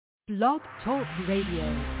Blog Talk Radio.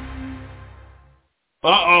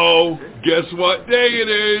 Uh-oh, guess what day it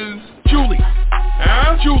is? Julie.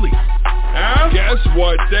 Huh? Julie. Huh? Guess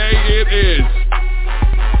what day it is?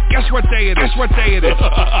 Guess what day it is? Guess what day it is?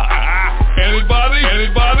 Anybody?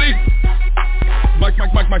 Anybody? Mike.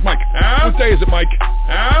 Huh? What day is it, Mike?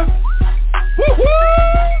 Huh?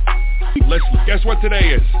 Woo-hoo! Leslie, guess what today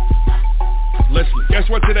is? Leslie, guess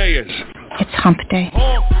what today is? It's hump day.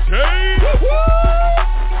 Hump day!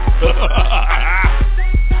 It's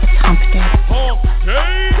hump day. Hump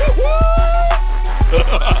day!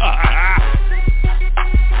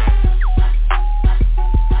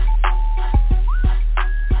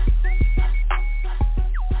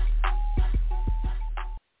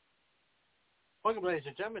 Welcome, ladies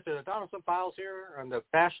and gentlemen, to the Donelson Files here on the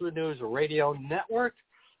Bachelor News Radio Network.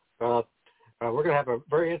 We're going to have a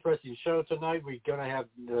very interesting show tonight. We're going to have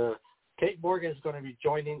Kate Morgan is going to be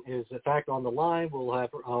joining, is in fact on the line.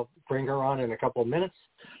 I'll bring her on in a couple of minutes.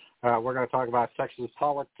 We're going to talk about Texas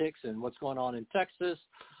politics and what's going on in Texas.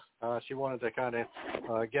 She wanted to kind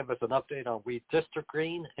of give us an update on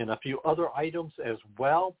redistricting and a few other items as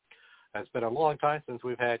well. It's been a long time since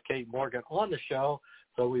we've had Kate Morgan on the show,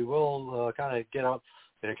 so we will kind of get up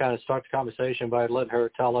and kind of start the conversation by letting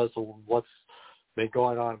her tell us what's been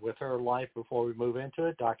going on with her life before we move into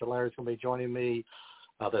it. Dr. Larry's going to be joining me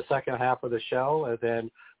the second half of the show, and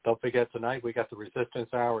then don't forget tonight we got the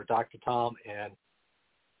Resistance Hour, Dr. Tom and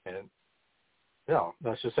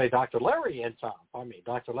I should say Dr. Larry and Tom.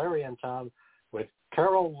 Dr. Larry and Tom with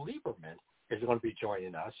Carol Lieberman is going to be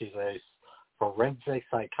joining us. She's a forensic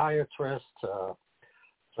psychiatrist, so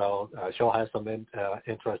she'll have some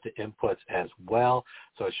interesting inputs as well.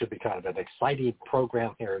 So it should be kind of an exciting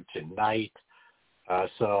program here tonight.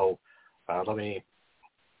 Let me.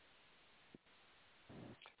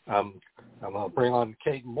 I'm going to bring on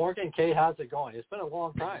Kate Morgan. Kate, how's it going? It's been a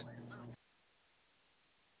long time.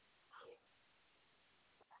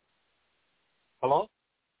 Hello,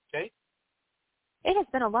 Kate? It has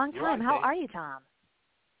been a long time. Right, How Kate? are you, Tom?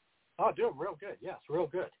 Oh, doing real good. Yes, real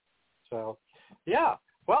good. So, yeah.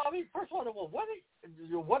 Well, first of all,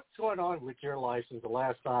 what's going on with your life since the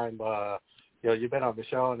last time you've been on the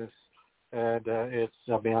show, and it's.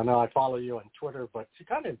 I know I follow you on Twitter, but you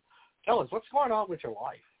kind of tell us what's going on with your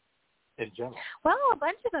life in general. Well, a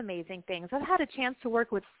bunch of amazing things. I've had a chance to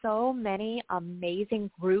work with so many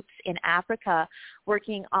amazing groups in Africa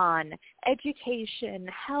working on education,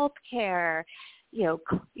 healthcare,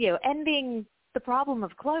 ending the problem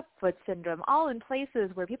of clubfoot syndrome, all in places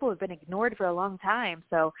where people have been ignored for a long time.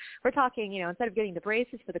 So we're talking, instead of getting the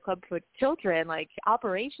braces for the clubfoot children, like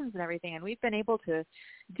operations and everything, and we've been able to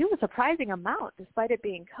do a surprising amount despite it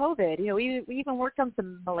being COVID. We even worked on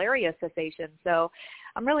some malaria cessation. So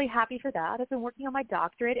I'm really happy for that. I've been working on my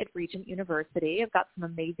doctorate at Regent University. I've got some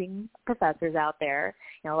amazing professors out there.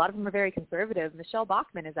 A lot of them are very conservative. Michelle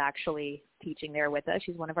Bachman is actually teaching there with us.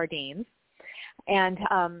 She's one of our deans. And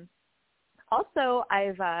also,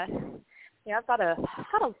 I've got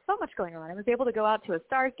so much going on. I was able to go out to a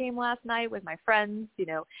Stars game last night with my friends.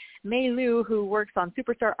 Mei Lu, who works on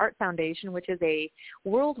Superstar Art Foundation, which is a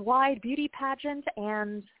worldwide beauty pageant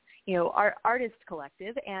and artist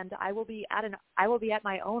collective. And I will be at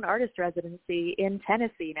my own artist residency in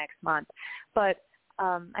Tennessee next month. But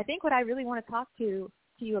I think what I really want to talk to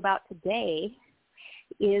you about today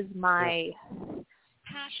is my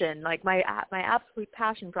passion, like my absolute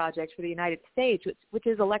passion project for the United States, which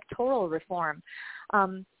is electoral reform.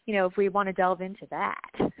 If we want to delve into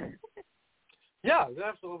that. Yeah,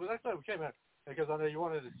 absolutely. That's why we came out, because I know you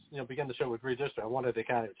wanted to begin the show with redistricting. I wanted to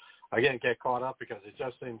kind of again get caught up because it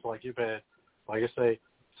just seems like you've been, like I say.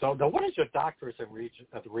 So now, what is your doctorate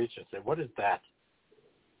at the Regency? What is that?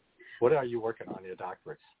 What are you working on your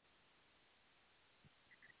doctorates?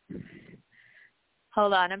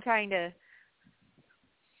 Hold on, I'm trying to.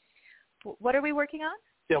 What are we working on?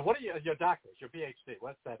 Yeah, what are your doctorates, your PhD?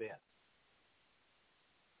 What's that in?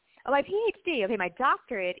 Oh, my PhD. Okay, my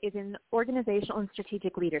doctorate is in organizational and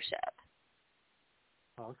strategic leadership.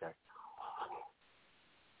 Oh, okay.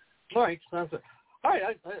 All right, sounds good. All right,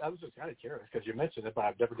 I was just kind of curious because you mentioned it, but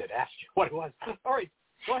I never did ask you what it was. All right.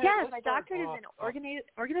 Go ahead. Yes, my doctorate is in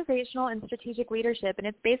organizational and strategic leadership, and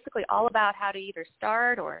it's basically all about how to either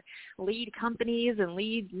start or lead companies and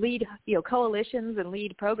lead coalitions and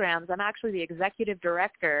lead programs. I'm actually the executive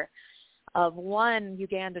director of one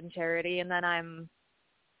Ugandan charity, and then I'm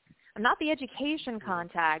not the education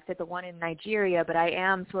contact at the one in Nigeria, but I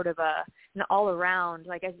am sort of an all around.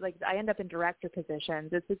 I end up in director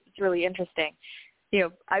positions. It's really interesting.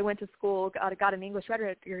 I went to school, got an English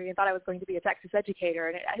rhetoric degree, and thought I was going to be a Texas educator,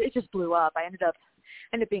 and it just blew up. I ended up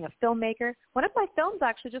ended up being a filmmaker. One of my films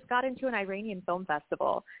actually just got into an Iranian film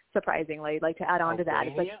festival, surprisingly, like to add on to that.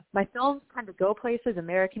 It's like my films tend to go places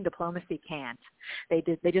American diplomacy can't. They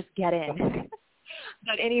just get in.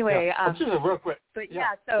 But anyway, just real quick. But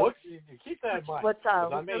so you keep that in mind. What's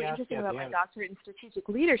really interesting about my doctorate in strategic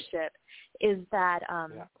leadership is that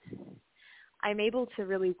I'm able to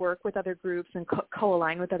really work with other groups and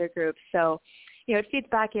co-align with other groups. So, it feeds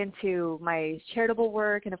back into my charitable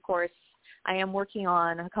work, and of course, I am working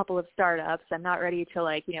on a couple of startups. I'm not ready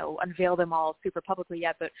to unveil them all super publicly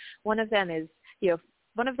yet, but one of them is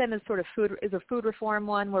sort of a food reform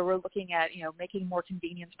one where we're looking at, making more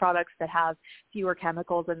convenience products that have fewer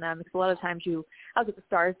chemicals in them. Because a lot of times I was at the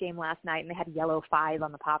Stars game last night and they had yellow 5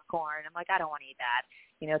 on the popcorn. I'm like, I don't want to eat that.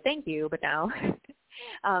 Thank you, but no.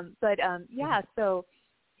 So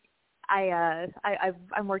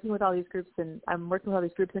I'm working with all these groups, and I'm working with all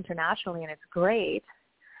these groups internationally, and it's great.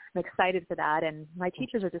 I'm excited for that, and my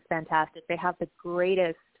teachers are just fantastic. They have the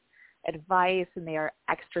greatest advice, and they are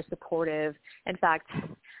extra supportive. In fact,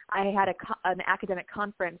 I had an academic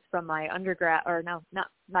conference from my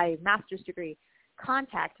my master's degree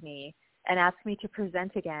contact me and ask me to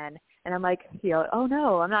present again. And I'm like, oh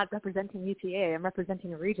no, I'm not representing UTA. I'm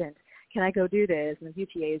representing a regent. Can I go do this? And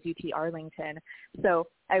UTA is UT Arlington. So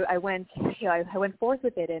I went forth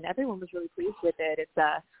with it, and everyone was really pleased with it.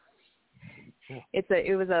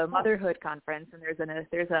 It was a motherhood conference, and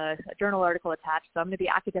there's a journal article attached. So I'm going to be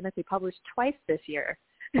academically published twice this year.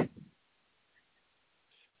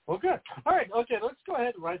 Well, good. All right. Okay, let's go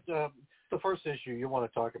ahead and write the first issue you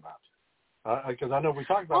want to talk about, because I know we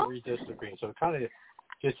talked about redistricting, so kind of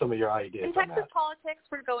get some of your ideas. In Texas politics,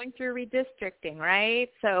 we're going through redistricting, right?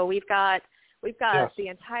 So we've got the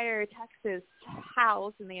entire Texas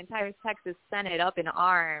House and the entire Texas Senate up in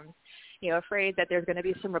arms, afraid that there's going to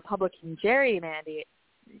be some Republican gerrymandering.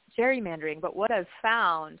 But what I've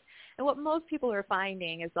found, and what most people are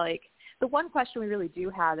finding, is the one question we really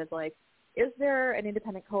do have is is there an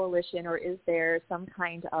independent coalition, or is there some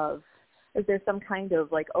kind of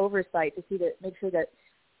oversight to make sure that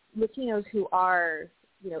Latinos who are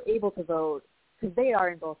able to vote, because they are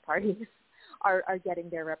in both parties, are getting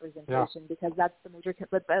their representation, because that's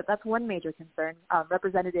one major concern.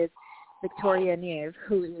 Representative Victoria Neve,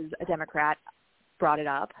 who is a Democrat, brought it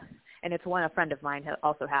up, and it's one a friend of mine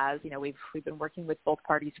also has. We've been working with both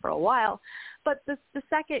parties for a while, but the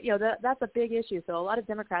second, that's a big issue. So a lot of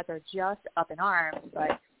Democrats are just up in arms,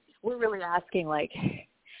 but we're really asking,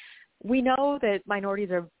 we know that minorities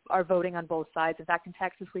are voting on both sides. In fact, in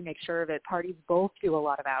Texas, we make sure that parties both do a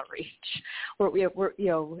lot of outreach.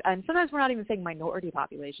 And sometimes we're not even saying minority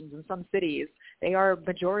populations. In some cities, they are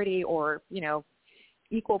majority or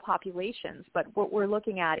equal populations. But what we're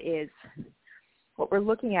looking at here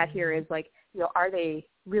is are they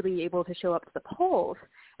really able to show up to the polls?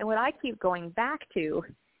 And what I keep going back to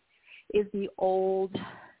is the old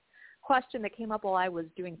question that came up while I was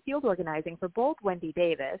doing field organizing for both Wendy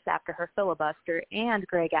Davis after her filibuster and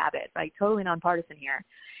Greg Abbott, totally nonpartisan here.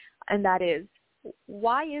 And that is,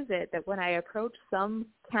 why is it that when I approach some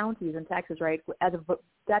counties in Texas, as a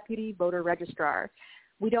deputy voter registrar,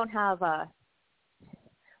 we have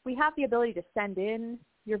the ability to send in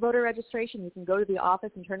your voter registration. You can go to the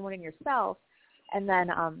office and turn one in yourself, and then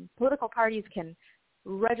political parties can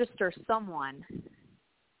register someone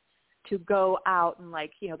to go out and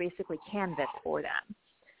basically canvass for them.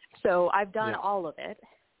 So I've done all of it.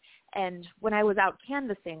 And when I was out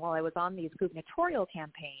canvassing while I was on these gubernatorial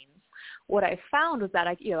campaigns, what I found was that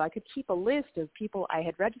I could keep a list of people I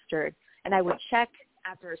had registered, and I would check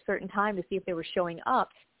after a certain time to see if they were showing up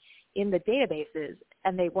in the databases,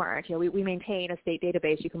 and they weren't. We maintain a state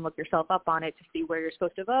database. You can look yourself up on it to see where you're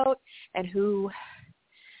supposed to vote and who's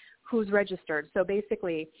registered. So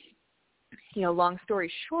basically, long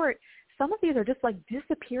story short, some of these are just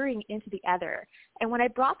disappearing into the ether. And when I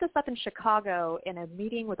brought this up in Chicago in a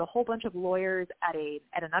meeting with a whole bunch of lawyers at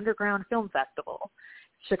an underground film festival,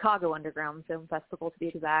 Chicago Underground Film Festival to be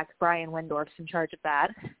exact, Brian Wendorf's in charge of that,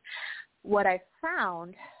 what I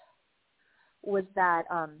found was that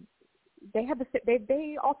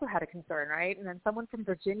they also had a concern, right? And then someone from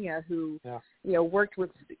Virginia who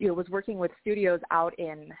was working with studios out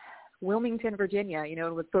in Wilmington, Virginia,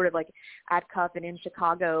 was sort of at Cup and in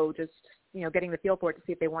Chicago, just, getting the feel for it to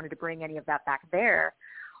see if they wanted to bring any of that back there,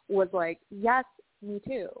 was yes, me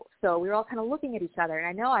too. So we were all kind of looking at each other. And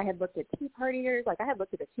I know I had looked at Tea Partiers, I had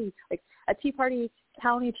looked at a Tea Party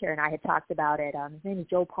county chair, and I had talked about it. His name is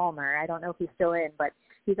Joe Palmer. I don't know if he's still in, but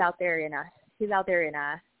he's out there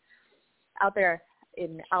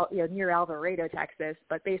near Alvarado, Texas.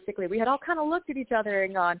 But basically we had all kind of looked at each other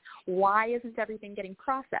and gone, why isn't everything getting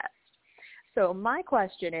processed? So my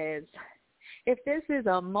question is, if this is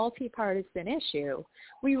a multi-partisan issue,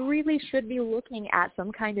 we really should be looking at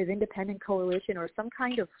some kind of independent coalition or some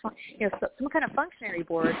kind of, some kind of functionary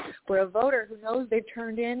board where a voter who knows they've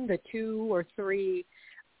turned in the 2 or 3,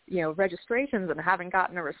 registrations and haven't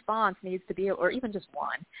gotten a response needs to be, or even just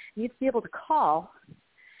one, needs to be able to call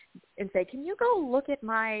and say, can you go look at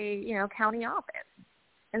my, county office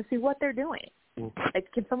and see what they're doing? Like,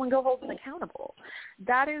 can someone go hold them accountable?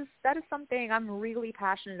 That is something I'm really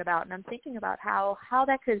passionate about, and I'm thinking about how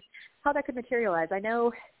that could materialize. I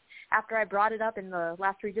know after I brought it up in the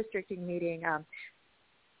last redistricting meeting,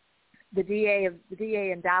 the DA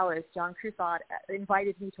in Dallas, John Cruzat,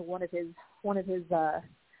 invited me to one of his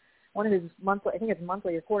monthly, I think it's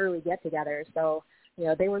monthly or quarterly get-togethers. So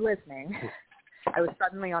they were listening. I was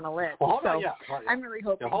suddenly on a list. Well, I'm really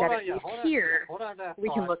hoping that at least here we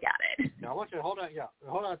can look at it. Now, I want you to hold on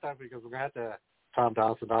a second, because we're going to have to Tom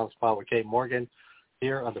Donelson, Donelson File with Kate Morgan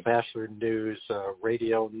here on the Bachelor News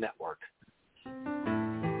Radio Network.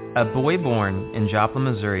 A boy born in Joplin,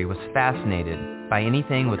 Missouri was fascinated by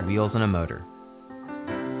anything with wheels and a motor.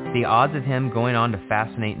 The odds of him going on to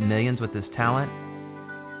fascinate millions with his talent?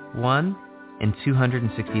 1 in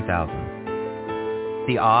 260,000.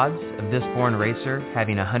 The odds of this born racer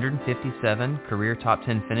having 157 career top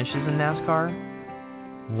 10 finishes in NASCAR?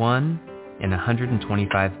 1 in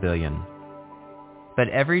 125 billion. But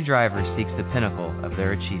every driver seeks the pinnacle of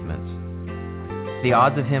their achievements. The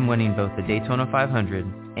odds of him winning both the Daytona 500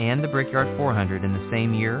 and the Brickyard 400 in the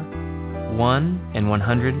same year? 1 in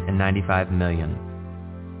 195 million.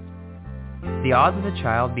 The odds of a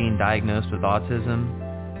child being diagnosed with autism?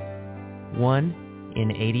 1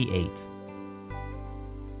 in 88.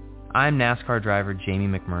 I'm NASCAR driver Jamie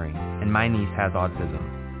McMurray, and my niece has autism.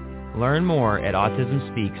 Learn more at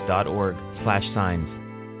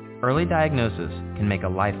autismspeaks.org/signs. Early diagnosis can make a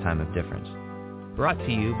lifetime of difference. Brought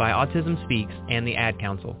to you by Autism Speaks and the Ad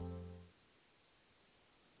Council.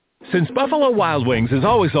 Since Buffalo Wild Wings is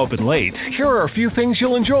always open late, here are a few things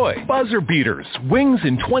you'll enjoy. Buzzer beaters, wings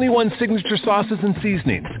in 21 signature sauces and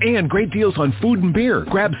seasonings, and great deals on food and beer.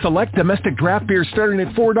 Grab select domestic draft beers starting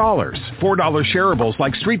at $4. $4 shareables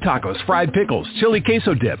like street tacos, fried pickles, chili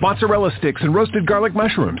queso dip, mozzarella sticks, and roasted garlic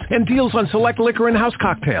mushrooms, and deals on select liquor and house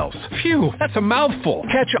cocktails. Phew, that's a mouthful.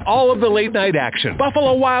 Catch all of the late night action.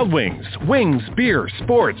 Buffalo Wild Wings. Wings, beer,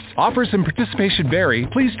 sports. Offers and participation vary.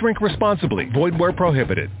 Please drink responsibly. Void where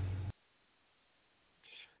prohibited.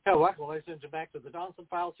 Hello, welcome, ladies and gentlemen, back to the Donelson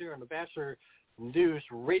Files here on the Bachelor News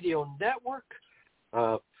Radio Network.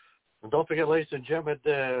 And don't forget, ladies and gentlemen,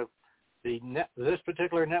 this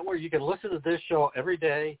particular network, you can listen to this show every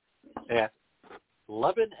day at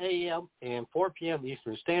 11 a.m. and 4 p.m.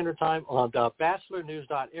 Eastern Standard Time on the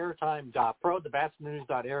bachelornews.airtime.pro, the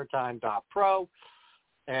bachelornews.airtime.pro.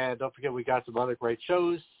 And don't forget, we got some other great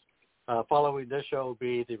shows. Following this show will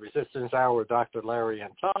be the Resistance Hour with Dr. Larry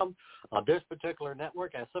and Tom on this particular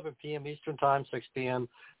network at 7 p.m. Eastern Time, 6 p.m.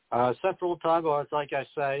 Central Time, or like I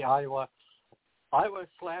say, Iowa/Texas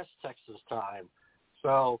time.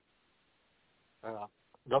 So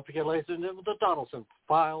don't forget, ladies and gentlemen, the Donelson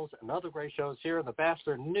Files and other great shows here on the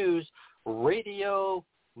Bachelor News Radio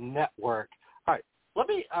Network. All right, let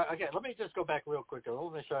me just go back real quick. Let me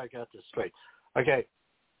make sure I got this straight. Okay.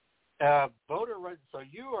 So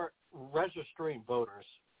you are registering voters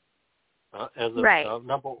as a right.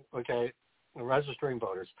 Number. Okay, registering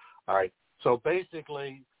voters. All right. So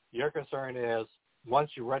basically, your concern is once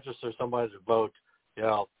you register somebody to vote,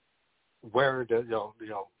 where do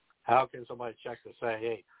how can somebody check to say,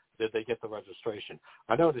 hey, did they get the registration?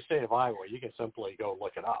 I know in the state of Iowa, you can simply go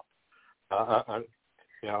look it up.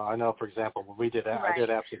 I know, for example, when we did, I did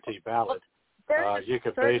absentee ballot. You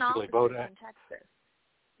could basically vote at Texas.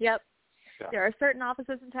 Yep. Yeah. There are certain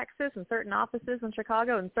offices in Texas and certain offices in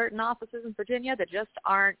Chicago and certain offices in Virginia that just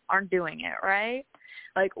aren't doing it, right?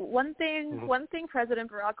 Like one thing President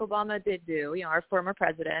Barack Obama did do, our former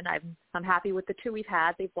president, I'm happy with the 2 we've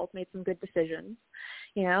had. They've both made some good decisions.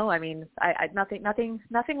 I mean, I nothing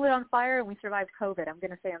lit on fire and we survived COVID. I'm going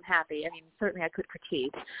to say I'm happy. I mean, certainly I could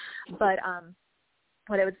critique, but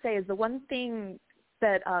what I would say is the one thing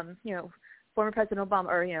that former President Obama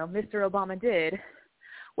or Mr. Obama did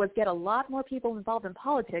was get a lot more people involved in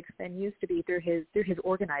politics than used to be through his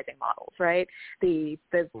organizing models, right? The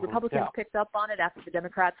Republicans picked up on it after the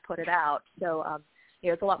Democrats put it out. So,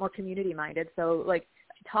 it's a lot more community minded. So like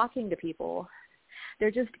talking to people, there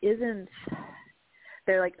isn't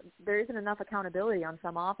enough accountability on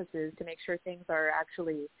some offices to make sure things are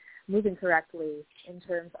actually moving correctly in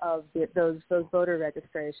terms of those voter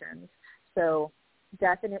registrations. So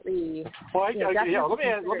definitely. Well,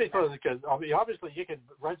 definitely let me throw this, because obviously you can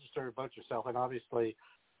register to vote yourself, and obviously,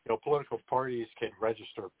 political parties can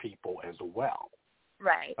register people as well.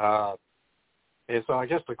 Right. And so I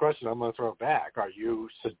guess the question I'm going to throw back: are you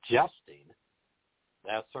suggesting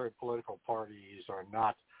that certain political parties are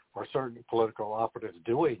not, or certain political operatives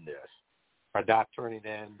doing this, are not turning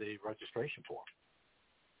in the registration form?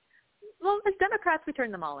 Well, as Democrats, we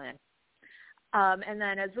turn them all in. And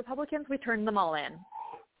then as Republicans, we turn them all in.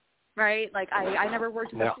 Right? Like, I never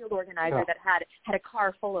worked as a field organizer that had a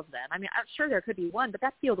car full of them. I mean, I'm sure there could be one, but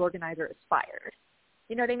that field organizer is fired.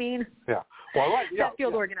 You know what I mean? Yeah. Well, right. Yeah, that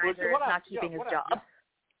field organizer is not keeping his job.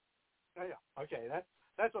 Yeah. Okay.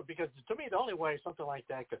 That's what, because to me, the only way something like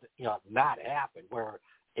that could, not happen, where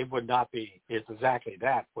it would not be, is exactly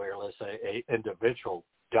that, where, let's say, an individual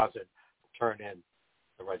doesn't turn in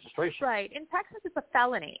the registration. Right. In Texas, it's a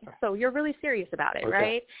felony, so you're really serious about it,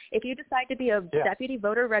 right? If you decide to be a deputy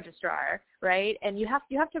voter registrar, right, and you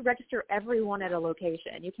have to register everyone at a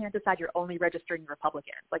location. You can't decide you're only registering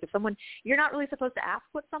Republicans. Like, if you're not really supposed to ask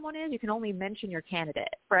what someone is. You can only mention your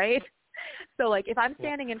candidate, right? So, like, if I'm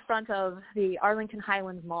standing in front of the Arlington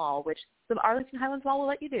Highlands Mall, which the Arlington Highlands Mall will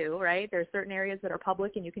let you do, right? There's certain areas that are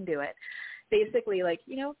public and you can do it. Basically, like,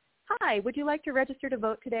 hi, would you like to register to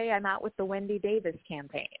vote today? I'm out with the Wendy Davis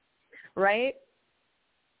campaign, right?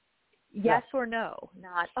 Yes or no,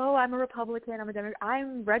 not, I'm a Republican, I'm a Democrat.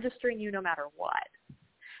 I'm registering you no matter what.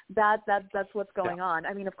 That's what's going on.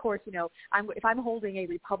 I mean, of course, if I'm holding a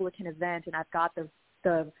Republican event and I've got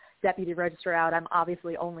the deputy registrar out, I'm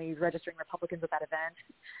obviously only registering Republicans at that event.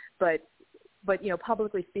 But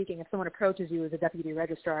publicly speaking, if someone approaches you as a deputy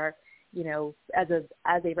registrar, as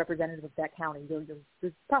a representative of that county, you're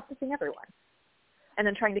processing everyone, and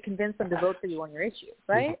then trying to convince them to vote for you on your issue,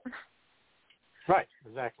 right? Mm-hmm. Right.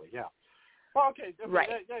 Exactly. Yeah. Well, okay. Right.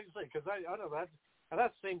 Because I know that, and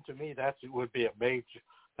that seemed to me that should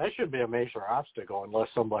be a major obstacle unless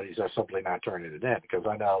somebody's just simply not turning it in. Because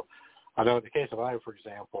I know in the case of Iowa, for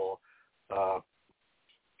example, I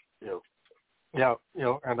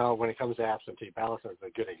know when it comes to absentee ballots, that's a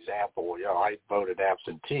good example. I voted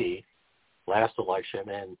absentee last election,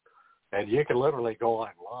 and you can literally go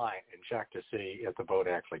online and check to see if the vote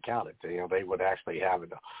actually counted. They would actually have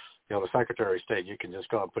it. The Secretary of State, you can just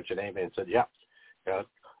go and put your name in and say,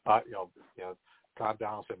 Tom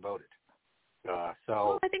Donelson voted.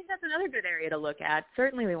 So I think that's another good area to look at.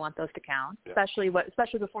 Certainly, we want those to count, especially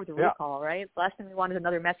before the recall, right? The last thing we want is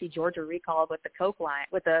another messy Georgia recall with the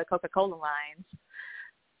Coca-Cola lines.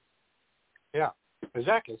 Yeah,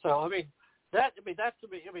 exactly. So that to me,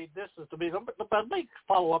 this is to me. Let me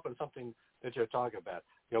follow up on something that you're talking about.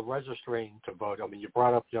 Registering to vote. I mean, you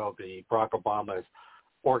brought up the Barack Obama's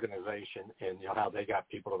organization and how they got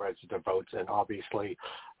people to register to votes, and obviously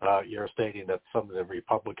you're stating that some of the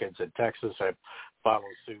Republicans in Texas have followed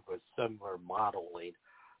suit with similar modeling.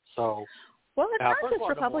 So, well, it's not just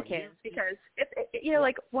Republicans, because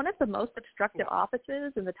like one of the most obstructive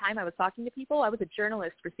offices in the time I was talking to people, I was a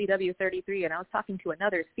journalist for CW33, and I was talking to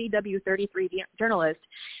another CW33 journalist,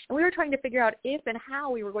 and we were trying to figure out if and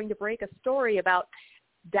how we were going to break a story about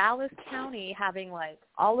Dallas County having like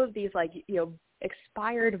all of these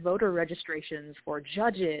expired voter registrations for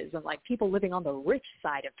judges and like people living on the rich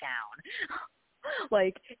side of town.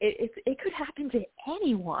 Like it could happen to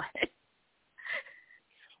anyone.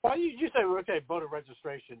 Well, you say, okay, voter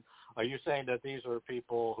registration. Are you saying that these are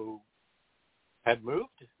people who had moved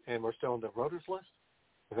and were still on the voters list?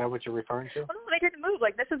 Is that what you're referring to? Well, no, they didn't move.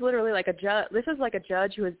 Like, this is literally like a judge. This is like a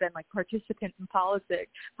judge who has been like participant in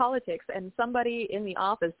politics, and somebody in the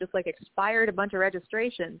office just like expired a bunch of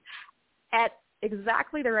registrations at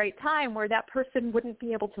exactly the right time where that person wouldn't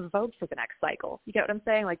be able to vote for the next cycle. You get what I'm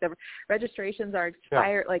saying? Like, the registrations are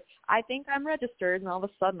expired. Yeah. Like, I think I'm registered, and all of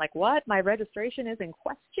a sudden, like, what? My registration is in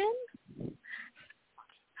question?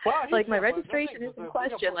 Well, like, my registration is in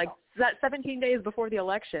question. Like, that 17 days before the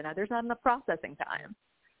election, there's not enough processing time.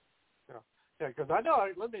 Yeah, because I know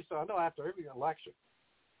after every election,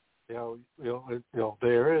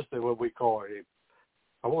 there is what we call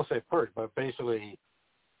I won't say purge, but basically,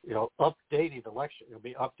 updating election. It'll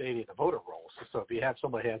be updating the voter rolls. So if you have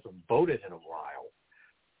somebody who hasn't voted in a while,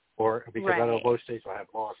 or because I know most states will have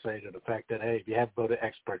laws saying to the fact that, hey, if you haven't voted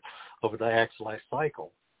expert over the last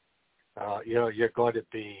cycle, you're going to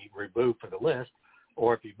be removed from the list,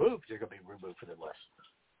 or if you move, you're going to be removed from the list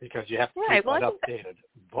because you have to keep an updated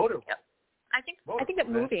voter roll. I think that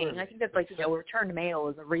moving, I think that returned mail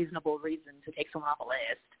is a reasonable reason to take someone off a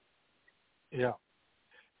list. Yeah.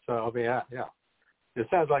 So yeah. It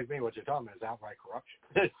sounds like me what you're talking about is outright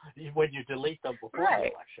corruption when you delete them before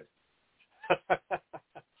the election.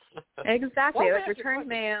 Exactly. Well, Like returned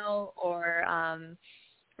mail or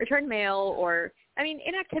I mean,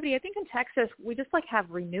 inactivity. I think in Texas we just like have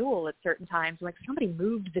renewal at certain times. Like somebody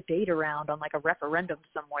moved the date around on like a referendum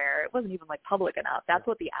somewhere. It wasn't even like public enough. That's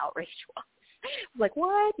what the outrage was. Like,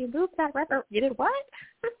 what? You moved that You did what?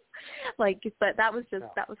 Like, but that was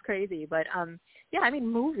crazy. But yeah, I mean,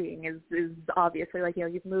 moving is obviously like, you know,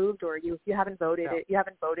 you've moved or you haven't voted. You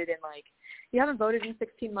haven't voted in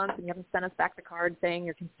 16 months, and you haven't sent us back the card saying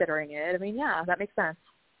you're considering it. I mean, yeah, that makes sense.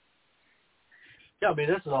 Yeah, I mean,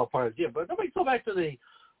 this is all part of the deal. But let me go back to the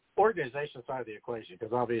organization side of the equation,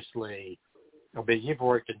 because obviously, I mean, you've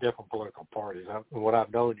worked in different political parties. What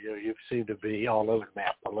I've known you seem to be all over the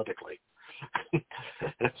map politically.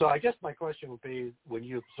 So I guess my question would be, when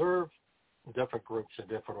you observe different groups and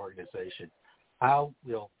different organizations, how,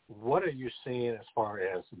 you know, what are you seeing as far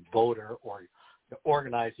as voter or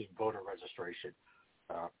organizing voter registration?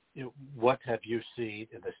 You know, what have you seen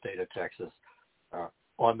in the state of Texas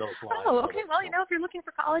on those lines? Oh, okay. Well, you know, if you're looking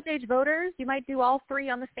for college-age voters, you might do all three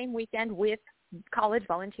on the same weekend with college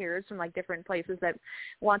volunteers from like different places that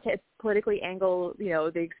want to politically angle, you know,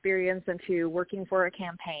 the experience into working for a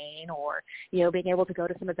campaign, or, you know, being able to go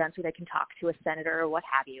to some events where they can talk to a senator or what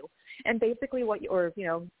have you. And basically whoever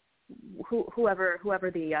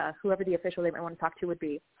the official they might want to talk to would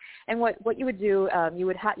be. And what you would do, you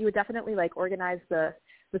would definitely like organize the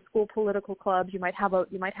school political clubs. You might have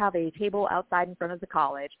a table outside in front of the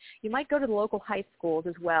college. You might go to the local high schools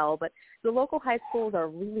as well, but the local high schools are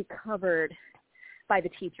really covered by the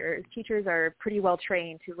teachers. Teachers are pretty well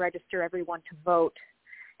trained to register everyone to vote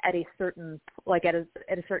at a certain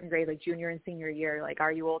grade, like junior and senior year. Like,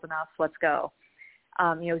 are you old enough? Let's go.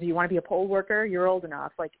 You know, do you want to be a poll worker? You're old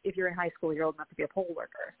enough. Like, if you're in high school, you're old enough to be a poll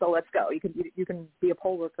worker. So let's go. You can be a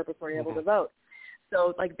poll worker before you're able to vote.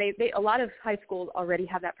 So like a lot of high schools already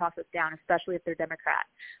have that process down, especially if they're Democrat.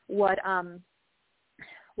 What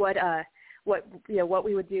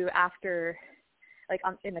we would do after, like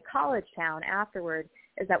in the college town afterward,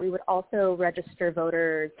 is that we would also register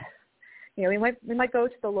voters. You know, we might go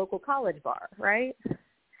to the local college bar, right?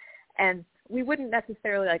 And we wouldn't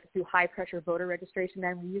necessarily like do high pressure voter registration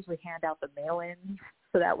then. We usually hand out the mail-ins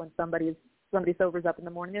so that when somebody sobers up in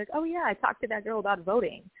the morning, they're like, oh yeah, I talked to that girl about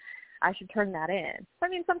voting. I should turn that in. So, I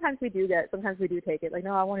mean, sometimes we do take it. Like,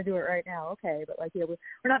 no, I want to do it right now. Okay, but like, you know,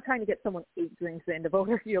 we're not trying to get someone 8 drinks in to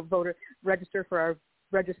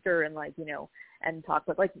register and like, you know, and talk.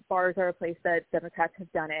 But like, bars are a place that Democrats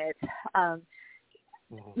have done it.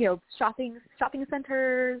 You know, shopping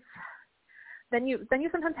centers. Then you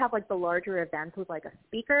sometimes have like the larger events with like a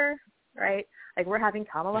speaker, right? Like, we're having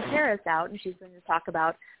Kamala Harris out, and she's going to talk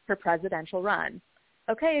about her presidential run.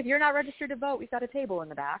 Okay, if you're not registered to vote, we've got a table in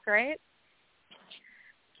the back, right?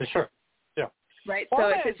 Sure. Yeah. Right.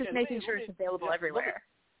 Well, so it's just making sure it's available everywhere.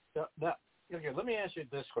 Let me ask you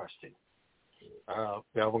this question.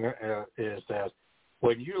 Is that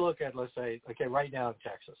when you look at, let's say, okay, right now in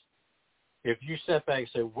Texas, if you step back and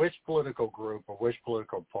say which political group or which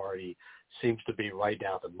political party seems to be right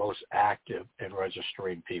now the most active in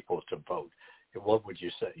registering people to vote, what would you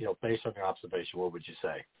say? You know, based on your observation, what would you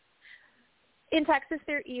say? In Texas,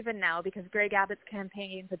 they're even now because Greg Abbott's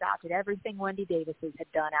campaigns adopted everything Wendy Davis's had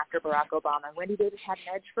done after Barack Obama. Wendy Davis had an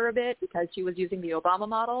edge for a bit because she was using the Obama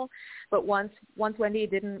model, but once Wendy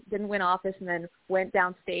didn't win office and then went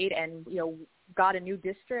downstate and, you know, got a new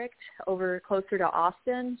district over closer to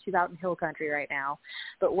Austin. She's out in hill country right now.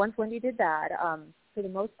 But once Wendy did that, for the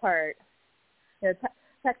most part, you know,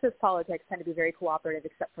 Texas politics tend to be very cooperative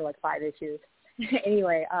except for like 5 issues.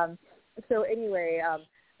 Anyway,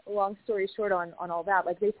 long story short on all that,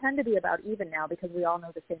 like they tend to be about even now because we all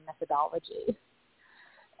know the same methodology.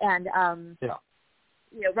 And, you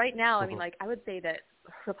know, right now, I mean, like I would say that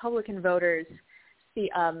Republican voters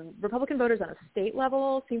on a state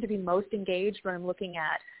level seem to be most engaged when I'm looking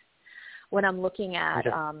at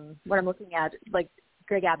like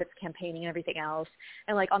Greg Abbott's campaigning and everything else.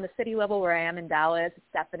 And like on the city level where I am in Dallas,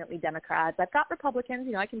 it's definitely Democrats. I've got Republicans,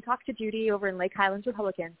 you know, I can talk to Judy over in Lake Highlands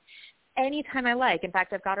Republicans anytime I like. In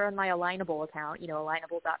fact, I've got her on my Alignable account, you know,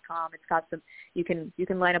 alignable.com. It's got some, you can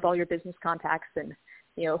line up all your business contacts and,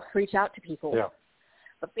 you know, reach out to people. Yeah.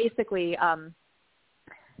 But basically, I've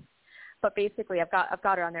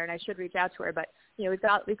got her on there, and I should reach out to her. But you know,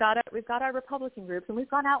 we've got our Republican groups, and we've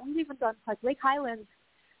gone out. We've even done like Lake Highlands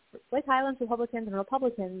Republicans and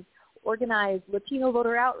Republicans organize Latino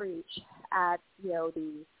voter outreach at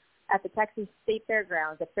the Texas State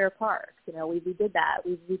Fairgrounds at Fair Park. You know, we did that.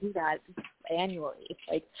 We do that annually.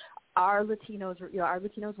 Like our Latinos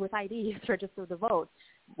with IDs register to vote.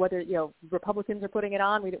 whether, Republicans are putting it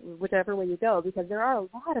on, whichever way you go, because there are a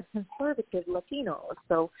lot of conservative Latinos,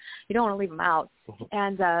 so you don't want to leave them out.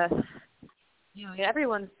 And,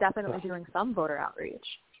 everyone's definitely doing some voter outreach.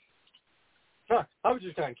 I was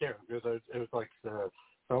just kind of curious because it was like,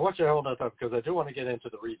 I want you to hold that up because I do want to get into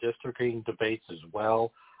the redistricting debates as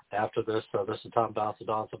well after this. So this is Tom Donelson,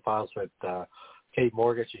 Donelson Files with Kate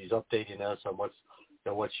Morgan. She's updating us on what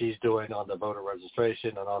she's doing on the voter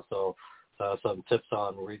registration and also some tips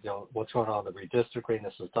on what's going on in the redistricting.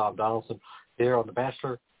 This is Tom Donelson here on the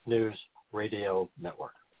Bachelor News Radio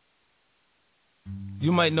Network.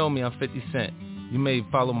 You might know me, I'm 50 Cent. You may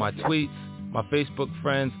follow my tweets, my Facebook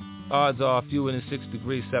friends. Odds are fewer than 6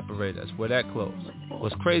 degrees separate us. We're that close.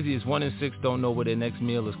 What's crazy is 1 in 6 don't know where their next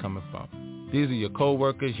meal is coming from. These are your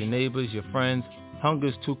co-workers, your neighbors, your friends.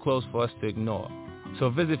 Hunger's too close for us to ignore. So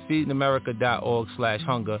visit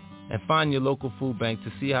feedingamerica.org/hunger and find your local food bank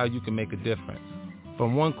to see how you can make a difference.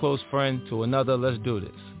 From one close friend to another, let's do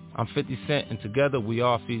this. I'm 50 Cent, and together we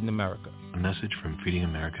are Feeding America. A message from Feeding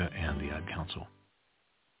America and the Ad Council.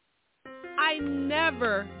 I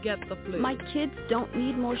never get the flu. My kids don't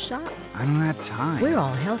need more shots. I don't have time. We're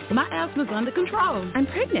all healthy. My asthma's under control. I'm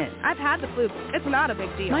pregnant. I've had the flu. It's not a big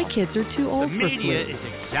deal. My kids are too old for flu. The media is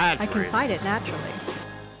exaggerating. I can fight it naturally.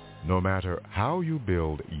 No matter how you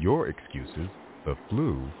build your excuses, the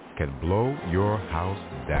flu can blow your house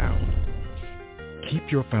down.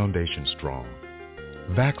 Keep your foundation strong.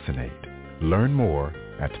 Vaccinate. Learn more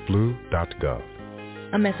at flu.gov.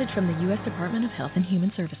 A message from the U.S. Department of Health and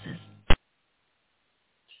Human Services.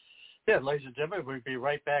 Yeah, ladies and gentlemen, we'll be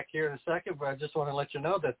right back here in a second, but I just want to let you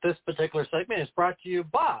know that this particular segment is brought to you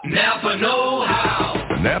by Napa Know-How.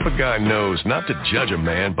 The Napa guy knows not to judge a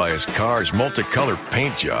man by his car's multicolored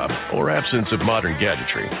paint job or absence of modern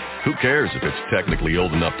gadgetry. Who cares if it's technically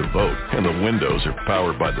old enough to vote and the windows are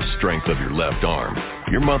powered by the strength of your left arm?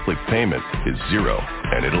 Your monthly payment is zero,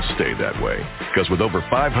 and it'll stay that way. Because with over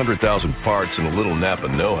 500,000 parts and a little Napa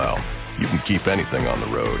know-how, you can keep anything on the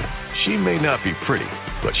road. She may not be pretty,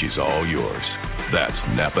 but she's all yours. That's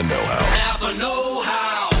Napa Know-How. Napa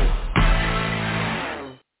Know-How.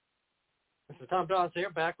 This is Tom Donelson here,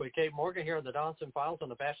 back with Kate Morgan here on the Donelson Files on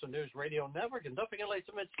the Bachelor News Radio Network. And don't forget, ladies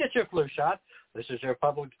and gentlemen, get your flu shot. This is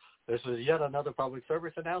yet another public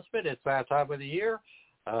service announcement. It's that time of the year.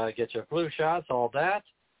 Get your flu shots, all that.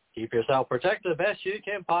 Keep yourself protected the best you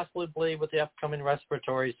can possibly be with the upcoming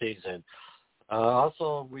respiratory season.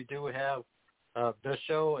 Also, we do have this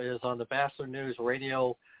show is on the Bachelor News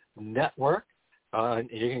Radio Network.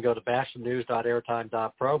 You can go to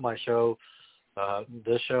bachelornews.airtime.pro. My show,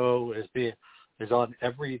 this show is on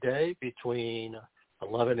every day between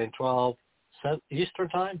 11 and 12 Eastern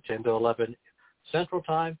Time, 10 to 11 Central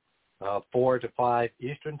Time, 4 to 5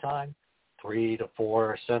 Eastern Time, 3 to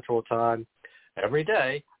 4 Central Time, every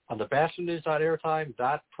day on the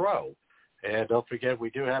bachelornews.airtime.pro. And don't forget, we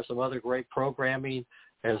do have some other great programming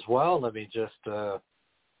as well. Let me just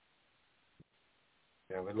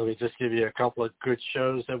give you a couple of good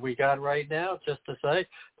shows that we got right now, just to say.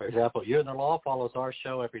 For example, You and the Law follows our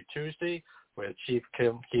show every Tuesday with Chief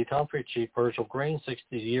Keith Humphrey, Chief Virgil Green,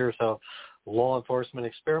 60 years of law enforcement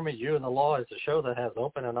experiment. You and the Law is a show that has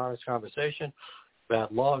open and honest conversation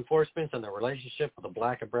about law enforcement and the relationship with the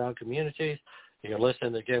black and brown communities. You can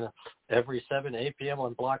listen again every 7 to 8 p.m.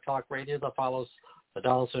 on Block Talk Radio that follows the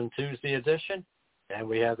Donelson Tuesday edition. And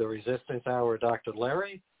we have the Resistance Hour with Dr.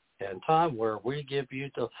 Larry and Tom, where we give you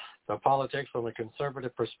the politics from a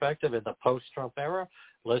conservative perspective in the post-Trump era.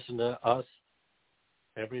 Listen to us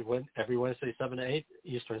every Wednesday, 7 to 8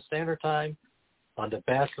 Eastern Standard Time on the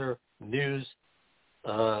Bachelor News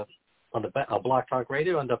on Block Talk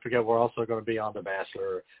Radio. And don't forget, we're also going to be on the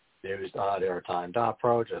Bachelor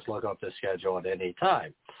News.airtime.pro. Just look up the schedule at any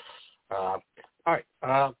time. All right.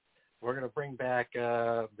 We're going to bring back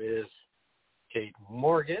Ms. Kate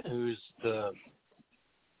Morgan, who's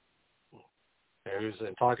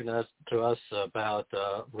talking to us about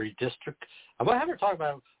redistrict. I'm going to have her talk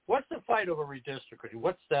about what's the fight over redistricting.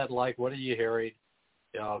 What's that like? What are you hearing?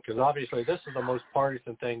 Because obviously this is the most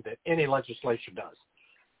partisan thing that any legislation does.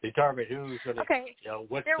 Determine who's going to,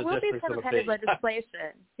 what's the district going to be. There will be some appended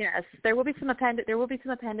legislation. Yes, there will be some appended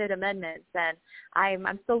amendments, and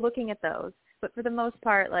I'm still looking at those. But for the most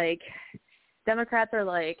part, Democrats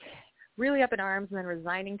are really up in arms and then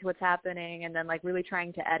resigning to what's happening, and then really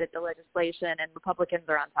trying to edit the legislation, and Republicans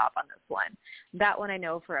are on top on this one. That one I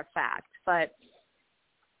know for a fact, but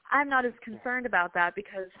I'm not as concerned about that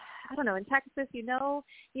because I don't know, in Texas, you know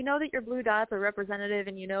that your blue dots are representative,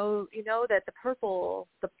 and you know that the purple,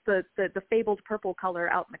 the fabled purple color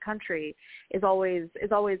out in the country is always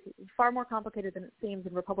far more complicated than it seems,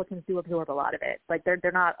 and Republicans do absorb a lot of it. Like they're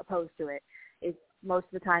not opposed to it. It's most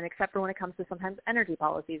of the time, except for when it comes to sometimes energy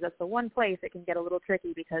policies. That's the one place it can get a little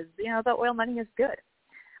tricky because the oil money is good.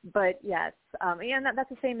 But yes, and that's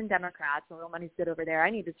the same in Democrats. Oil money's good over there. I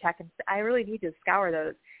need to check, and I really need to scour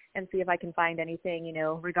those and see if I can find anything,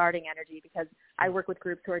 regarding energy, because I work with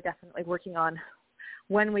groups who are definitely working on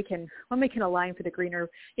when we can align for the greener,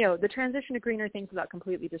 the transition to greener things without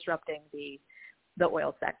completely disrupting the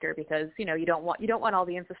oil sector, because you don't want all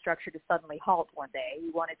the infrastructure to suddenly halt one day.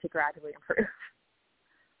 You want it to gradually improve.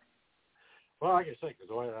 Well, like I say,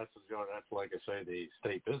 because oil, that's like I say, the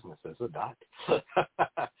state business, is it not?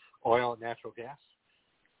 Oil and natural gas.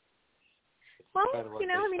 Well,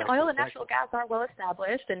 oil and natural gas are well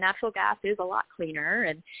established, and natural gas is a lot cleaner.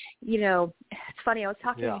 And it's funny. I was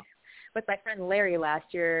talking with my friend Larry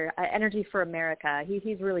last year. Energy for America.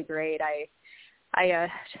 He's really great.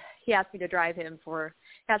 He asked me to drive him for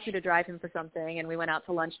something, and we went out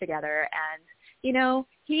to lunch together. And he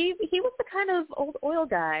was the kind of old oil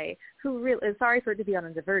guy who really, sorry for it to be on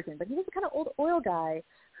a diversion, but he was the kind of old oil guy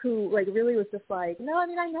who really was just like, no, I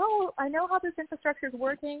know how this infrastructure is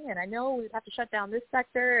working, and I know we'd have to shut down this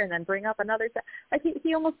sector and then bring up another sector. Like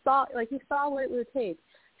he almost saw what it would take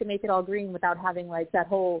to make it all green without having like that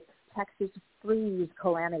whole Texas freeze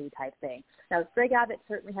calamity type thing. Now, Greg Abbott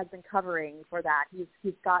certainly has been covering for that.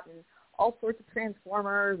 He's gotten all sorts of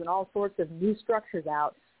transformers and all sorts of new structures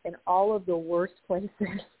out in all of the worst places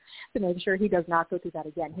to make sure he does not go through that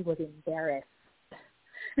again. He was embarrassed.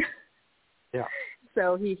 Yeah.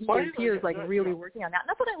 So he was like really working on that. And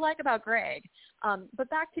that's what I like about Greg. But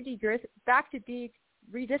back to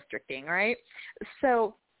redistricting, right?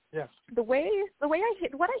 So yes. What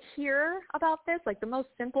I hear about this, like the most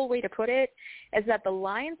simple way to put it, is that the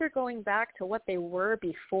lines are going back to what they were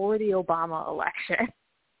before the Obama election.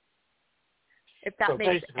 If that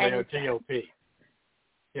makes any sense. GOP.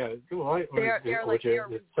 Yeah, they're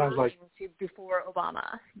reverting to before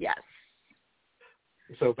Obama. Yes.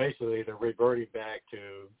 So basically, they're reverting back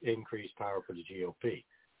to increased power for the GOP,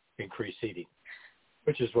 increased seating,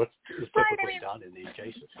 which is what is typically done in these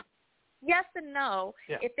cases. Yes and no.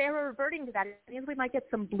 Yeah. If they were reverting to that, it means we might get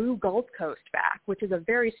some blue Gulf Coast back, which is a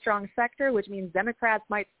very strong sector, which means Democrats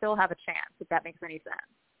might still have a chance, if that makes any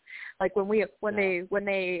sense. Like when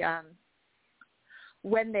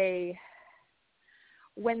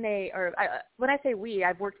I say we,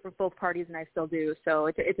 I've worked for both parties and I still do, so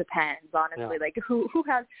it depends, honestly. Yeah. Like who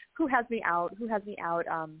has me out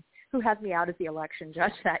as the election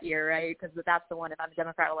judge that year, right? Because that's the one. If I'm a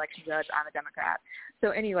Democrat election judge, I'm a Democrat. So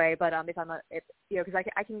anyway, but because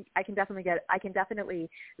I can definitely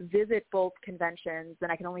visit both conventions,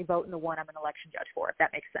 and I can only vote in the one I'm an election judge for, if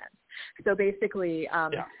that makes sense. So basically,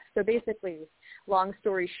 long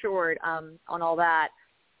story short, on all that,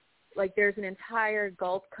 like there's an entire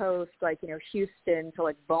Gulf Coast, like, Houston to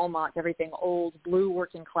like Beaumont, everything old blue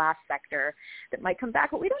working class sector that might come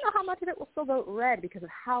back, but we don't know how much of it will still vote red because of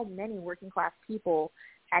how many working class people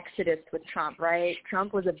exodus with Trump, right?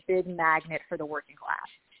 Trump was a big magnet for the working class.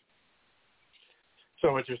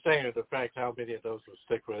 So what you're saying is, in fact, how many of those will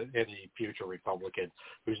stick with any future Republican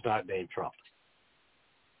who's not named Trump?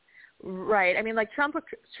 Right. I mean, like Trump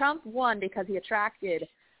won because he attracted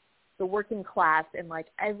the working class in like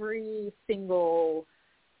every single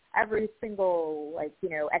like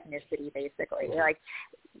ethnicity, basically. Like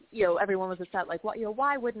everyone was upset, like, what,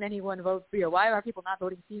 why wouldn't anyone vote? Why are people not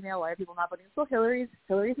voting female? Why are people not voting? So Hillary's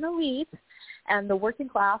an elite, and the working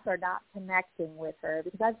class are not connecting with her,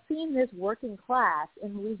 because I've seen this working class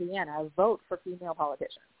in Louisiana vote for female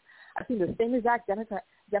politicians. I've seen the same exact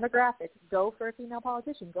demographics go for a female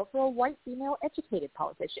politician, go for a white female educated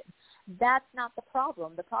politician. That's not the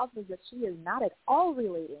problem. The problem is that she is not at all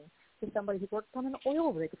relating to somebody who worked on an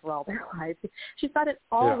oil rig for all their lives. She's not at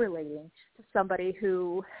all relating to somebody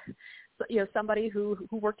who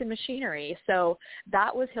worked in machinery. So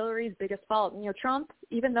that was Hillary's biggest fault. Trump,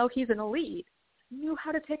 even though he's an elite, knew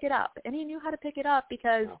how to pick it up, and he knew how to pick it up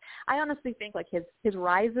because I honestly think like his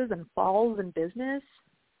rises and falls in business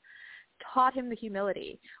taught him the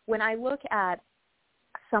humility. When I look at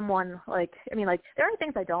someone like there are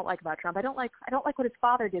things I don't like about Trump. I don't like what his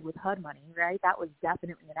father did with HUD money, right? That was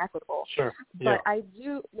definitely inequitable. Sure. But I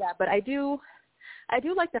do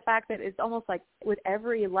like the fact that it's almost like with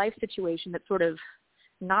every life situation that sort of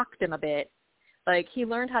knocked him a bit, like he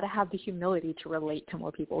learned how to have the humility to relate to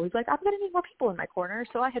more people. He's like, I'm going to need more people in my corner,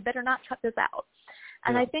 so I had better not cut this out.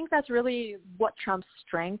 And I think that's really what Trump's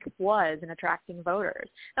strength was in attracting voters.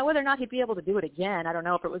 Now, whether or not he'd be able to do it again, I don't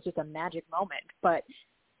know if it was just a magic moment. But,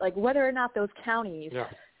 like, whether or not those counties,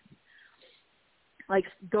 like,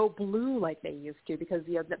 go blue like they used to, because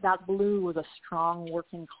that blue was a strong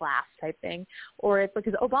working class type thing, or if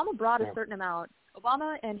because Obama brought a certain amount,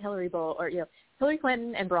 Obama and Hillary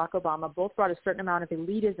Clinton and Barack Obama both brought a certain amount of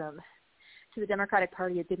elitism to the Democratic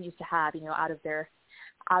Party it didn't used to have, out of their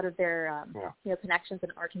connections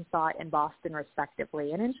in Arkansas and Boston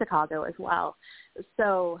respectively, and in Chicago as well.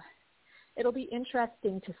 So it'll be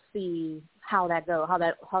interesting to see how that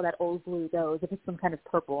that old blue goes, if it's some kind of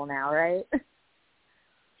purple now, right?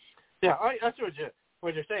 Yeah, that's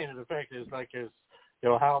what you're saying. The fact is,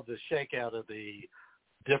 how the shakeout of the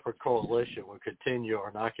different coalition will continue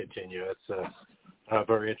or not continue. It's a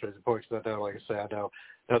very interesting point. Because like I say, I know.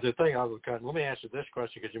 Now, the thing let me ask you this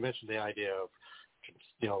question, because you mentioned the idea of,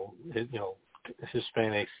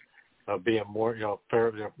 Hispanics being more, a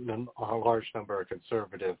large number of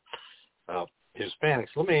conservative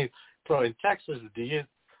Hispanics. Let me throw in Texas.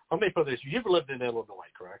 Let me put this: you've lived in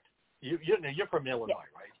Illinois, correct? You're from Illinois,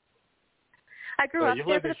 right? I grew up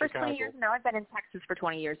there for the first 20 years. No, I've been in Texas for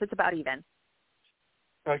 20 years. It's about even.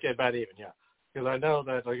 Okay, about even, yeah. Because I know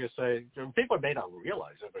that, like I say, people may not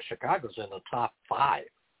realize it, but Chicago's in the top 5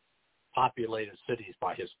 populated cities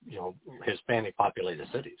by Hispanic populated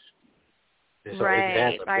cities. So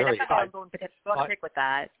right. I'm going to pick with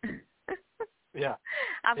that. Yeah.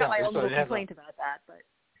 I've got my own little complaint about that, but.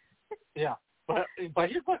 Yeah, but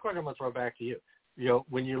here's my question. I'm going to throw back to you.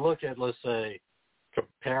 When you look at, let's say,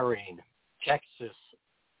 comparing Texas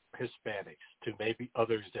Hispanics to maybe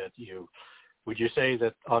others that would you say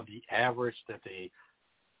that on the average that the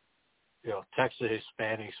Texas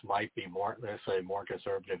Hispanics might be more, let's say, more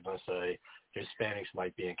conservative, let's say Hispanics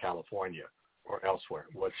might be in California or elsewhere?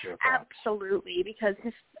 What's your thoughts? Absolutely, because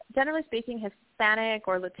generally speaking, Hispanic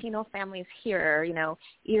or Latino families here,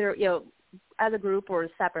 either as a group or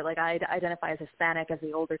separate. Like I identify as Hispanic as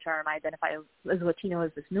the older term. I identify as Latino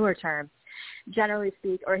as this newer term. Generally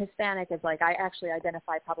speaking, or Hispanic is like I actually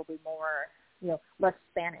identify probably more, less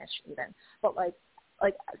Spanish even. But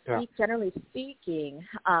generally speaking,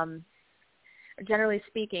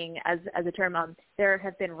 as a term, there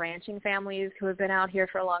have been ranching families who have been out here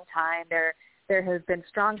for a long time. There have been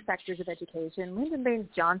strong sectors of education. Lyndon Baines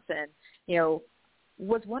Johnson,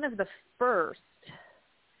 was one of the first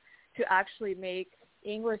to actually make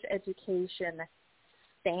English education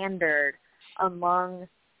standard among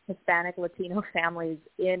Hispanic Latino families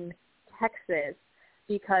in Texas,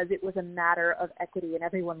 because it was a matter of equity and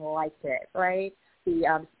everyone liked it, right?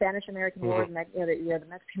 The Spanish-American Wars and the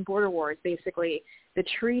Mexican border wars, basically the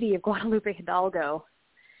Treaty of Guadalupe Hidalgo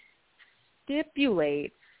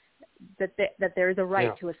stipulates that there is a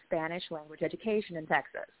right to a Spanish language education in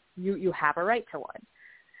Texas. You have a right to one.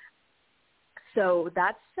 So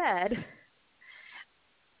that said,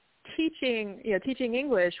 teaching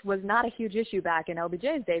English was not a huge issue back in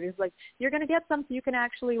LBJ's day. It was like, you're going to get some so you can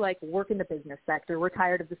actually work in the business sector. We're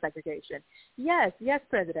tired of the segregation. Yes,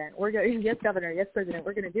 President. Yes, Governor. Yes, President.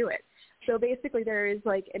 We're going to do it. So basically, there is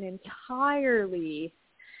an entirely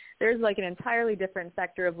different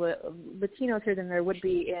sector of Latinos here than there would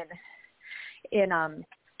be in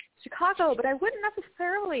Chicago. But I wouldn't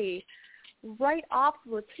necessarily write off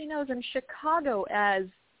Latinos in Chicago as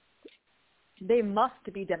they must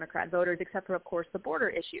be Democrat voters, except for, of course, the border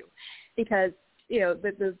issue, because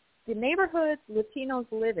the neighborhoods Latinos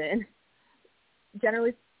live in,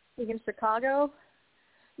 generally speaking, in Chicago,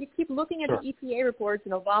 you keep looking at the EPA reports,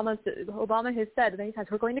 and Obama has said many times,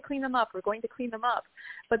 we're going to clean them up,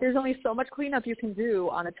 but there's only so much cleanup you can do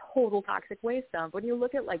on a total toxic waste dump. When you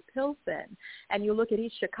look at Pilsen, and you look at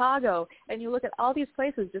East Chicago, and you look at all these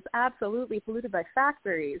places just absolutely polluted by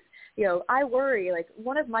factories, I worry.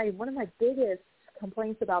 One of my biggest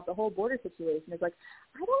complaints about the whole border situation is I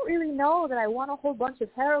don't really know that I want a whole bunch of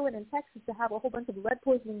heroin in Texas to have a whole bunch of lead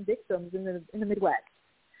poisoning victims in the Midwest.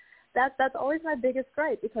 That's always my biggest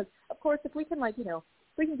gripe, because of course if we can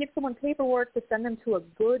we can give someone paperwork to send them to a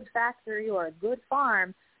good factory or a good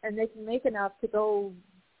farm, and they can make enough to go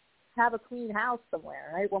have a clean house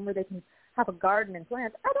somewhere, right? One where they can have a garden and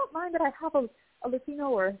plants. I don't mind that I have a Latino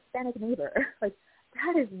or a Hispanic neighbor.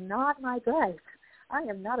 That is not my gripe. I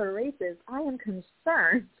am not a racist. I am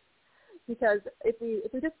concerned, because if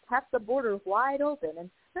we just kept the border wide open, and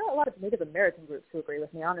there are a lot of Native American groups who agree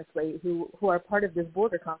with me, honestly, who are part of this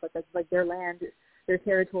border conflict. That's their land, their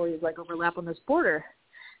territories overlap on this border.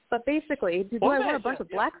 But basically, do I want a bunch of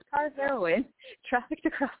black tar heroin trafficked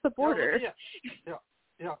across the border? Yeah.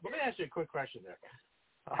 Let me ask you a quick question there.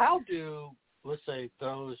 How do let's say,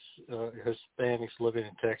 those Hispanics living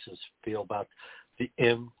in Texas feel about the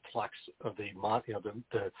influx of the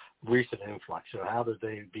recent influx? How do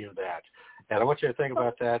they view that? And I want you to think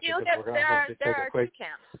about that. There are two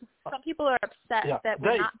camps. Some people are upset that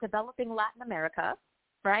we're not developing Latin America,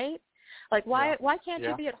 right? Like, why can't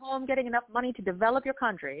you be at home getting enough money to develop your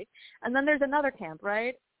country? And then there's another camp,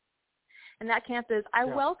 right? And that camp is, I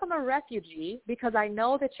welcome a refugee because I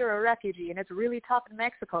know that you're a refugee and it's really tough in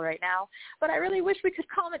Mexico right now, but I really wish we could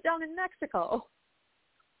calm it down in Mexico.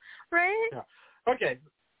 Right? Yeah. Okay.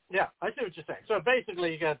 Yeah, I see what you're saying. So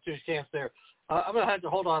basically you got two camps there. I'm going to have to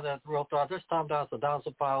hold on to that real thought. This is Tom Donelson,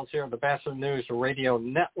 Donelson Files here on the Bachelor News Radio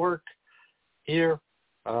Network here.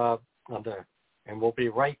 And we'll be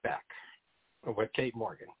right back with Kate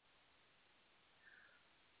Morgan.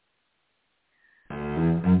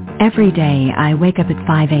 Every day I wake up at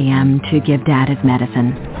 5 a.m. to give Dad his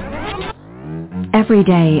medicine. Every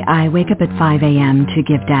day I wake up at 5 a.m. to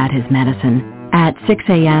give Dad his medicine. At 6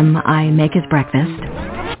 a.m. I make his breakfast.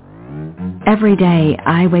 Every day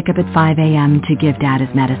I wake up at 5 a.m. to give Dad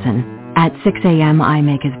his medicine. At 6 a.m. I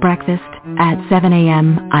make his breakfast. At 7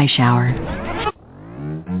 a.m. I shower.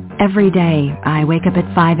 Every day I wake up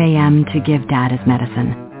at 5 a.m. to give Dad his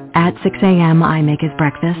medicine. At 6 a.m. I make his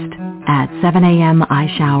breakfast. At 7 a.m. I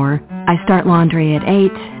shower. I start laundry at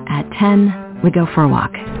 8. At 10, we go for a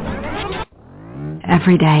walk.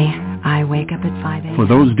 Every day I wake up at 5 a.m. For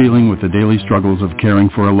those dealing with the daily struggles of caring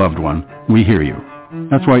for a loved one, we hear you.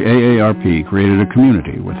 That's why AARP created a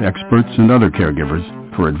community with experts and other caregivers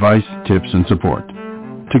for advice, tips, and support.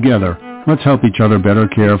 Together, let's help each other better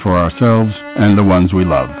care for ourselves and the ones we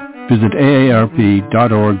love. Visit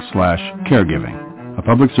aarp.org/caregiving. A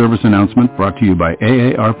public service announcement brought to you by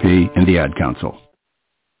AARP and the Ad Council.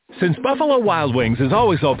 Since Buffalo Wild Wings is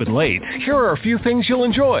always open late, here are a few things you'll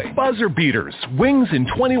enjoy. Buzzer beaters, wings in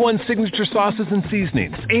 21 signature sauces and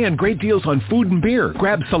seasonings, and great deals on food and beer.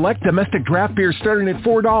 Grab select domestic draft beer starting at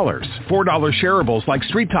 $4. $4 shareables like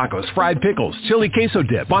street tacos, fried pickles, chili queso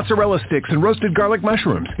dip, mozzarella sticks, and roasted garlic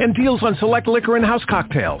mushrooms, and deals on select liquor and house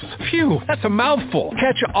cocktails. Phew, that's a mouthful.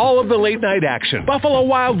 Catch all of the late night action. Buffalo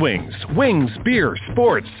Wild Wings. Wings, beer,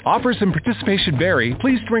 sports. Offers and participation vary.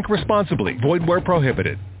 Please drink responsibly. Void where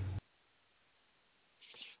prohibited.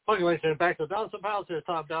 Welcome, ladies and back to Donelson Files. Here's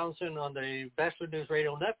Tom Donelson on the Bachelor News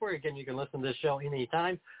Radio Network. Again, you can listen to this show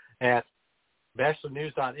anytime at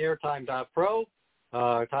bachelornews.airtime.pro.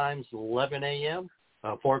 Times 11 a.m.,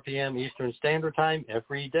 4 p.m. Eastern Standard Time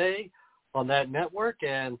every day on that network.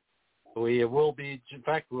 And we will be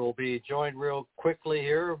joined real quickly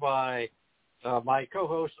here by my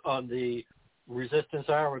co-host on the Resistance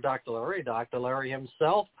Hour, Dr. Larry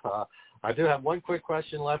himself. I do have one quick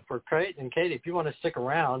question left for Kate. And Kate, if you want to stick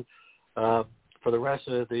around for the rest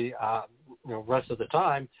of the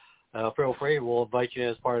time, feel free. We'll invite you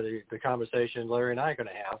as part of the conversation Larry and I are going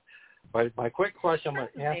to have. But my quick question I'm going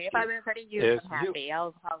to ask if I'm in front of you, I'm happy.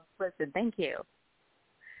 I'll listen. Thank you.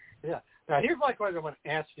 Yeah. Now, here's my question I'm going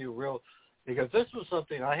to ask you because this was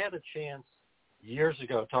something I had a chance years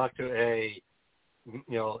ago to talk to a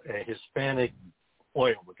Hispanic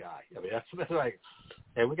oil guy. I mean, that's like,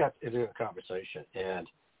 and we got into a conversation, and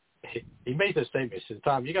he made this statement. He said,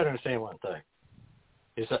 Tom, you got to understand one thing.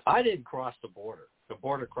 He said, I didn't cross the border. The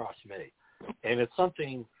border crossed me. And it's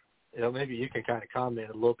something, maybe you can kind of comment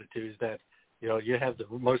a little bit too, is that, you have the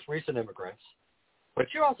most recent immigrants,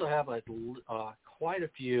 but you also have quite a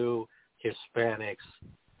few Hispanics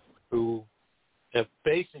who have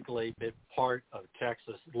basically been part of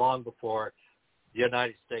Texas long before the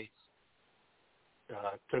United States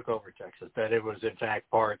took over Texas, that it was in fact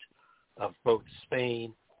part of both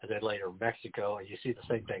Spain and then later Mexico. And you see the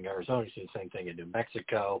same thing in Arizona, you see the same thing in New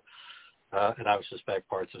Mexico, and I would suspect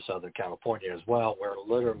parts of Southern California as well, where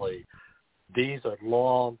literally these are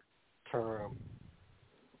long-term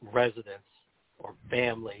residents or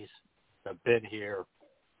families that have been here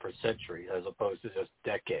for centuries as opposed to just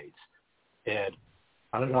decades. And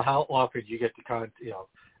I don't know how often you get to I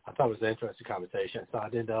thought it was an interesting conversation, so I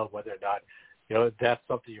didn't know whether or not that's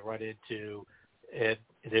something you run into, and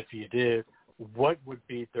if you did, what would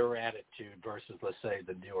be their attitude versus, let's say,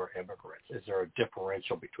 the newer immigrants? Is there a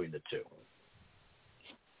differential between the two?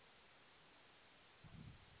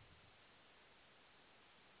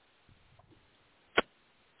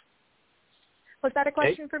 Was that a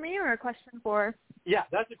question for me or a question for? Yeah,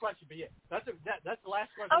 that's a question for you. That's the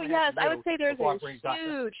last question. Oh, yes, I would say there's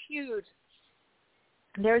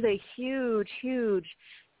a huge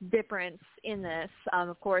difference in this,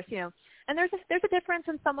 of course, and there's a difference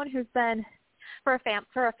in someone who's been for a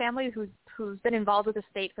family who's been involved with the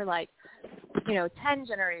state for 10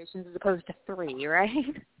 generations as opposed to 3,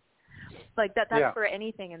 right? Like that's for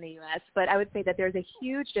anything in the U.S. But I would say that there's a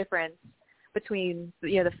huge difference between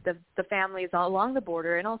the families all along the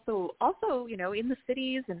border, and also in the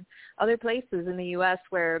cities and other places in the U.S.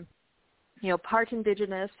 where part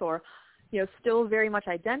indigenous or still very much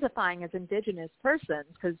identifying as indigenous persons,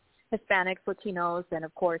 because Hispanics, Latinos, and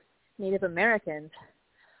of course Native Americans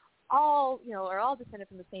all are all descended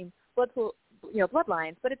from the same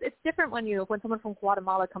bloodlines. But it's different when someone from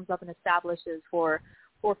Guatemala comes up and establishes for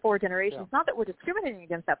 4 generations. Not that we're discriminating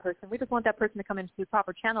against that person. We just want that person to come into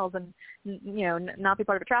proper channels and not be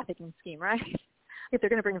part of a trafficking scheme, right? If they're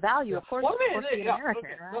going to bring value, of course, be American,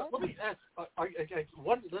 right? Let me ask.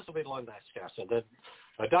 This will be the one last guess, and then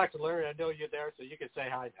Dr. Larry, I know you're there, so you can say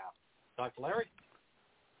hi now. Dr. Larry.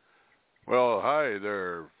 Well, hi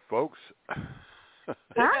there, folks.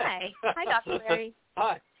 Hi, Dr. Larry.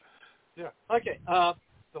 Hi. Yeah. Okay.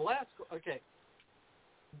 The last. Okay.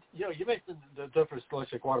 You mentioned the difference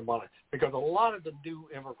in Guatemala, because a lot of the new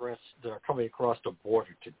immigrants that are coming across the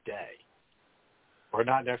border today are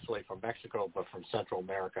not necessarily from Mexico, but from Central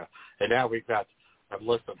America. And now we've got a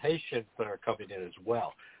list of Haitians that are coming in as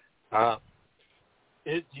well.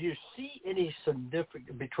 Do you see any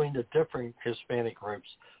significant, between the different Hispanic groups,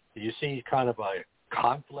 do you see kind of a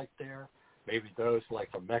conflict there? Maybe those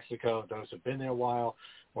from Mexico, those who've been there a while,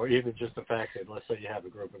 or even just the fact that, let's say you have a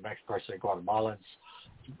group of Mexican, Guatemalans,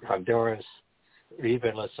 Hondurans,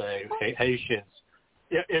 even, let's say, Haitians.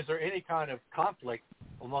 Is there any kind of conflict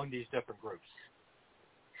among these different groups?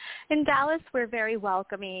 In Dallas, we're very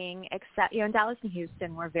welcoming. Except, in Dallas and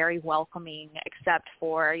Houston, we're very welcoming. Except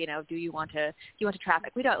for, do you want to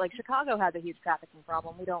traffic? We don't Chicago has a huge trafficking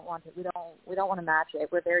problem. We don't want to. We don't want to match it.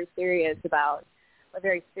 We're very serious about.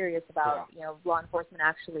 Law enforcement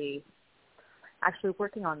actually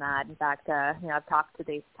working on that. In fact, I've talked to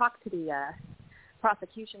the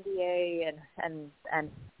prosecution DA and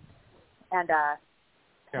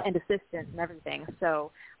assistant and everything.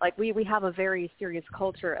 So we have a very serious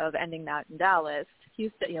culture of ending that in Dallas.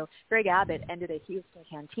 Houston, Greg Abbott ended a Houston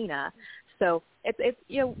cantina. So it's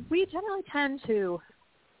we generally tend to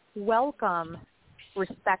welcome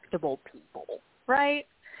respectable people, right?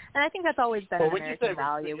 And I think that's always been an American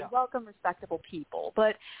value. We welcome respectable people,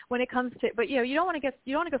 but when it comes to, you don't want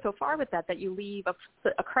to go so far with that you leave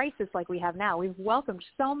a crisis like we have now. We've welcomed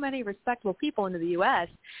so many respectable people into the U.S.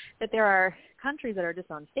 that there are countries that are just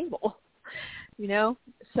unstable.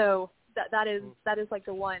 So that is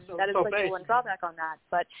the one the one drawback on that.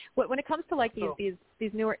 But when it comes to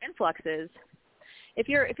these newer influxes. If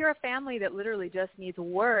you're a family that literally just needs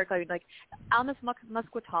work, like Almas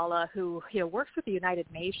Musquitala, who works with the United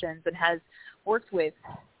Nations and has worked with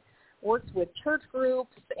church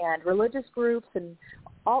groups and religious groups and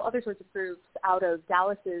all other sorts of groups out of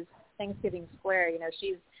Dallas's Thanksgiving Square.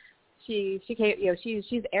 She's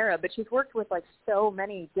Arab, but she's worked with so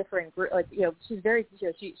many different groups. She's very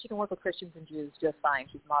she can work with Christians and Jews just fine.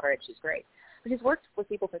 She's moderate. She's great. But she's worked with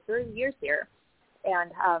people for 30 years here,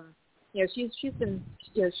 and she's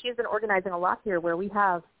been organizing a lot here, where we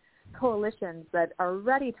have coalitions that are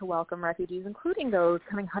ready to welcome refugees, including those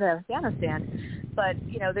coming out of Afghanistan. But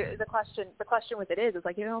the question with it is of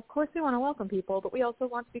course we want to welcome people, but we also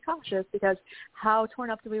want to be cautious, because how torn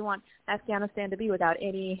up do we want Afghanistan to be without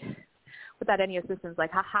any assistance?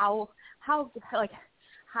 How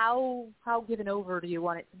given over do you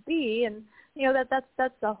want it to be? And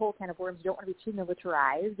that's the whole can of worms. You don't want to be too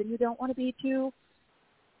militarized, and you don't want to be too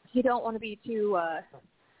you don't want to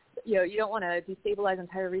destabilize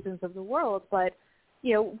entire regions of the world, but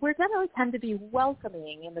we generally tend to be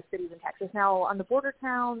welcoming in the cities in Texas. Now, on the border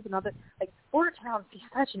towns and other border towns see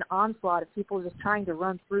such an onslaught of people just trying to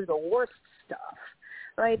run through the worst stuff,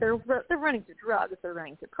 right? They're running through drugs, they're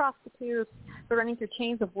running through prostitutes, they're running through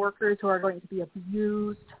chains of workers who are going to be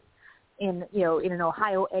abused in an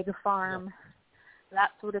Ohio egg farm, that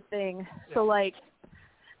sort of thing. So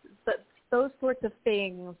those sorts of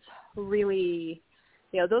things really,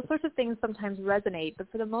 those sorts of things sometimes resonate. But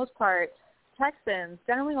for the most part, Texans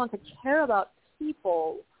generally want to care about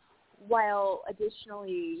people while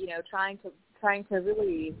additionally, trying to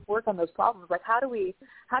really work on those problems. How do we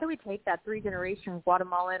take that 3-generation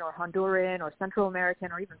Guatemalan or Honduran or Central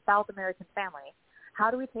American or even South American family? How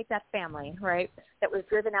do we take that family, right, that was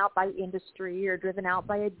driven out by industry or driven out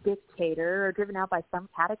by a dictator or driven out by some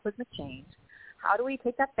cataclysmic change? How do we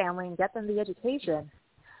take that family and get them the education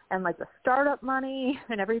and the startup money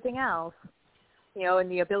and everything else, and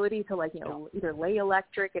the ability to either lay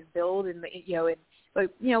electric and build but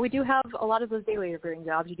we do have a lot of those daily laboring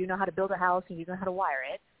jobs. You do know how to build a house and you know how to wire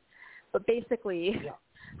it. But basically,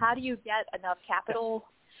 how do you get enough capital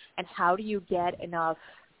and how do you get enough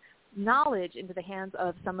knowledge into the hands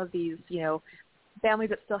of some of these, families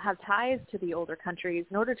that still have ties to the older countries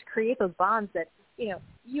in order to create those bonds that,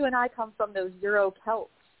 you and I come from those Euro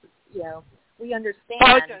Celts. We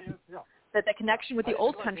understand that the connection with the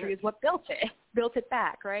old country is what built it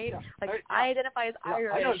back, right? I identify as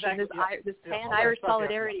Irish, and this pan-Irish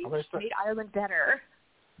solidarity made Ireland better.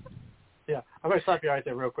 Yeah, I'm going to stop you right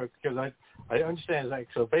there real quick because I understand that.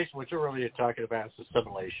 So basically what you're really talking about is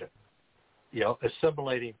assimilation,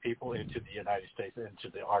 assimilating people into the United States,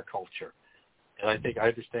 into our culture. And I think I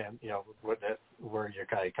understand, where you're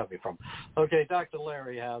kind of coming from. Okay, Dr.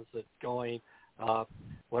 Larry, how's it going?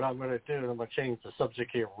 What I'm going to do, I'm going to change the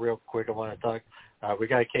subject here real quick. I want to talk. We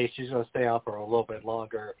got Kate. She's going to stay on for a little bit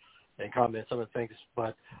longer and comment some of the things.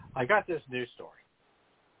 But I got this news story,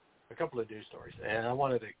 a couple of news stories, and I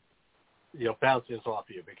wanted to, bounce this off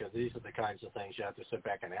you because these are the kinds of things you have to sit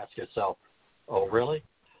back and ask yourself, oh, really?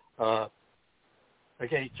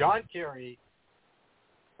 Okay, John Kerry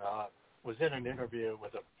was in an interview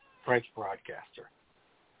with a French broadcaster,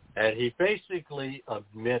 and he basically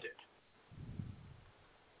admitted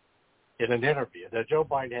in an interview that Joe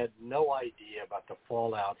Biden had no idea about the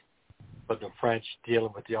fallout of the French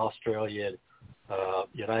dealing with the Australian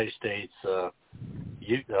United States sub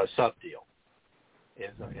deal.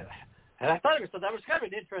 And I thought that was kind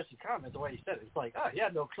of an interesting comment the way he said it. It's like, he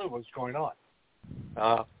had no clue what was going on.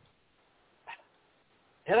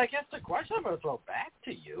 And I guess the question I'm going to throw back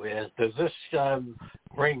to you is, does this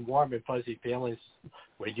bring warm and fuzzy feelings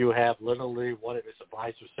when you have literally one of his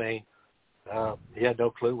advisors saying he had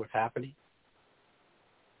no clue what's happening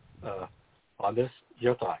on this?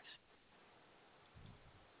 Your thoughts?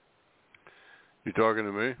 You talking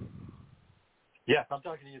to me? Yes, I'm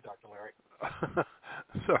talking to you, Dr. Larry.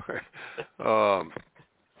 Sorry.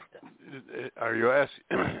 Are you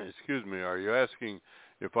asking? Excuse me. Are you asking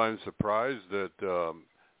if I'm surprised that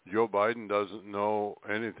Joe Biden doesn't know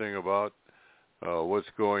anything about what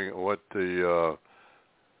the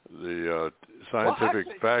scientific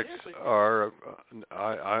facts are?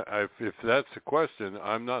 If that's the question,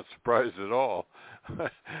 I'm not surprised at all.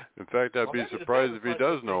 In fact, I'd be surprised if he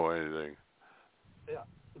does know anything. Yeah.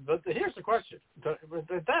 But here's the question. But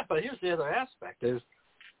here's the other aspect is,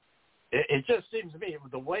 it just seems to me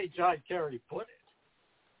the way John Kerry put it,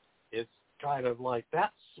 it's kind of like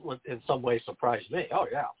that's what in some ways surprised me. Oh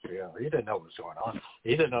yeah, he didn't know what was going on.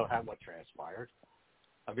 He didn't know how much transpired.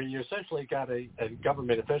 I mean, you essentially got a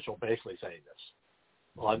government official basically saying this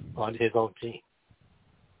on his own team.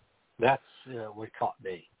 That's what caught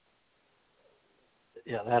me.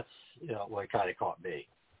 Yeah, that's what kind of caught me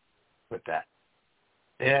with that.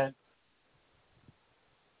 And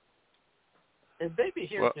maybe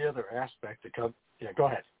here's the other aspect to come. Yeah, go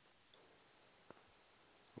ahead.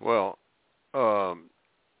 Well,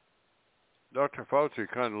 Dr. Fauci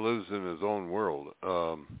kind of lives in his own world.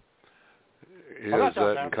 I'm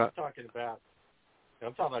talking about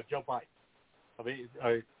Joe Biden. I mean,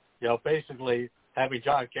 basically having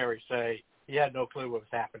John Kerry say he had no clue what was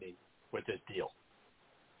happening with this deal.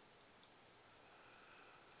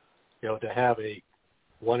 To have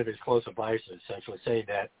one of his close advisors essentially saying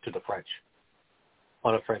that to the French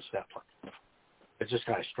on a French network. It just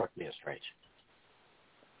kind of struck me as strange.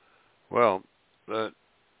 Well, it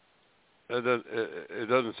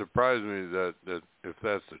doesn't surprise me that if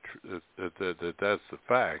that's that's the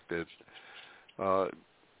fact.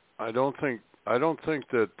 I don't think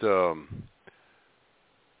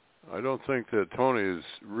that Tony is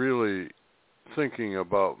really thinking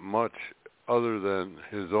about much other than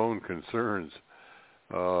his own concerns.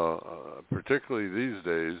 Particularly these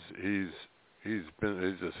days, he's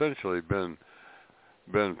essentially been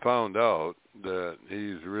found out that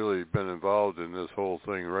he's really been involved in this whole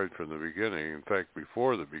thing right from the beginning. In fact,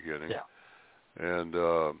 before the beginning. Yeah. And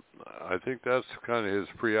I think that's kind of his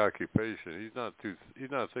preoccupation. He's not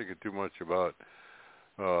thinking too much about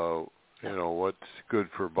what's good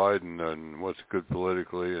for Biden and what's good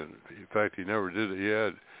politically. And in fact, he never did.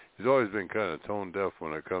 He's always been kind of tone deaf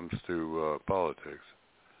when it comes to politics.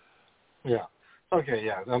 Yeah. Okay.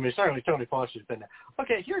 Yeah. I mean, certainly Tony Fauci's been there.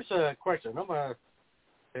 Okay. Here's a question.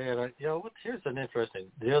 Here's an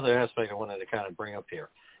interesting. The other aspect I wanted to kind of bring up here,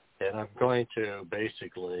 and I'm going to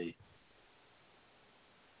basically,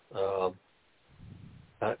 and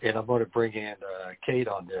I'm going to bring in Kate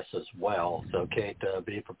on this as well. So Kate,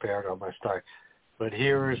 be prepared. I'm going to start. But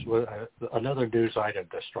here's another news item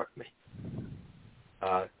that struck me.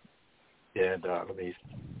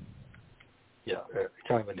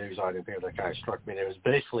 Kind of a news item here that kind of struck me. It was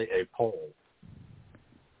basically a poll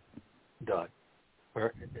done.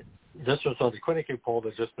 This was on the Quinnipiac poll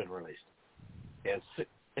that's just been released.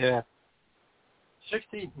 And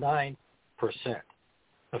 69%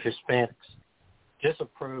 of Hispanics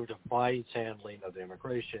disapproved of Biden's handling of the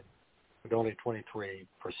immigration, with only 23%.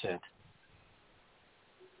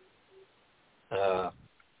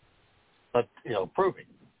 But approving.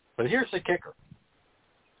 But here's the kicker.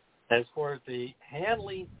 As for the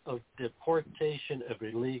handling of deportation of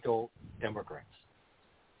illegal immigrants,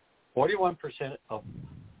 41% of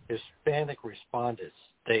Hispanic respondents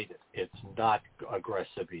stated it's not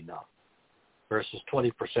aggressive enough, versus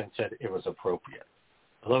 20% said it was appropriate.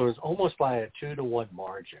 Although it was almost by a 2-to-1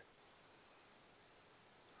 margin.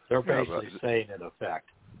 They're basically saying, in effect,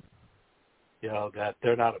 that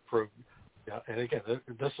they're not approved. And again,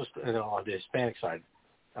 this is on the Hispanic side.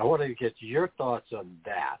 I want to get your thoughts on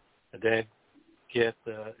that, and then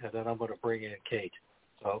and then I'm going to bring in Kate.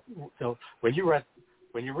 So, when you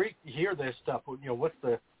hear this stuff,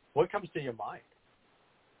 what comes to your mind?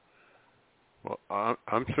 Well,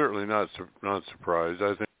 I'm certainly not surprised.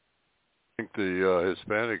 I think the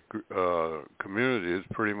Hispanic community is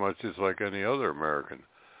pretty much just like any other American.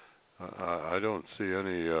 I don't see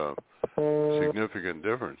any significant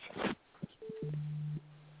difference.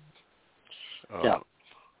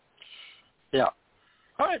 Yeah.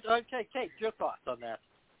 All right. Okay, Kate, your thoughts on that?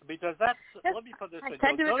 Because let me put this: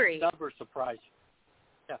 do those numbers surprise you?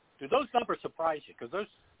 Yeah. Do those numbers surprise you? Because those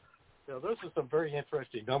are some very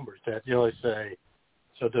interesting numbers that you always say.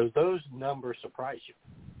 So do those numbers surprise you?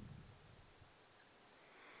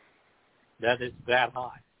 That it's that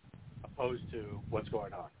high, opposed to what's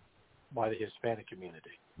going on by the Hispanic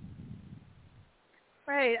community.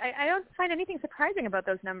 Right. I don't find anything surprising about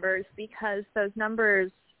those numbers, because those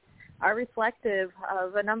numbers are reflective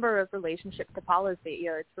of a number of relationship to policy.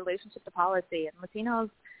 It's relationship to policy, and Latinos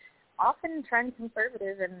often trend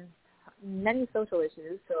conservative in many social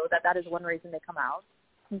issues, so that is one reason they come out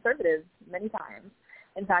conservative many times.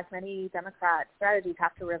 In fact, many Democrat strategies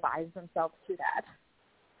have to revise themselves to that.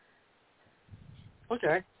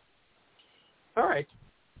 Okay. All right.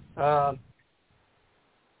 So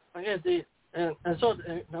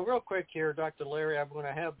now real quick here, Dr. Larry, I'm going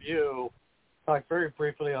to have you talk very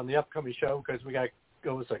briefly on the upcoming show, because we got to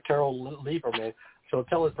go with Carol Lieberman. So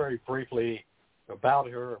tell us very briefly about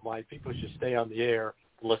her and why people should stay on the air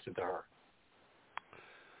and listen to her.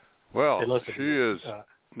 Well, she is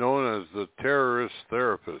known as the terrorist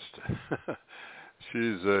therapist.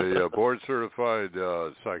 She's a board-certified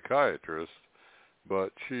psychiatrist,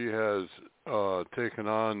 but she has taken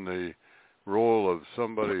on the role of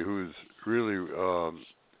somebody who's really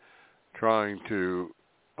trying to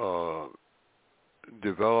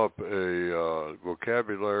develop a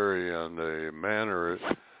vocabulary and a manner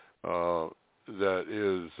that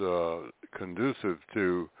is conducive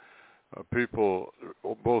to people,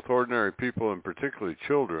 both ordinary people and particularly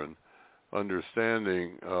children,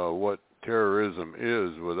 understanding what terrorism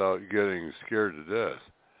is without getting scared to death.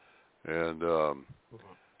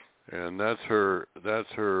 And that's her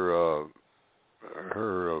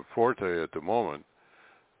forte at the moment.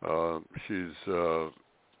 She's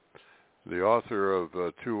the author of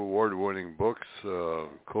 2 award-winning books,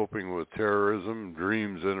 Coping with Terrorism,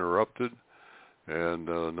 Dreams Interrupted, and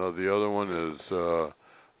the other one is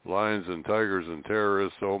Lions and Tigers and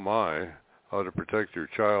Terrorists, Oh My, How to Protect Your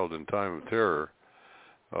Child in Time of Terror.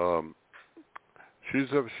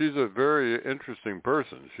 She's a very interesting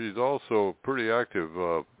person. She's also pretty active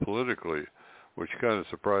politically, which kind of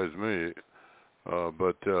surprised me.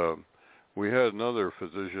 But we had another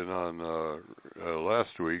physician on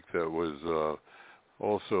last week that was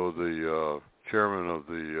also the chairman of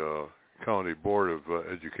the County Board of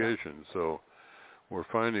Education. So we're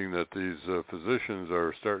finding that these physicians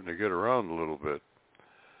are starting to get around a little bit.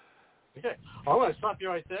 Okay. I want to stop you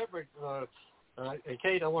right there. But,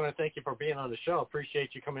 Kate, I want to thank you for being on the show.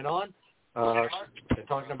 Appreciate you coming on and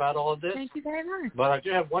talking about all of this. Thank you very much. But I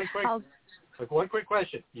do have one quick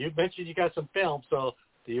question. You mentioned you got some films, so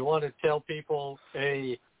do you want to tell people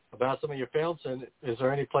about some of your films, and is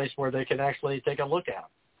there any place where they can actually take a look at them?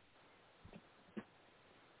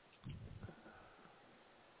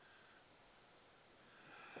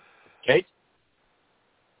 Kate?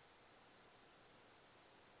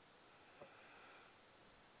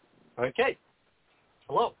 Okay.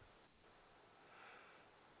 Hello.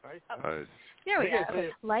 All right. Here we are.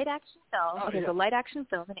 Light action film. It is a light action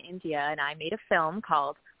film in India, and I made a film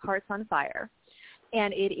called Hearts on Fire.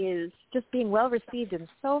 And it is just being well received in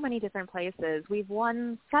so many different places. We've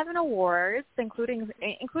won 7 awards, including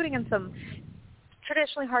in some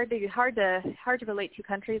traditionally hard to relate to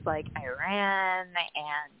countries like Iran,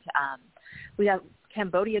 and we have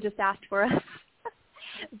Cambodia just asked for us.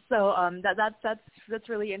 So that's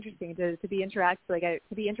really interesting to be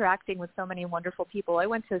interacting with so many wonderful people. I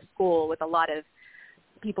went to school with a lot of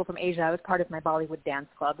people from Asia. I was part of my Bollywood dance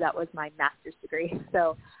club. That was my master's degree.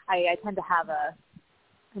 So I tend to have a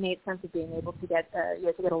innate sense of being able to get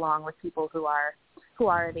along with people who are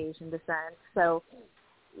of Asian descent. So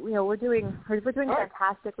we're doing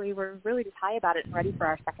fantastically. We're really just high about it and ready for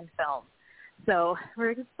our second film. So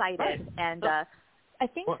we're excited, and I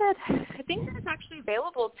think that it's actually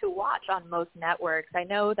available to watch on most networks. I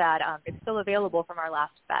know that it's still available from our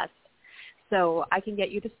last fest, so I can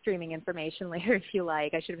get you the streaming information later if you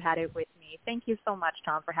like. I should have had it with me. Thank you so much,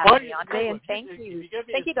 Tom, for having me on today, and thank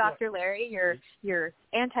you, Dr. Larry. Your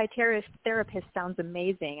anti-terrorist therapist sounds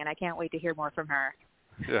amazing, and I can't wait to hear more from her.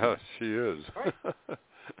 Yeah, she is.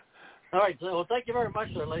 All right, well, thank you very much,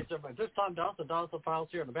 ladies and gentlemen. This time, Donelson Files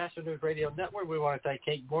here on the Bachelor News Radio Network. We want to thank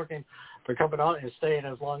Kate Morgan for coming on and staying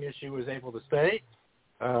as long as she was able to stay.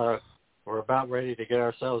 We're about ready to get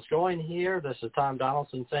ourselves going here. This is Tom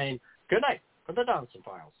Donelson saying good night from the Donelson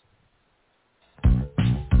Files.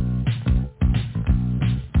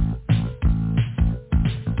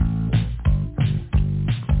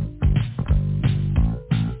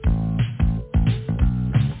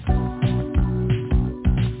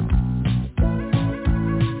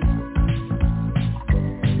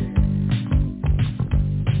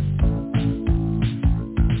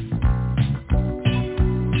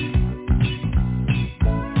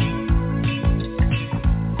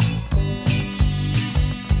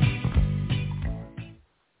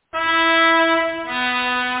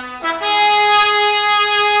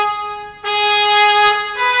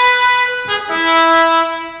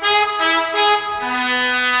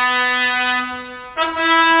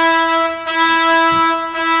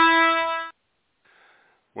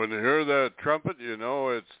 When you hear that trumpet, you know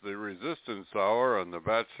it's the Resistance Hour on the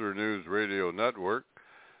Bachelor News Radio Network.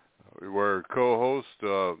 We're co-host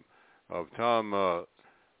of Tom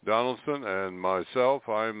Donelson and myself.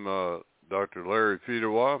 I'm Dr. Larry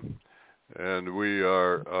Fedewa, and we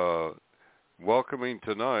are welcoming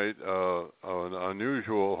tonight an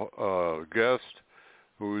unusual guest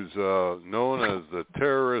who's known as the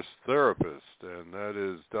terrorist therapist, and that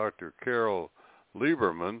is Dr. Carol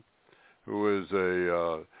Lieberman, who is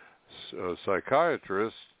a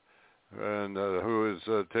psychiatrist and who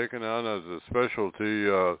has taken on as a specialty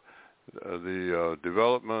the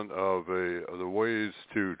development of the ways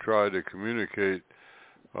to try to communicate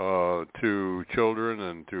to children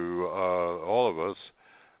and to all of us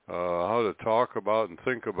how to talk about and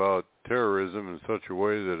think about terrorism in such a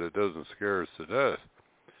way that it doesn't scare us to death.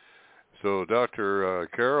 So Dr.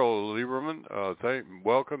 Carol Lieberman,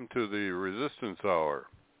 welcome to the Resistance Hour.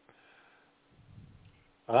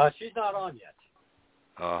 She's not on yet.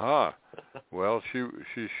 Uh-huh. Well,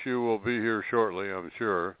 she will be here shortly, I'm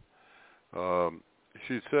sure.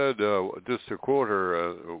 She said, just to quote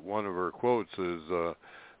her, one of her quotes is,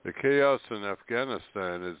 the chaos in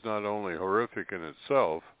Afghanistan is not only horrific in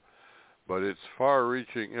itself, but its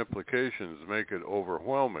far-reaching implications make it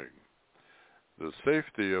overwhelming. The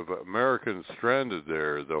safety of Americans stranded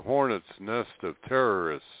there, the hornet's nest of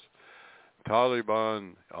terrorists,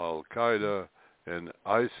 Taliban, Al-Qaeda, and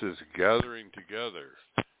ISIS gathering together,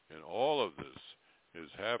 and all of this is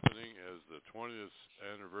happening as the 20th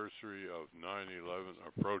anniversary of 9/11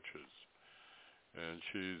 approaches. And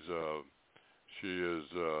she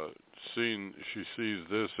sees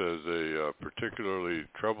this as a particularly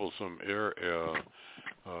troublesome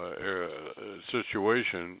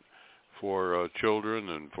situation for children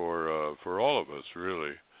and for all of us,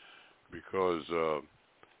 really, because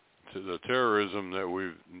the terrorism that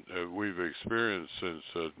we've experienced since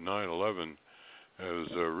 9/11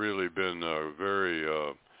 has really been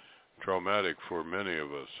very traumatic for many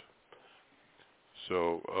of us.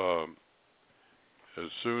 So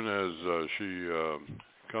as soon as she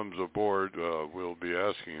comes aboard, we'll be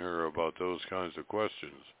asking her about those kinds of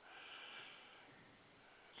questions.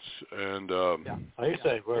 And like I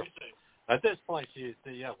say, we're at this point.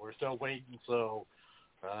 We're still waiting. So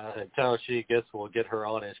until she we'll get her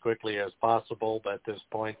on as quickly as possible. But at this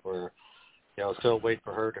point, we're still waiting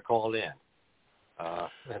for her to call in.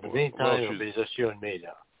 In the meantime, it'll be just you and me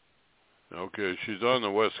now. Okay, she's on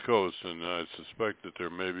the West Coast, and I suspect that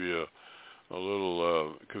there may be a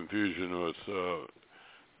little confusion with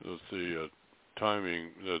the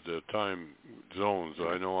timing, the time zones.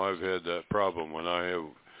 I know I've had that problem when I have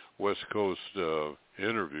West Coast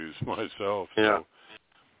interviews myself. Yeah.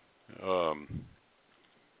 So,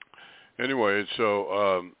 anyway,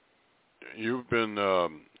 so you've been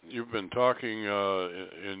talking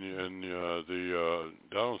in the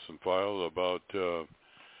Donelson file about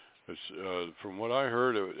from what I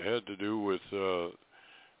heard, it had to do with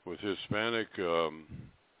Hispanic.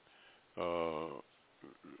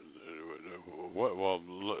 Why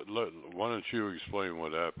don't you explain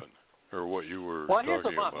what happened or what you were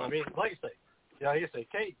talking about? I mean, like I say,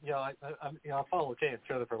 Kate. I followed Kate and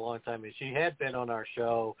Trevor for a long time, and she had been on our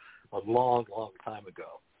show a long, long time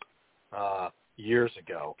ago, years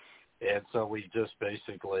ago, and so we just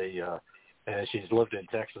basically. And she's lived in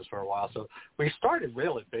Texas for a while. So we started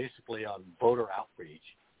really basically on voter outreach,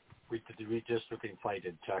 redistricting fight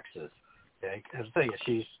in Texas. And the thing is,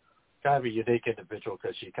 she's kind of a unique individual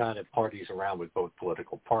because she kind of parties around with both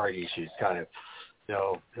political parties. She's kind of,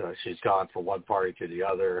 she's gone from one party to the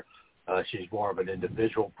other. She's more of an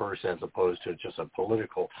individual person as opposed to just a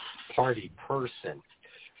political party person.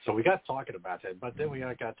 So we got talking about that, but then we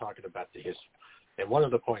got talking about the history. And one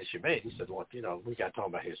of the points she made, he said, look, we got to talk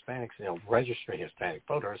about Hispanics, registering Hispanic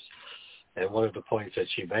voters. And one of the points that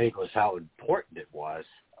she made was how important it was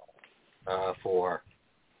for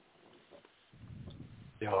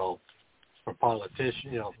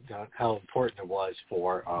politicians, how important it was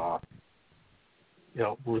for,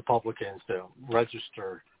 Republicans to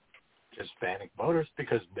register Hispanic voters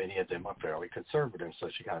because many of them are fairly conservative. So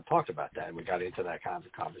she kind of talked about that. And we got into that kind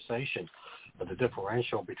of conversation of the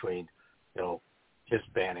differential between,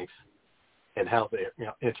 Hispanics and how they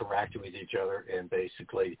interact with each other, and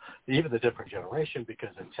basically even the different generation,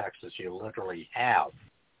 because in Texas you literally have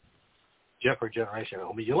different generation.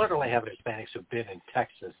 I mean, you literally have Hispanics who've been in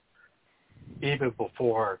Texas even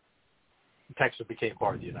before Texas became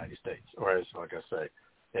part of the United States, or as like I say.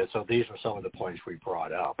 And so these were some of the points we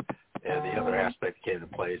brought up. And the other aspect came into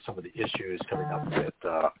play, some of the issues coming up with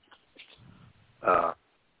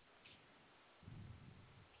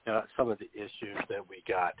some of the issues that we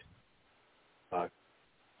got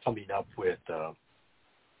coming up with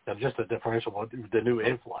just the differential, the new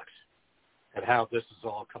influx, and how this is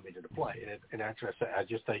all coming into play. And actually, I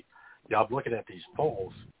just think, I'm looking at these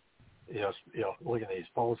polls, looking at these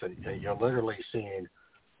polls, and you're literally seeing,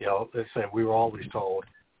 they say we were always told,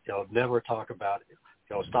 never talk about,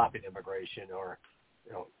 stopping immigration or,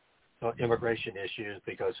 immigration issues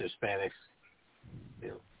because Hispanics,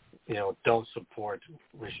 don't support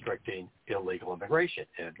restricting illegal immigration.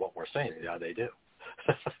 And what we're saying, they do.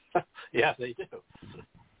 Yeah, they do,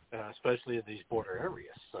 especially in these border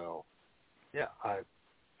areas. So, and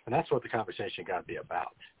that's what the conversation got to be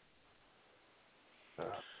about.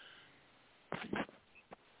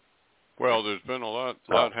 Well, there's been a lot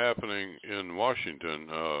happening in Washington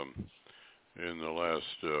in the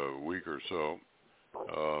last week or so.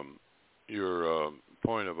 Your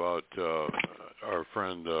point about our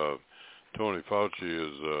friend Tony Fauci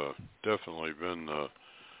has definitely been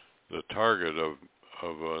the target of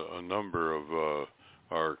a number of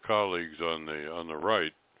our colleagues on the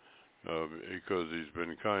right because he's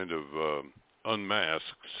been kind of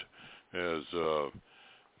unmasked as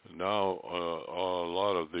now a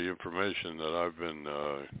lot of the information that I've been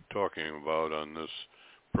talking about on this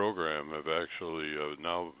program have actually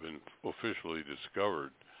now been officially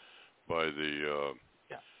discovered by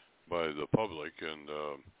the public, and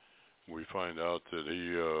we find out that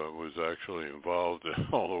he was actually involved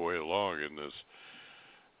all the way along in this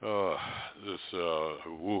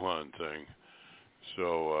Wuhan thing.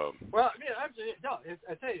 So well,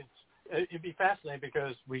 I tell you, it'd be fascinating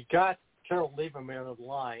because we got Carol Lieberman on the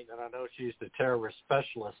line, and I know she's the terrorist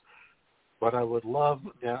specialist, but I would love,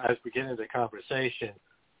 as we get into the conversation,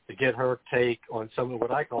 to get her take on some of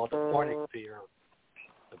what I call the porn fear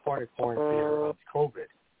of COVID.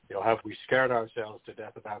 Have we scared ourselves to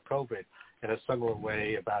death about COVID in a similar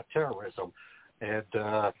way about terrorism? And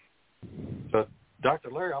so,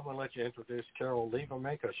 Dr. Larry, I'm going to let you introduce Carol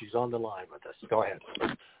Lieberman because she's on the line with us. Go ahead.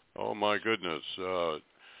 Oh, my goodness.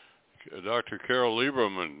 Dr. Carol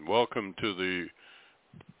Lieberman, welcome to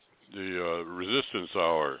the Resistance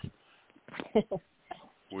Hour. Thank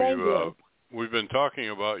you. We've been talking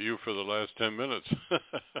about you for the last 10 minutes.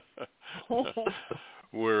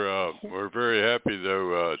 We're very happy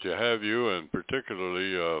to have you, and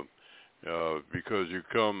particularly because you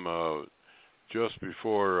come just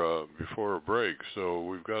before a break. So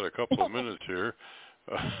we've got a couple of minutes here.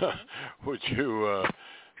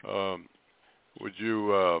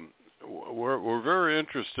 We're very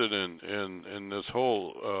interested in this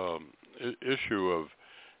whole issue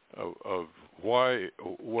of why.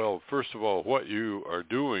 Well, first of all, what you are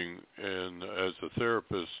doing as a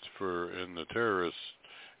therapist in the terrorist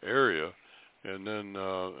area, and then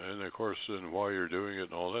and of course, and why you're doing it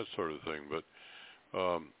and all that sort of thing. But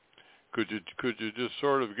could you just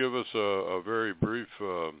sort of give us a very brief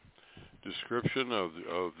description of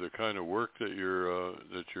the kind of work that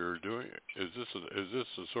you're doing? Is this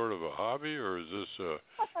a sort of a hobby, or is this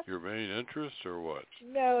your main interest, or what?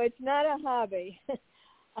 No, it's not a hobby.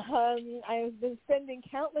 I've been spending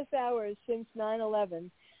countless hours since 9/11.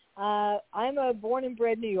 I'm a born and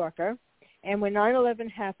bred New Yorker, and when 9/11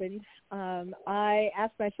 happened, I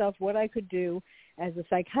asked myself what I could do as a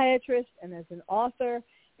psychiatrist and as an author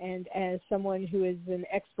and as someone who is an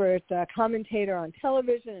expert commentator on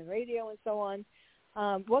television and radio and so on.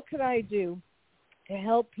 What could I do to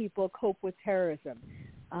help people cope with terrorism?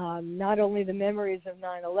 Not only the memories of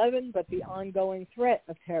 9/11, but the ongoing threat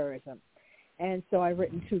of terrorism. And so I've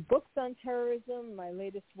written 2 books on terrorism. My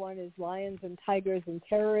latest one is Lions and Tigers and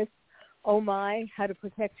Terrorists. Oh My, How to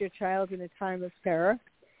Protect Your Child in a Time of Terror.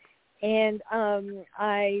 And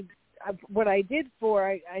I did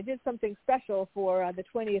something special for the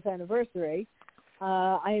 20th anniversary.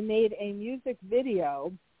 I made a music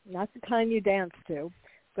video, not the kind you dance to,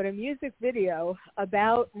 but a music video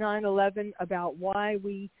about 9/11, about why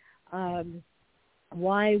we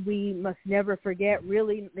must never forget.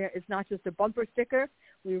 Really, it's not just a bumper sticker.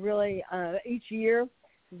 We really, each year,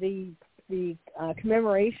 the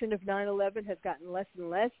commemoration of 9/11 has gotten less and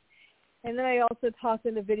less. And then I also talked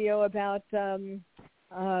in the video about, one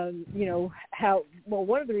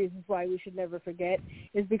of the reasons why we should never forget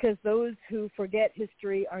is because those who forget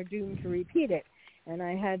history are doomed to repeat it. And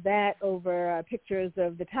I had that over pictures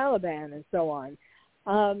of the Taliban and so on.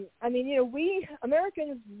 We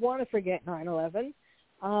Americans want to forget 9/11.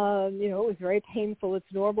 It was very painful.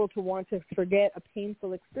 It's normal to want to forget a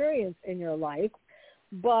painful experience in your life.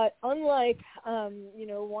 But unlike,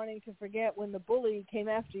 wanting to forget when the bully came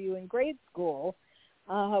after you in grade school,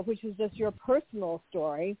 which is just your personal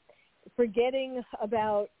story, forgetting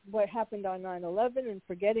about what happened on 9/11 and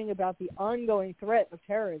forgetting about the ongoing threat of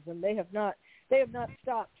terrorism, they have not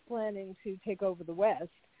stopped planning to take over the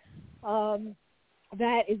West.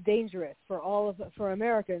 That is dangerous for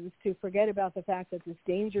Americans to forget about the fact that this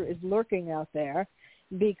danger is lurking out there,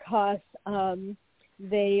 because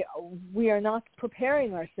we are not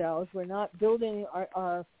preparing ourselves. We're not building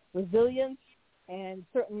our resilience, and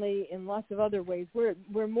certainly in lots of other ways,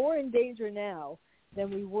 we're more in danger now than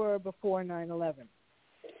we were before 9/11.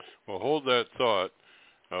 Well, hold that thought.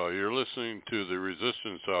 You're listening to the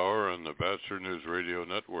Resistance Hour on the Bachelor News Radio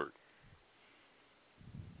Network.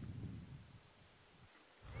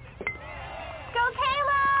 Go,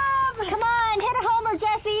 Caleb! Come on, hit a homer,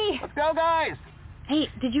 Jesse! Let's go, guys! Hey,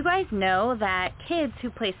 did you guys know that kids who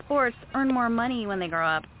play sports earn more money when they grow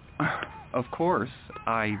up? Of course.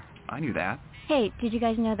 I knew that. Hey, did you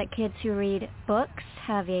guys know that kids who read books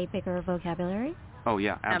have a bigger vocabulary? Oh,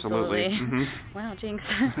 yeah, absolutely. Mm-hmm. Wow, jinx.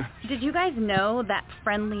 Did you guys know that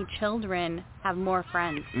friendly children have more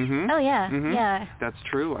friends? Mm-hmm. Oh, yeah, mm-hmm. yeah. That's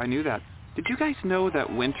true. I knew that. Did you guys know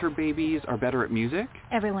that winter babies are better at music?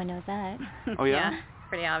 Everyone knows that. Oh, yeah? Yeah,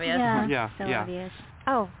 pretty obvious. Yeah, so obvious.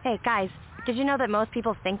 Oh, hey, guys, did you know that most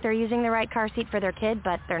people think they're using the right car seat for their kid,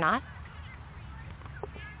 but they're not?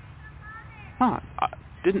 Huh, I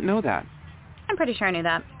didn't know that. I'm pretty sure I knew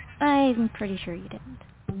that. I'm pretty sure you didn't.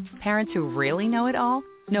 Parents who really know it all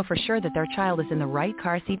know for sure that their child is in the right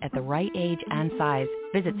car seat at the right age and size.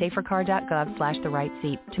 Visit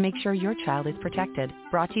safercar.gov/the-right-seat to make sure your child is protected.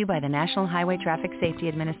 Brought to you by the National Highway Traffic Safety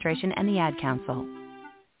Administration and the Ad Council.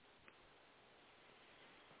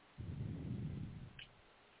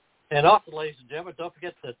 And also, ladies and gentlemen, don't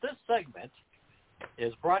forget that this segment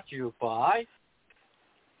is brought to you by...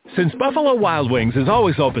 Since Buffalo Wild Wings is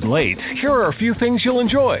always open late, here are a few things you'll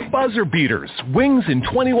enjoy. Buzzer beaters, wings in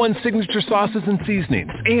 21 signature sauces and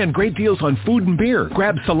seasonings, and great deals on food and beer.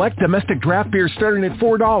 Grab select domestic draft beers starting at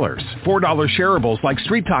 $4. $4 shareables like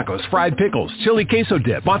street tacos, fried pickles, chili queso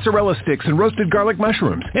dip, mozzarella sticks, and roasted garlic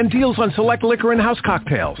mushrooms. And deals on select liquor and house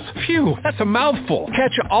cocktails. Phew, that's a mouthful.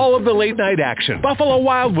 Catch all of the late night action. Buffalo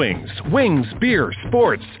Wild Wings. Wings, beer,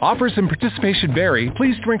 sports. Offers and participation vary.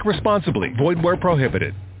 Please drink responsibly. Void where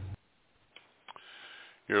prohibited.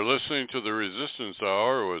 You're listening to the Resistance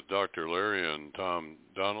Hour with Dr. Larry and Tom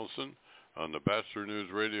Donelson on the Bachelor News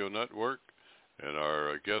Radio Network, and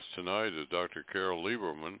our guest tonight is Dr. Carol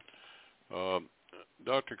Lieberman.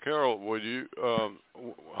 Dr. Carol, would you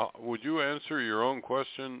answer your own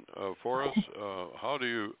question for us? How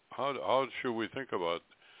should we think about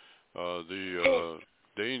the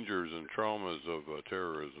dangers and traumas of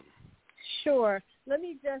terrorism? Sure. Let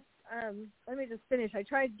me just finish. I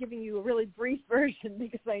tried giving you a really brief version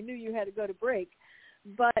because I knew you had to go to break.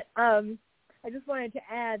 But I just wanted to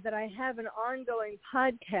add that I have an ongoing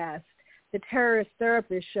podcast, The Terrorist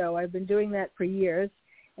Therapist Show. I've been doing that for years.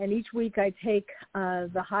 And each week I take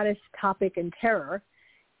the hottest topic in terror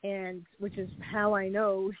and which is how I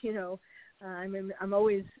know, I'm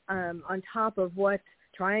always on top of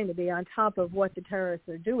trying to be on top of what the terrorists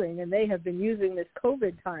are doing, and they have been using this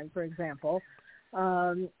COVID time, for example,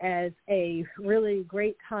 as a really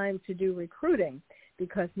great time to do recruiting,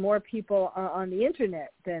 because more people are on the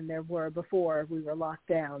internet than there were before we were locked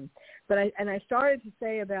down. But I started to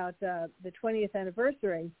say about the 20th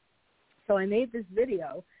anniversary, so I made this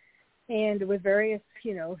video, and with various,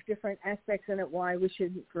 different aspects in it, why we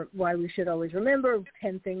should always remember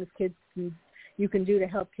 10 things you can do to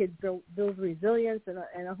help kids build resilience,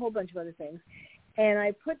 and a whole bunch of other things. And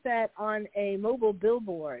I put that on a mobile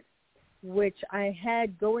billboard, which I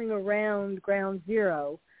had going around Ground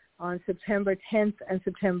Zero on September 10th and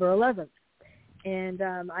September 11th. And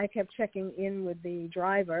I kept checking in with the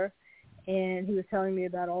driver, and he was telling me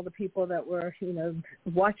about all the people that were,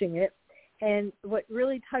 watching it. And what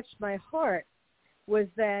really touched my heart was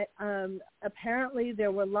that apparently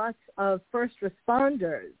there were lots of first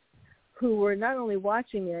responders who were not only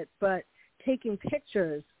watching it, but taking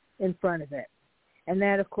pictures in front of it. And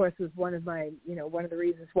that, of course, was one of the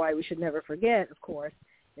reasons why we should never forget, of course,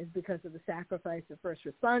 is because of the sacrifice of first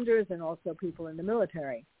responders and also people in the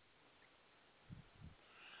military.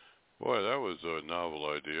 Boy, that was a novel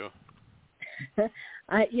idea.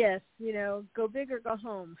 Yes, go big or go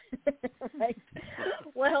home. Right?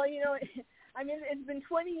 Well, it's been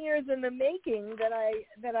 20 years in the making that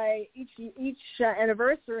I each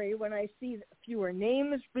anniversary, when I see fewer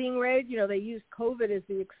names being read, they use COVID as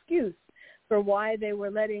the excuse for why they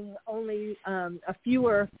were letting only a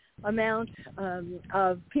fewer amount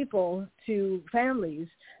of people to families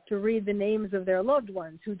to read the names of their loved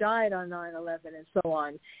ones who died on 9/11 and so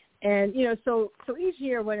on. And, so each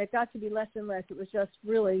year when it got to be less and less, it was just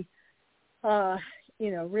really,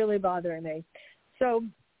 really bothering me. So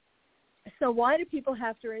why do people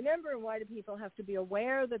have to remember, and why do people have to be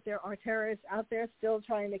aware that there are terrorists out there still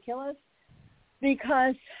trying to kill us?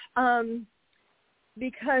 Because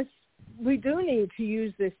we do need to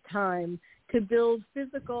use this time to build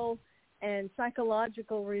physical and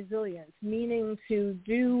psychological resilience, meaning to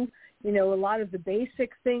do, a lot of the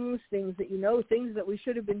basic things that things that we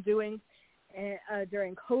should have been doing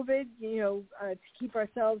during COVID, to keep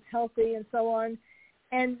ourselves healthy and so on.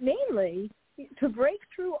 And mainly, to break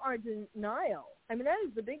through our denial. I mean, that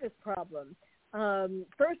is the biggest problem.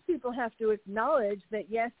 First, people have to acknowledge that,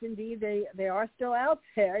 yes, indeed, they are still out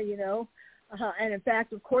there, and in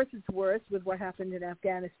fact, of course, it's worse with what happened in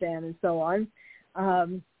Afghanistan and so on.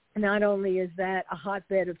 Not only is that a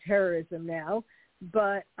hotbed of terrorism now,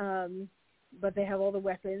 but they have all the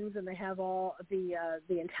weapons, and they have all the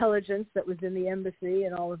intelligence that was in the embassy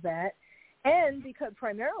and all of that, and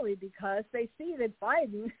primarily because they see that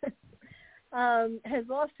Biden has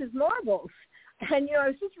lost his marbles. And I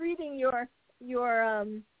was just reading your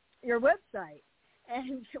website,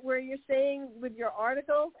 and where you're saying with your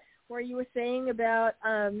article, where you were saying about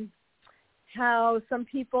how some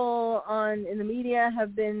people in the media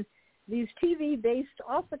have been these TV-based,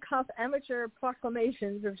 off-the-cuff amateur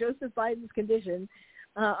proclamations of Joseph Biden's condition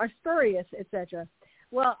are spurious, etc.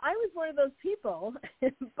 Well, I was one of those people,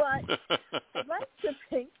 but I'd like to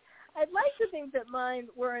think that mine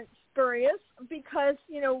weren't spurious because,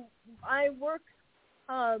 I work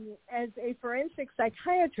as a forensic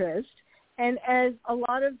psychiatrist, and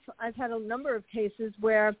I've had a number of cases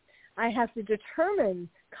where I have to determine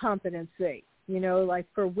competency, like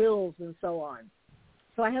for wills and so on.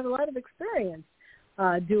 So I have a lot of experience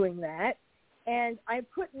doing that. And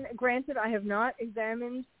granted, I have not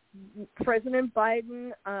examined President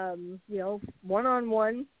Biden,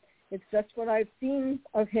 one-on-one. It's just what I've seen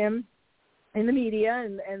of him in the media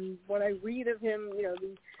and what I read of him,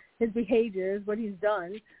 his behaviors, what he's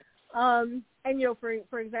done. And,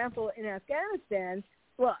 for example, in Afghanistan,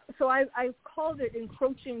 so I called it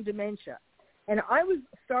encroaching dementia. And I was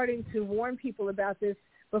starting to warn people about this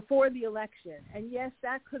before the election. And, yes,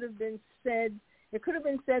 that could have been said. It could have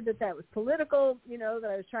been said that was political, that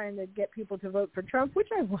I was trying to get people to vote for Trump, which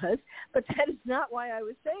I was. But that is not why I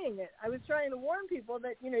was saying it. I was trying to warn people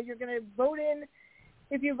that, you're going to vote in.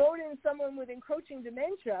 If you vote in someone with encroaching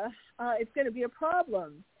dementia, it's going to be a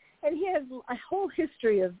problem. And he has a whole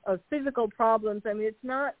history of physical problems. I mean, it's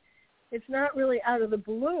not really out of the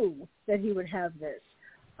blue that he would have this.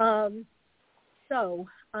 So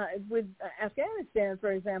with Afghanistan,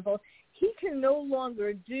 for example, he can no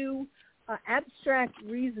longer do abstract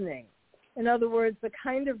reasoning. In other words, the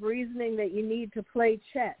kind of reasoning that you need to play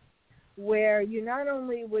chess, where you not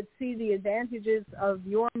only would see the advantages of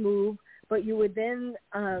your move, but you would then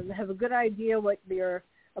have a good idea what your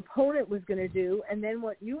opponent was going to do and then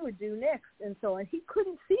what you would do next and so on. He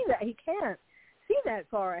couldn't see that. He can't see that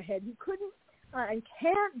far ahead. He couldn't and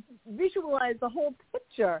can't visualize the whole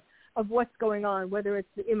picture of what's going on, whether it's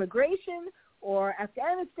the immigration or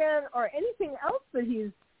Afghanistan or anything else that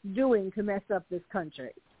he's doing to mess up this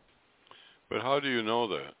country. But how do you know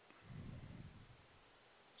that?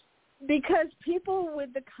 Because people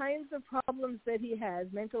with the kinds of problems that he has,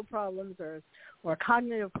 mental problems or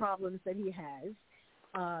cognitive problems that he has,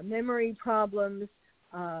 memory problems,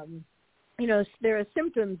 there are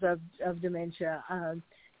symptoms of dementia,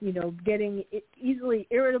 getting easily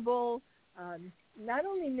irritable, not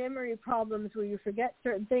only memory problems where you forget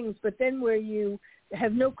certain things, but then where you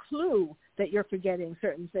have no clue that you're forgetting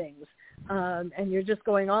certain things, and you're just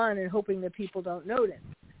going on and hoping that people don't notice.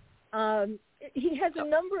 He has a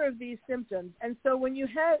number of these symptoms, and so when you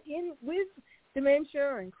have with dementia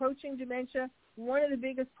or encroaching dementia, one of the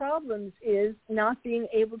biggest problems is not being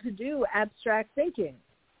able to do abstract thinking.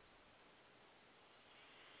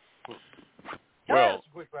 Can I ask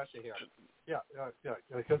a quick question here? Yeah,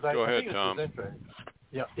 because Go ahead, think this Tom. is interesting.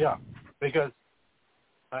 Yeah, because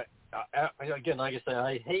again, like I said,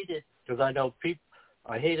 I hate it because I know people.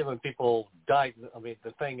 I hate it when people die. I mean,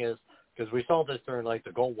 the thing is, because we saw this during like the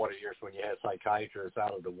Goldwater years when you had psychiatrists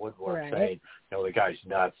out of the woodwork saying, the guy's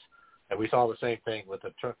nuts, and we saw the same thing with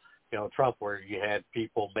the Trump, where you had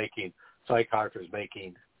people psychiatrists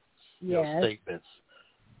making statements.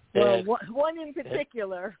 Well, one in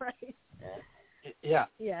particular, right? Yeah.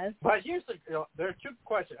 Yes. But here's there are two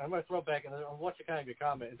questions. I'm going to throw back, and I want you to kind of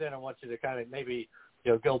comment, and then I want you to kind of maybe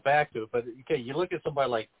go back to it. But okay, you look at somebody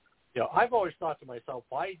like, I've always thought to myself,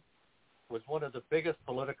 Biden was one of the biggest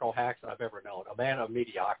political hacks I've ever known, a man of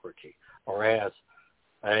mediocrity, or as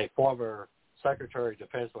a former Secretary of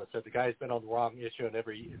Defense once said, the guy's been on the wrong issue and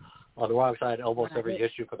on the wrong side almost every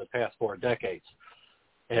issue for the past 4 decades.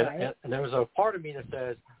 And there was a part of me that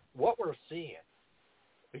says, what we're seeing,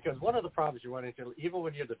 because one of the problems you run into, even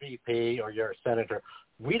when you're the VP or you're a senator,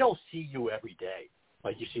 we don't see you every day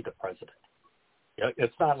like you see the president.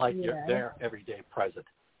 It's not like you're there everyday president.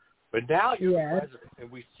 But now you're the president, and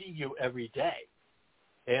we see you every day.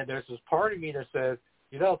 And there's this part of me that says,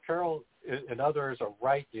 Carol and others are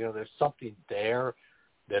right. There's something there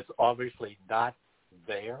that's obviously not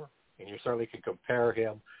there, and you certainly can compare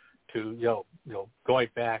him to, going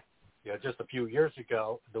back, just a few years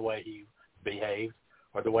ago, the way he behaved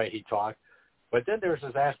or the way he talked. But then there's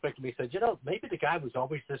this aspect of me that said, maybe the guy was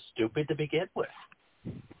always this stupid to begin with.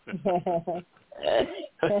 There's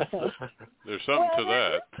something to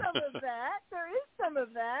that. There is some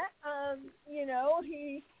of that.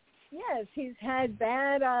 He's had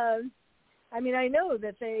bad. I know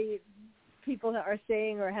that people are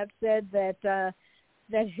saying or have said that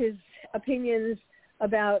his opinions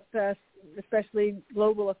about especially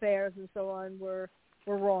global affairs and so on were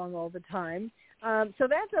wrong all the time. So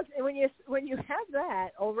that doesn't. When you have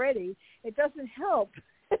that already, it doesn't help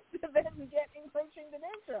to then get encroaching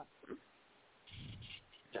dementia.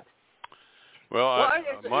 Well,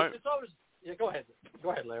 it's always. Yeah, go ahead.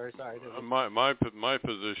 Go ahead, Larry. Sorry. My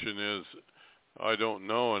position is, I don't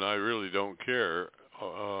know, and I really don't care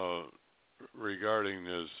regarding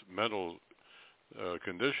his mental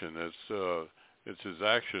condition. It's his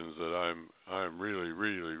actions that I'm really,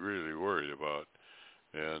 really, really worried about.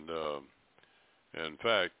 And in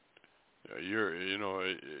fact, you're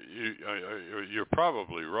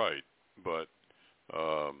probably right, but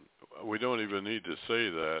we don't even need to say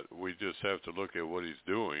that. We just have to look at what he's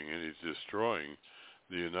doing, and he's destroying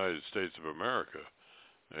the United States of America,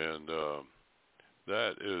 and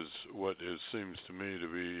that is what seems to me to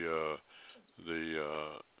be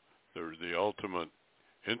the ultimate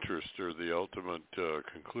interest or the ultimate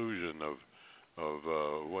conclusion of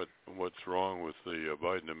what's wrong with the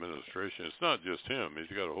Biden administration. It's not just him.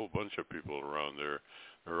 He's got a whole bunch of people around there.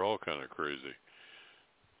 They're all kind of crazy.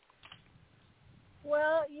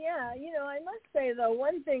 Well, yeah, I must say, though,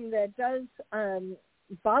 one thing that does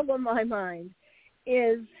boggle my mind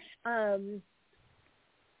is, there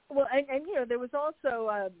was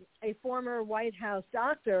also a former White House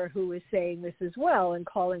doctor who was saying this as well and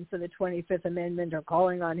calling for the 25th Amendment or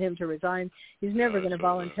calling on him to resign. He's never going to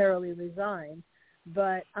voluntarily resign.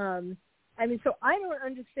 But, so I don't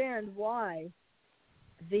understand why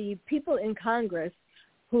the people in Congress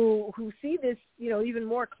who see this, even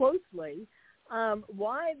more closely,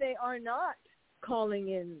 why they are not calling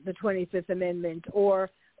in the 25th Amendment or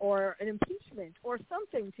an impeachment or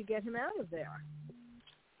something to get him out of there.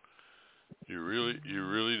 You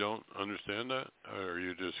really don't understand that, or are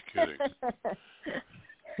you just kidding?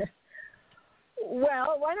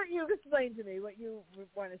 Well, why don't you explain to me what you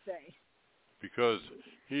want to say? Because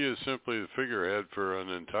he is simply the figurehead for an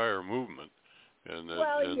entire movement, and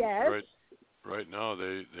yes. Right, right now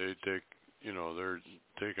they take, they're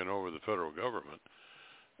taking over the federal government.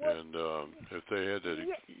 And if they had to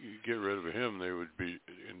get rid of him, they would be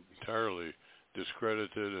entirely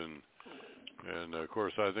discredited, and of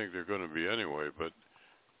course I think they're going to be anyway. But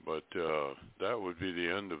that would be the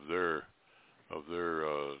end of their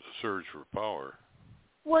surge for power.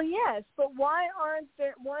 Well, yes, but why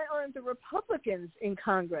aren't the Republicans in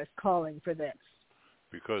Congress calling for this?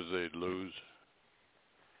 Because they'd lose.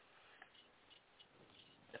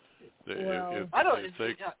 I'm going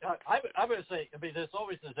to say, there's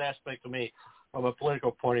always this aspect to me from a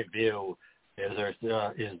political point of view is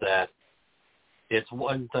that it's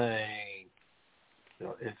one thing,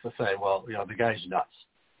 it's to say, well, the guy's nuts.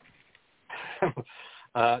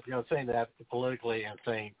 Saying that politically and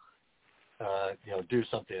saying, do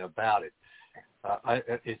something about it.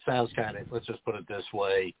 It sounds kind of, let's just put it this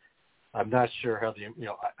way, I'm not sure how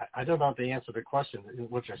I don't know the answer to the question,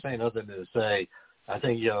 what you're saying, other than to say, I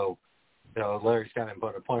think, Larry's kind of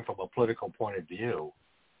put a point from a political point of view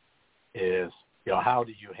is, how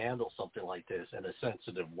do you handle something like this in a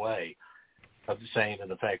sensitive way of saying,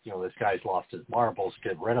 in effect, this guy's lost his marbles,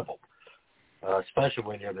 get rid of him, especially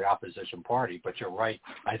when you're the opposition party. But you're right.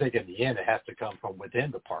 I think in the end it has to come from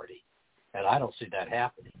within the party, and I don't see that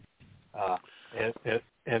happening.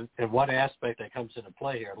 And one aspect that comes into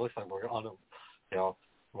play here, it looks like we're on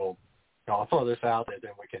I'll throw this out there,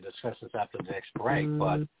 then we can discuss this after the next break.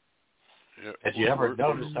 But have you ever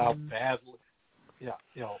noticed how badly,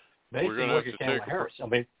 basically look at Kamala Harris.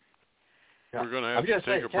 We're going to have to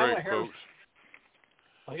take a break, folks.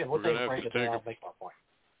 Okay, we'll take a break and then I'll make my point.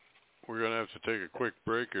 We're going to have to take a quick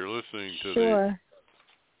break. You're listening to the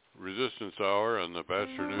Resistance Hour on the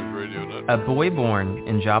Bachelor News Radio Network. A boy born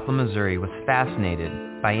in Joplin, Missouri was fascinated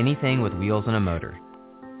by anything with wheels and a motor.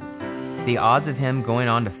 The odds of him going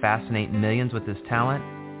on to fascinate millions with his talent?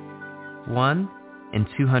 1 in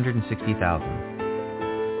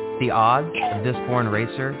 260,000. The odds of this born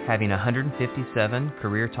racer having 157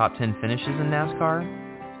 career top 10 finishes in NASCAR?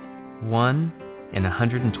 1 in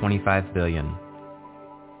 125 billion.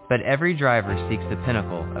 But every driver seeks the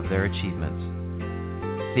pinnacle of their achievements.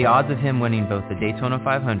 The odds of him winning both the Daytona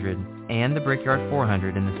 500 and the Brickyard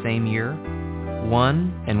 400 in the same year?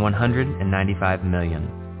 1 in 195 million.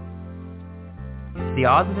 The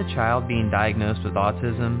odds of a child being diagnosed with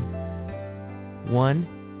autism? 1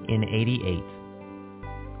 in 88.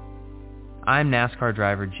 I'm NASCAR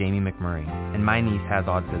driver Jamie McMurray, and my niece has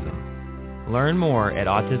autism. Learn more at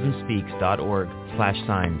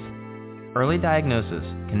autismspeaks.org/signs. Early diagnosis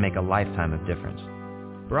can make a lifetime of difference.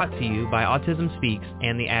 Brought to you by Autism Speaks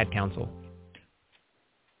and the Ad Council.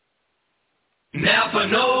 Napa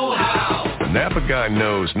know-how. The Napa guy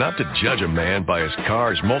knows not to judge a man by his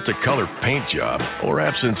car's multicolored paint job or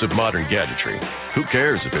absence of modern gadgetry. Who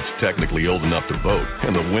cares if it's technically old enough to vote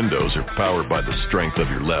and the windows are powered by the strength of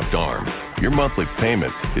your left arm? Your monthly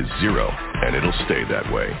payment is zero, and it'll stay that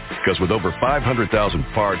way. Because with over 500,000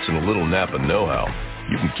 parts and a little Napa know-how,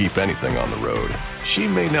 you can keep anything on the road. She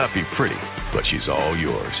may not be pretty, but she's all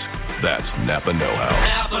yours. That's Napa know-how.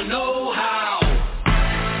 Napa know-how.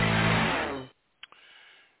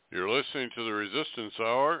 You're listening to the Resistance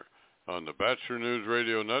Hour on the Bachelor News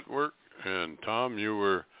Radio Network. And Tom, you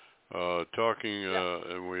were talking,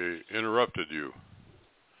 and we interrupted you.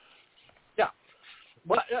 Yeah.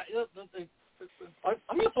 Well,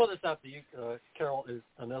 I'm going to throw this out to you, Carol, is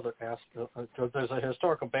another aspect, because there's a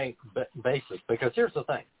historical basis. Because here's the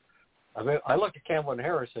thing. I mean, I look at Kamala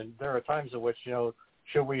Harris, and there are times in which,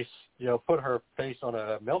 should we, put her face on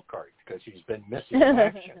a milk cart because she's been missing in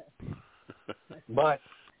action. But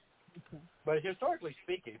historically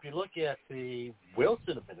speaking, if you look at the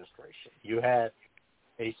Wilson administration, you had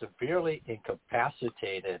a severely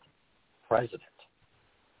incapacitated president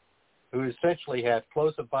who essentially had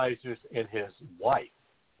close advisors in his wife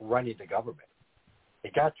running the government.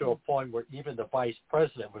 It got to a point where even the vice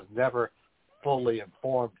president was never fully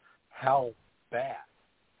informed how bad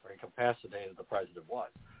or incapacitated the president was.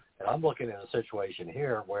 And I'm looking at a situation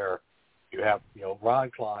here where you have, Ron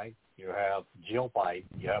Klein, you have Jill Biden,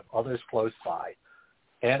 you have others close by.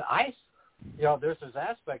 And there's this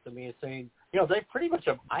aspect of me of saying, they pretty much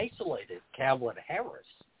have isolated Kamala Harris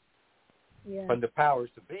from the powers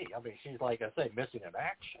to be. I mean, she's, like I say, missing in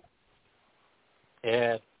action.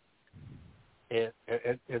 And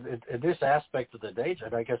this aspect of the danger,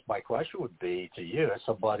 and I guess my question would be to you as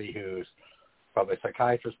somebody who's from a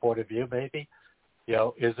psychiatrist's point of view maybe,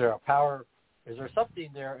 is there something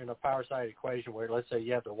there in the power side equation where, let's say,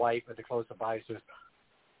 you have the wife and the close advisors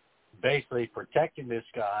basically protecting this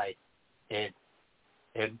guy, and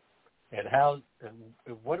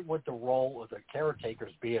what would the role of the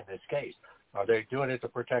caretakers be in this case? Are they doing it to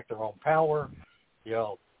protect their own power,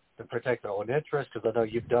 to protect their own interests? Because I know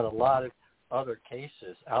you've done a lot of other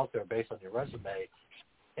cases out there based on your resume.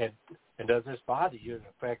 And does this bother you,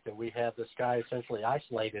 the fact that we have this guy essentially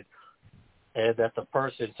isolated and that the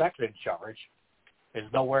person second in charge is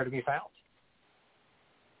nowhere to be found?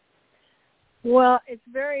 Well, it's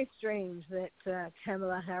very strange that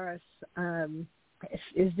Kamala Harris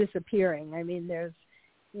is disappearing. I mean, there's,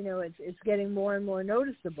 it's getting more and more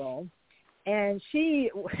noticeable. And she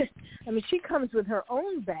comes with her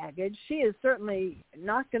own baggage. She is certainly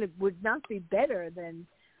would not be better than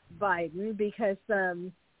Biden because,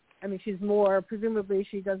 she's presumably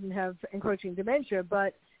she doesn't have encroaching dementia,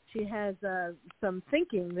 but she has some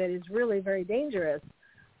thinking that is really very dangerous.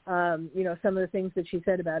 Some of the things that she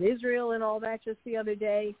said about Israel and all that just the other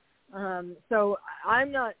day. So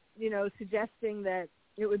I'm not, suggesting that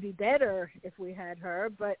it would be better if we had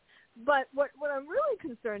her, but what I'm really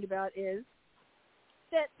concerned about is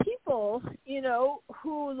that people,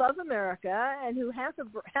 who love America and who have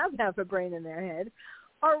half a brain in their head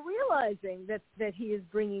are realizing that he is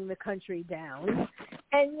bringing the country down,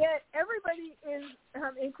 and yet everybody is,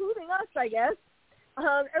 including us, I guess,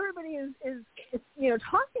 everybody is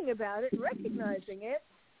talking about it, recognizing it,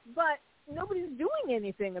 but nobody's doing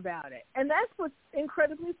anything about it, and that's what's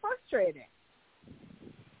incredibly frustrating.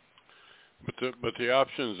 But the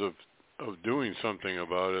options of doing something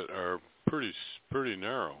about it are pretty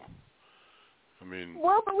narrow.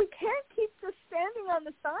 Well, but we can't keep just standing on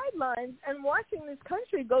the sidelines and watching this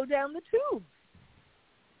country go down the tube.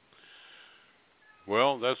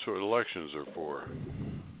 Well, that's what elections are for.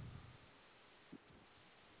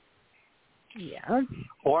 Yeah.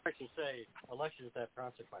 Or I should say, elections have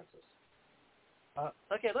consequences.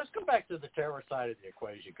 Okay, let's go back to the terror side of the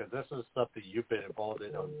equation, because this is something you've been involved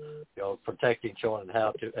in, protecting children,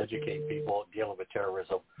 how to educate people dealing with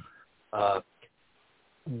terrorism.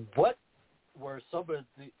 What were some of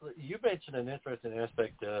you mentioned an interesting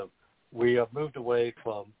aspect of, we have moved away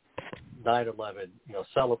from 9/11,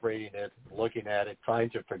 celebrating it, looking at it, trying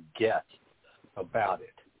to forget about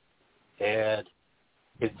it. And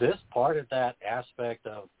is this part of that aspect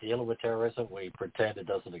of dealing with terrorism? We pretend it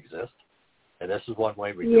doesn't exist, and this is one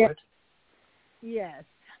way we do it? Yes.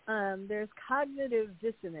 There's cognitive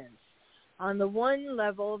dissonance. On the one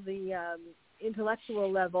level, the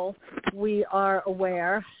intellectual level, we are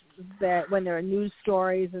aware that when there are news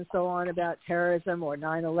stories and so on about terrorism or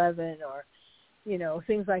 9/11 or,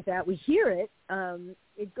 things like that, we hear it.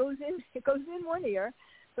 It goes in one ear,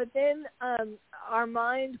 but then our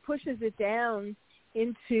mind pushes it down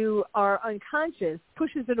into our unconscious,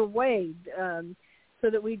 pushes it away, so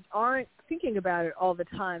that we aren't thinking about it all the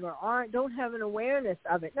time or don't have an awareness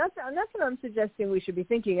of it. Not that I'm suggesting we should be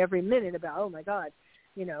thinking every minute about, oh my God,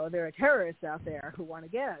 there are terrorists out there who want to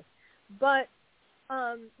get us. But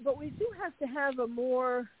we do have to have a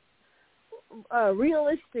more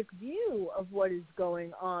realistic view of what is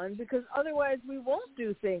going on, because otherwise we won't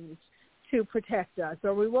do things to protect us,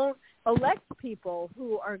 or we won't elect people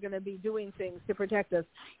who are going to be doing things to protect us.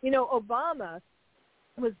 Obama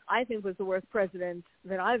I think was the worst president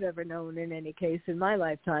that I've ever known in any case in my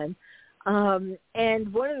lifetime.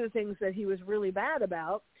 And one of the things that he was really bad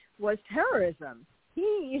about was terrorism.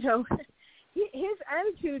 His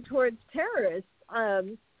attitude towards terrorists,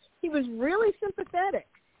 he was really sympathetic,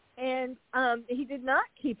 and he did not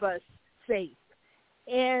keep us safe.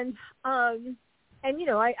 And I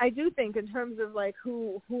do think in terms of like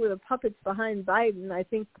who are the puppets behind Biden, I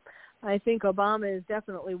think Obama is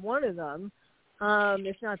definitely one of them,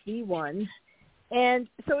 if not the one. And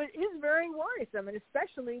so it is very worrisome, and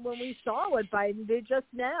especially when we saw what Biden did just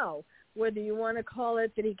now, whether you want to call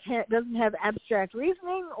it that he doesn't have abstract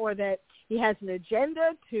reasoning or that he has an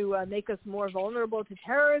agenda to make us more vulnerable to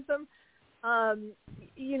terrorism.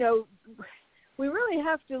 We really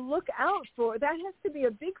have to look out for that. Has to be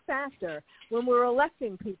a big factor when we're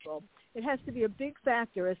electing people. It has to be a big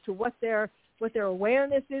factor as to what their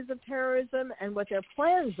awareness is of terrorism and what their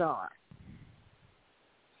plans are.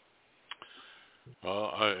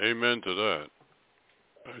 I amen to that.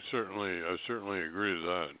 I certainly agree to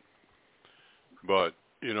that. But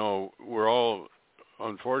we're all,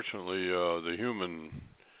 unfortunately, the human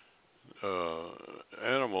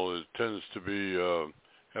animal tends to be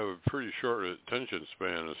have a pretty short attention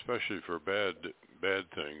span, especially for bad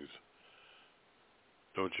things.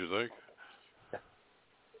 Don't you think?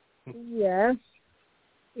 Yes.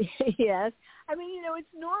 Yes. I mean, it's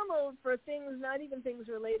normal for things, not even things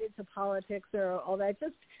related to politics or all that,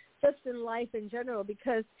 just in life in general,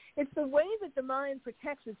 because it's the way that the mind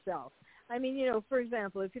protects itself. I mean, for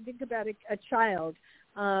example, if you think about a child,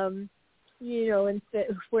 and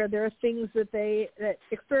where there are things that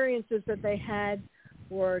experiences that they had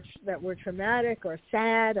that were traumatic or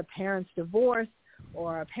sad, a parent's divorce,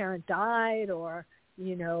 or a parent died, or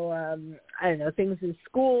I don't know, things in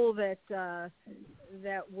school that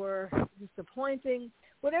were disappointing,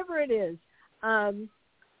 whatever it is.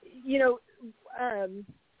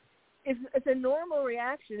 It's a normal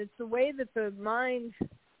reaction. It's the way that the mind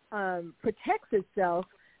protects itself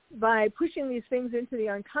by pushing these things into the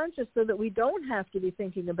unconscious so that we don't have to be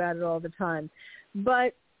thinking about it all the time.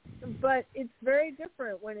 But it's very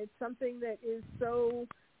different when it's something that is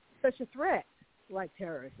such a threat like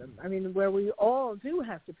terrorism. I mean, where we all do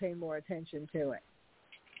have to pay more attention to it.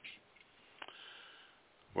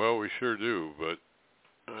 Well, we sure do, but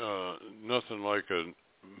nothing like a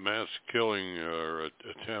mass killing or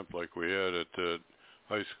attempt like we had at the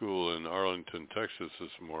high school in Arlington, Texas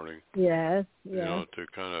this morning. Yes, to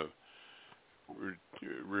kind of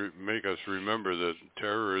make us remember that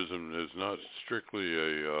terrorism is not strictly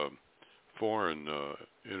a foreign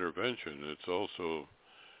intervention. It's also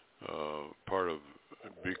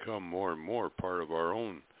become more and more part of our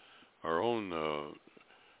own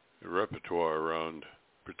repertoire around,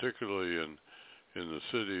 particularly in the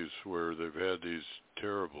cities where they've had these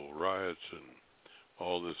terrible riots and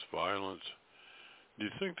all this violence. Do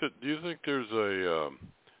you think there's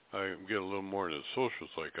I get a little more into social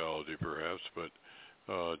psychology perhaps, but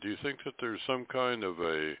do you think that there's some kind of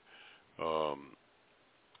a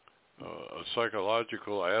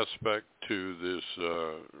psychological aspect to this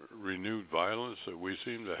renewed violence that we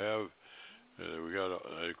seem to have? We got,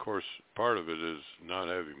 of course, part of it is not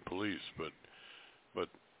having police, but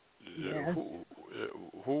yes.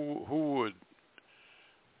 who would?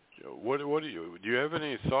 What do you have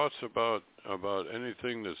any thoughts about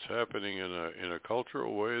anything that's happening in a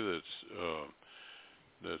cultural way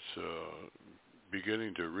that's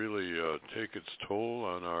beginning to really take its toll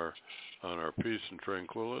on our peace and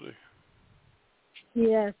tranquility?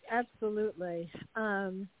 Yes, absolutely.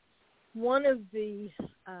 One of the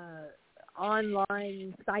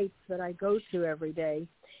online sites that I go to every day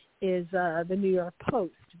is the New York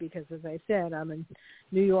Post, because, as I said, I'm a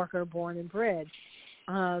New Yorker born and bred.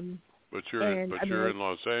 But you're in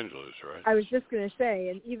Los Angeles, right? I was just going to say,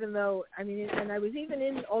 and even though, I was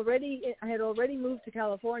even I had already moved to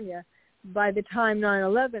California by the time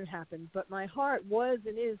 9/11 happened, but my heart was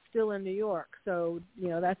and is still in New York, so,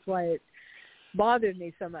 that's why it bothered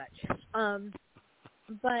me so much.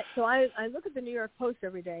 But so I look at the New York Post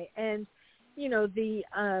every day, and,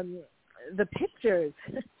 the pictures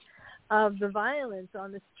of the violence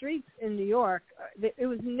on the streets in New York, it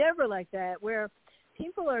was never like that, where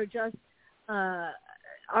people are just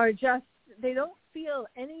they don't feel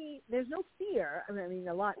there's no fear. I mean,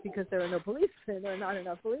 a lot because there are no policemen, there are not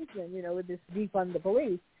enough policemen, with this defund the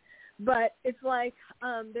police. But it's like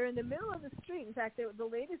they're in the middle of the street. In fact, the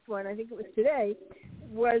latest one, I think it was today,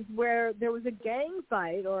 was where there was a gang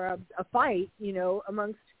fight or a fight,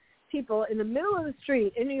 amongst people in the middle of the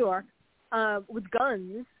street in New York with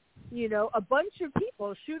guns, a bunch of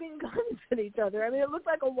people shooting guns at each other. I mean, it looked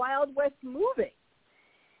like a Wild West movie.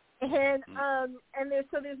 And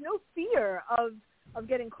there's no fear of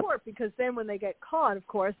getting caught, because then when they get caught, of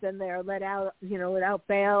course, then they're let out, without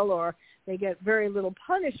bail, or they get very little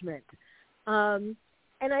punishment. And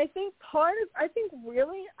I think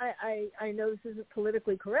really, I know this isn't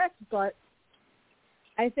politically correct, but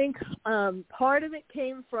I think part of it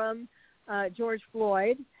came from George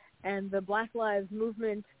Floyd and the Black Lives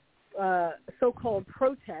Movement so-called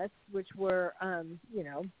protests, which were,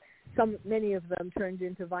 many of them turned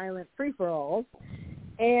into violent free-for-alls,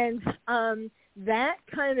 and that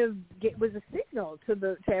kind of was a signal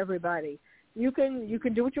to everybody. You can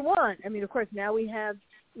do what you want. I mean, of course, now we have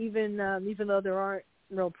even though there aren't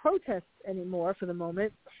no protests anymore for the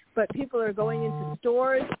moment, but people are going into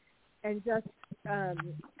stores and just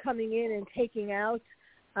coming in and taking out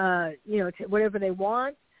whatever they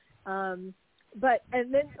want. And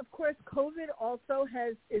then of course COVID also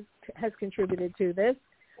has contributed to this.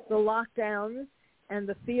 The lockdowns and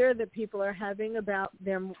the fear that people are having about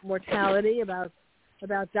their mortality, about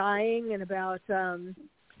dying, and about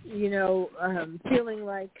feeling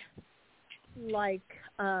like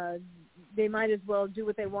they might as well do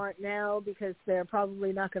what they want now because they're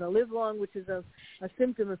probably not going to live long, which is a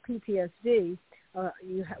symptom of PTSD,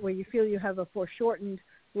 where you feel you have a foreshortened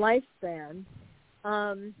lifespan.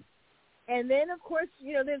 And then, of course,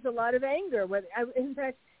 there's a lot of anger. In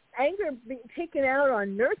fact, anger being taken out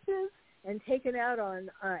on nurses and taken out on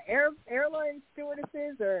airline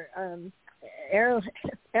stewardesses or air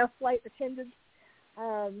flight attendants.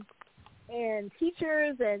 and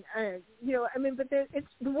teachers and but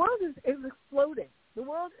the world is exploding. The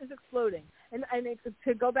world is exploding, and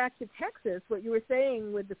to go back to Texas, what you were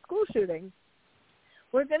saying with the school shooting,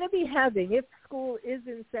 we're going to be having, if school is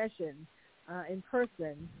in session in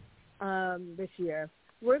person this year,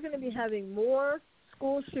 we're going to be having more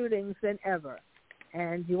school shootings than ever.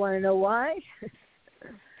 And you want to know why?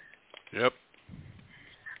 Yep.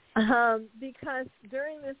 Because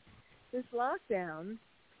during this lockdown,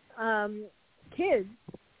 kids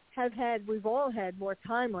we've all had more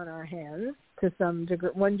time on our hands to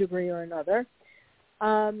one degree or another.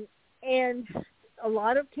 And a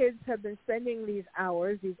lot of kids have been spending these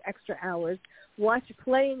extra hours,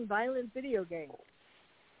 playing violent video games.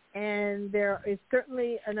 And there is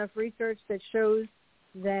certainly enough research that shows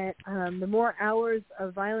that the more hours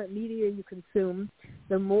of violent media you consume,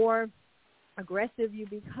 the more aggressive you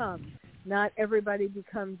become. Not everybody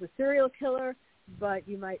becomes a serial killer, but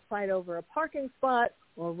you might fight over a parking spot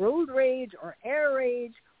or road rage or air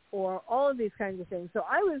rage or all of these kinds of things. So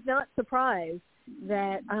I was not surprised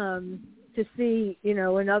that to see,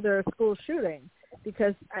 another school shooting,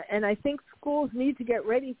 and I think schools need to get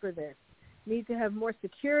ready for this, need to have more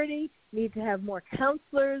security, need to have more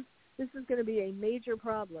counselors. This is going to be a major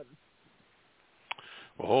problem.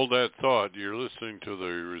 Well, hold that thought. You're listening to the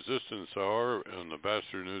Resistance Hour on the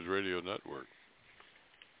Bastard News Radio Network.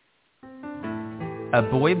 A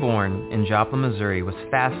boy born in Joplin, Missouri was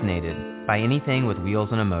fascinated by anything with wheels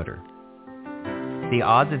and a motor. The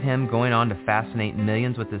odds of him going on to fascinate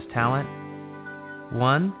millions with his talent?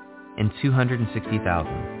 1 in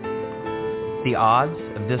 260,000. The odds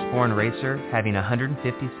of this born racer having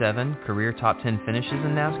 157 career top 10 finishes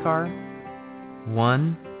in NASCAR?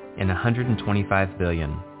 1 in 125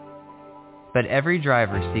 billion. But every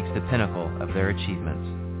driver seeks the pinnacle of their achievements.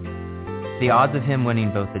 The odds of him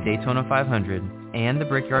winning both the Daytona 500 and the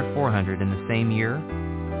Brickyard 400 in the same year?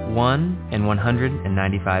 1 in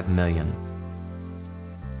 195 million.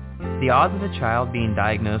 The odds of a child being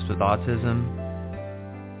diagnosed with autism?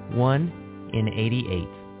 1 in 88.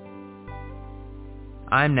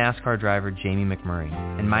 I'm NASCAR driver Jamie McMurray,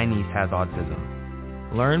 and my niece has autism.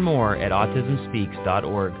 Learn more at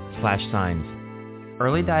autismspeaks.org/signs.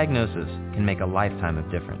 Early diagnosis can make a lifetime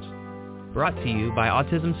of difference. Brought to you by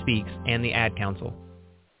Autism Speaks and the Ad Council.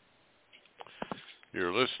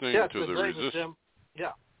 You're listening to the Resistance.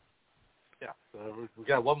 Yeah. We've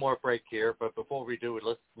got one more break here, but before we do it,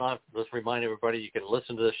 let's remind everybody you can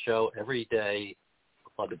listen to this show every day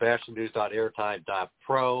on the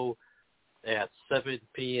bastardnews.airtime.pro at 7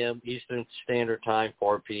 p.m. Eastern Standard Time,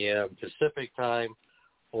 4 p.m. Pacific Time,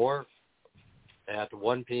 or at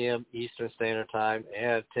 1 p.m. Eastern Standard Time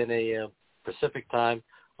and 10 a.m. Pacific Time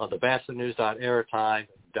on the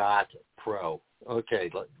bastardnews.airtime.pro.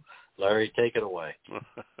 Okay, Larry, take it away.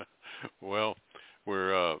 Well,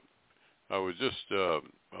 I was just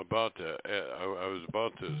about to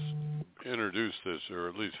introduce this, or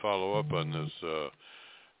at least follow up on this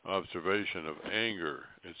observation of anger.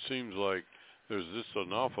 It seems like there's just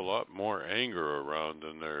an awful lot more anger around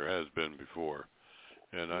than there has been before,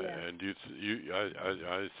 and I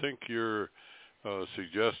think you're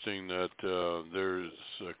suggesting that there's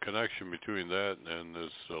a connection between that and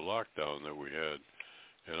this lockdown that we had,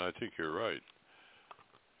 and I think you're right.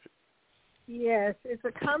 Yes, it's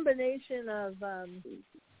a combination of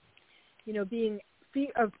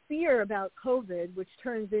fear about COVID, which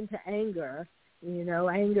turns into anger.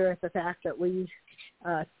 Anger at the fact that we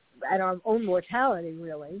at our own mortality,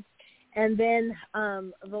 really, and then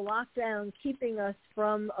the lockdown keeping us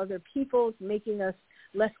from other people, making us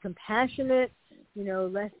less compassionate,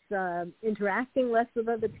 less interacting less with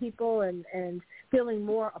other people, and feeling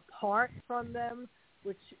more apart from them,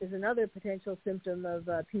 which is another potential symptom of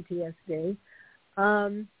PTSD.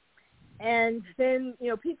 And then,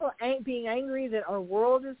 people being angry that our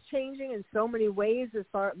world is changing in so many ways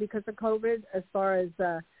because of COVID, as far as,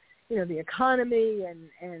 the economy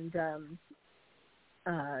and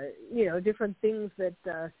different things that,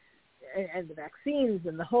 and the vaccines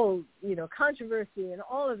and the whole, controversy and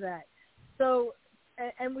all of that. So,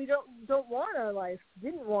 and we don't want our life,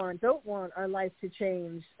 don't want our life to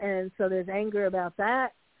change. And so there's anger about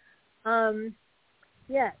that.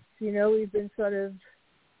 Yes, we've been sort of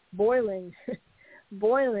boiling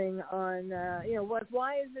on,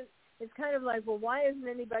 why is it, it's kind of like, well, why isn't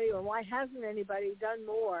anybody, or why hasn't anybody done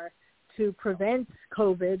more to prevent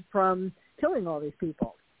COVID from killing all these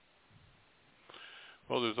people?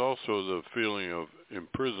 Well, there's also the feeling of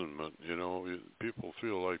imprisonment, people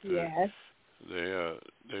feel like they've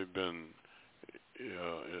been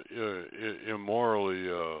immorally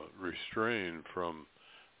restrained from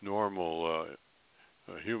normal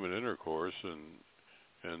human intercourse, and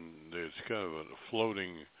it's kind of a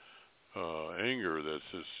floating anger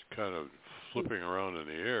that's just kind of flipping around in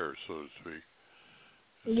the air, so to speak.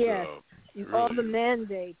 Yes, really, all the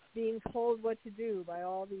mandates, being told what to do by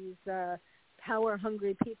all these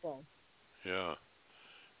power-hungry people. Yeah,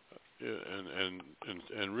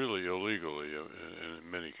 and really illegally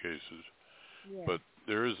in many cases. Yeah. But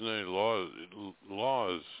there isn't any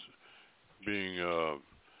laws being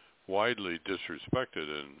widely disrespected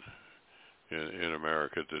in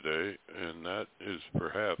America today, and that is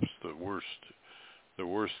perhaps the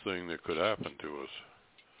worst thing that could happen to us.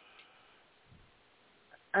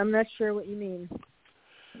 I'm not sure what you mean.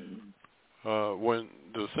 When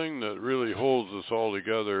the thing that really holds us all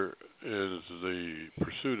together is the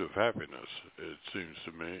pursuit of happiness, it seems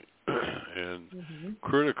to me, and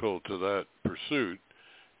critical to that pursuit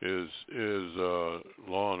is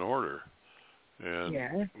law and order.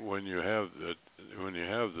 And when you have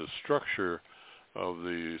the structure of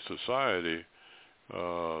the society,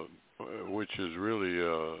 which is really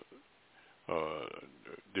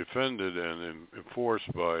defended and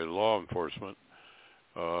enforced by law enforcement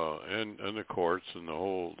and the courts and the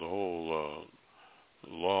whole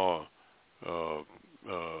law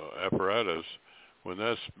apparatus, when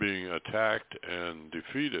that's being attacked and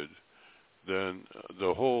defeated, then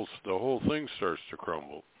the whole thing starts to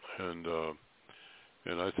crumble. And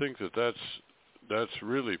I think that's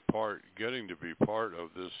really getting to be part of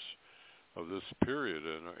this period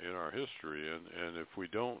in our history. And if we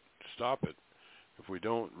don't stop it, if we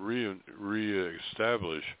don't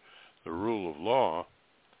reestablish the rule of law,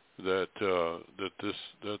 that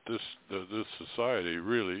this society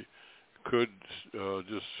really could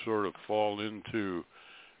just sort of fall into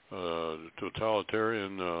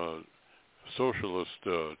totalitarian socialist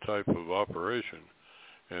type of operation,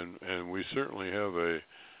 and we certainly have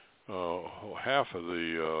half of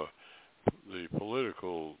the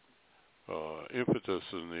political impetus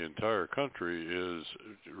in the entire country is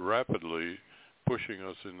rapidly pushing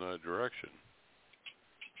us in that direction.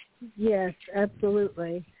 Yes,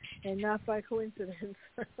 absolutely, and not by coincidence.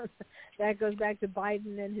 That goes back to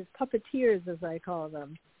Biden and his puppeteers, as I call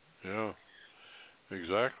them. Yeah,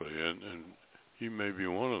 exactly, and he may be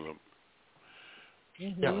one of them.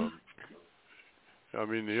 I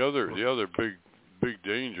mean, the other big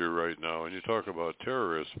danger right now, and you talk about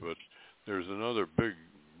terrorists, but there's another big,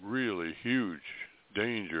 really huge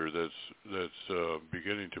danger that's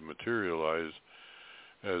beginning to materialize,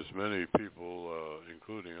 as many people,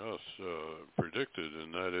 including us, predicted,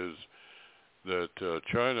 and that is that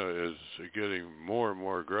China is getting more and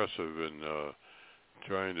more aggressive in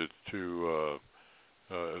trying to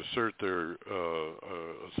assert their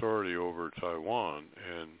authority over Taiwan,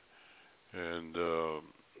 and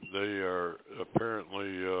they are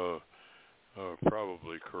apparently,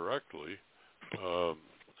 probably correctly,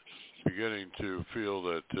 beginning to feel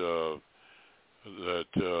that the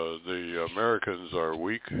Americans are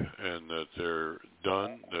weak and that they're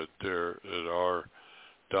done, that our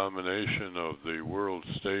domination of the world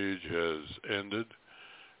stage has ended,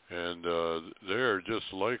 and they're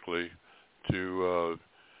just likely to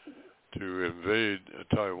invade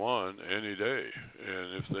Taiwan any day.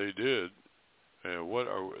 And if they did,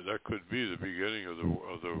 that could be the beginning of the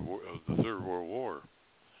Third World War.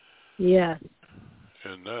 Yeah.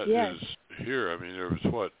 And that is here. I mean, there was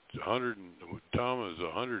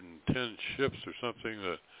 110 ships or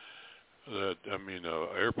something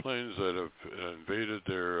airplanes that have invaded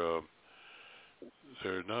their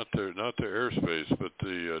not their airspace, but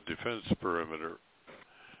the defense perimeter,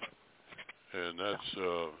 and that's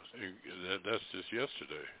just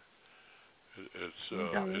yesterday.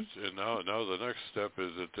 And now the next step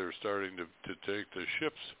is that they're starting to take the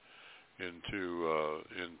ships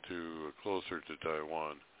into closer to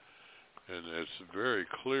Taiwan, and it's very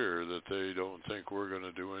clear that they don't think we're going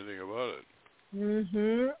to do anything about it.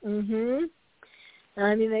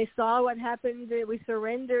 I mean, they saw what happened. We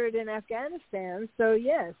surrendered in Afghanistan, so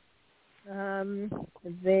yes,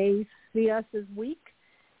 they see us as weak,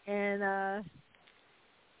 and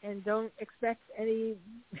don't expect any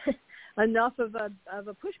enough of a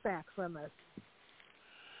pushback from us.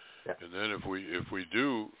 And then if we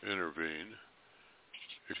do intervene,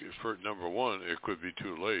 for number one, it could be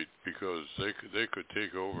too late, because they could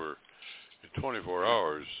take over in 24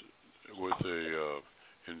 hours with a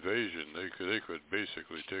invasion. They could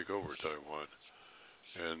basically take over Taiwan,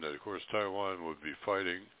 and of course Taiwan would be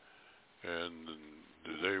fighting, and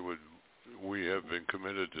we have been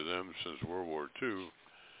committed to them since World War II.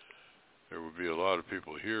 There would be a lot of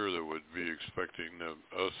people here that would be expecting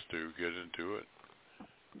us to get into it,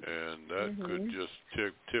 and that could just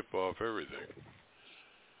tip off everything.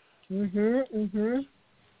 So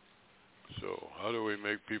how do we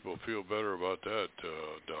make people feel better about that,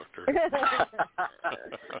 Doctor?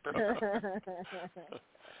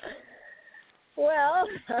 Well,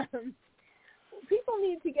 people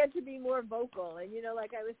need to get to be more vocal. And,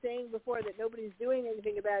 like I was saying before, that nobody's doing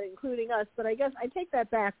anything about it, including us. But I guess I take that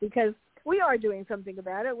back because we are doing something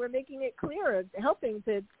about it. We're making it clearer, helping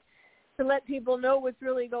to let people know what's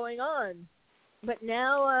really going on. But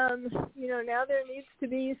now, now there needs to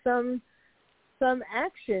be some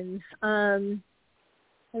action. I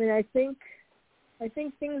think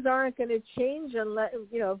things aren't going to change unless,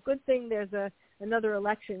 good thing there's another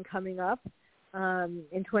election coming up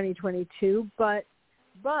in 2022. But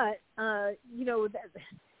who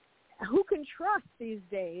can trust these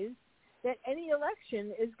days that any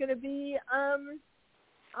election is going to be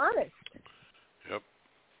honest? Yep.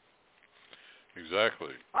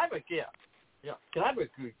 Exactly. I'm going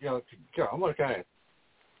to kind of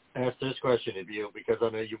ask this question of you because I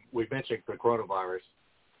know we mentioned the coronavirus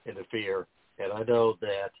and the fear, and I know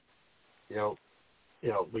that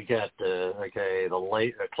we got the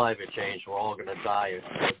late climate change. We're all going to die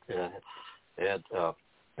and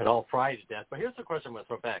all fried to death. But here's the question I'm going to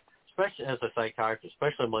throw back, especially as a psychiatrist,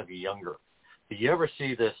 especially among the younger. Do you ever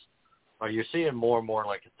see this? Are you seeing more and more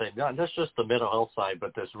like a thing? Not just the mental health side,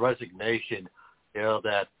 but this resignation,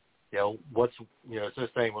 that. Is this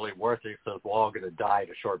thing really worth it since we're all going to die in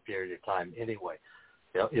a short period of time anyway?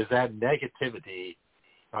 Is that negativity,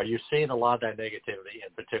 are you seeing a lot of that negativity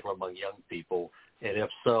in particular among young people? And if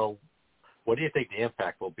so, what do you think the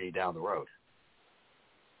impact will be down the road?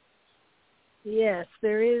 Yes,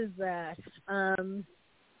 there is that.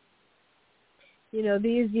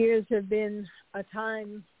 These years have been a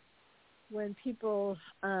time when people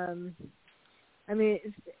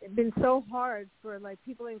it's been so hard for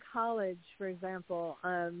people in college, for example.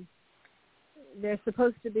 They're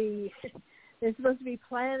supposed to be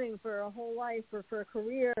planning for a whole life or for a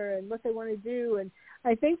career and what they want to do. And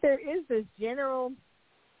I think there is this general,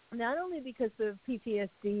 not only because of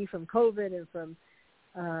PTSD from COVID and from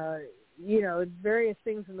various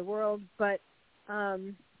things in the world, but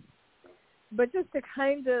just a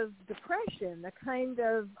kind of depression, a kind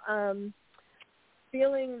of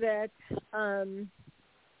feeling that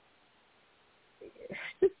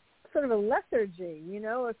just sort of a lethargy,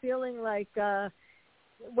 a feeling like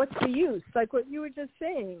what's the use, like what you were just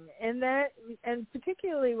saying, and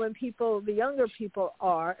particularly when the younger people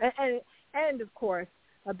are, and of course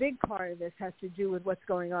a big part of this has to do with what's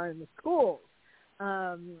going on in the schools,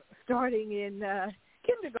 starting in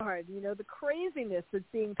kindergarten, the craziness that's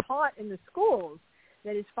being taught in the schools.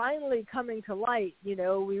 That is finally coming to light.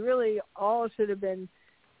 We really all should have been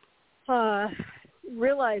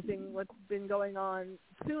realizing what's been going on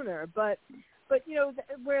sooner. But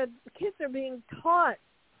where the kids are being taught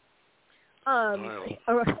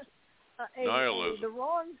nihilism. The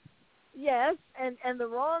wrong, yes, and the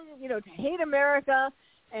wrong, to hate America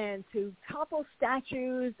and to topple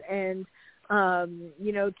statues and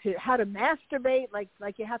to how to masturbate,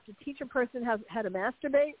 like you have to teach a person how to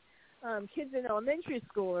masturbate. Kids in elementary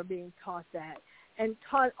school are being taught that and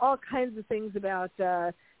taught all kinds of things about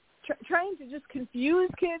trying to just confuse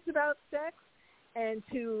kids about sex and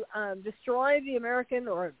to destroy the American,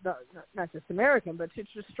 or not just American, but to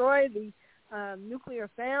destroy the nuclear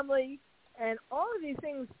family. And all of these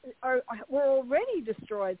things were already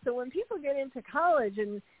destroyed. So when people get into college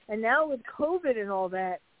and now with COVID and all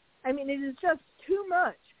that, it is just too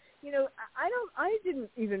much. I didn't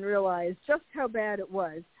even realize just how bad it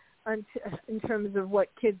was in terms of what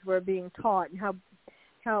kids were being taught and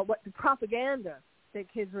what the propaganda that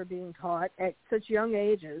kids were being taught at such young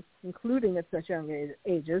ages, including at such young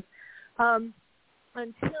ages,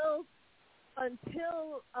 until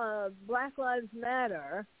Black Lives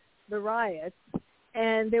Matter, the riots,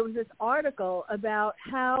 and there was this article about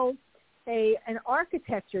how an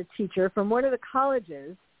architecture teacher from one of the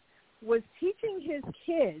colleges was teaching his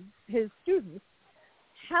students,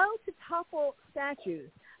 how to topple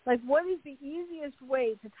statues. Like, what is the easiest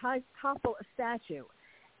way to topple a statue?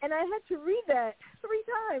 And I had to read that 3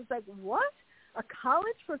 times. Like, what? A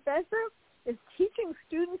college professor is teaching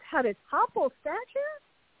students how to topple statues?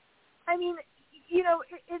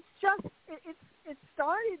 It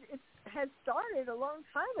has started a long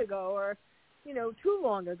time ago, or, too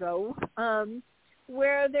long ago,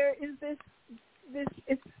 where there is this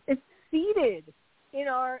it's seeded in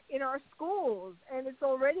our schools, and it's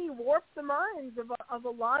already warped the minds of a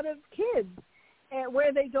lot of kids, and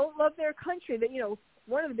where they don't love their country. That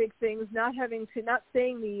one of the big things, not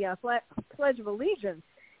saying the Pledge of Allegiance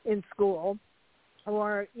in school,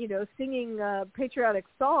 or singing patriotic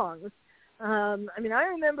songs, I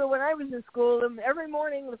remember when I was in school, every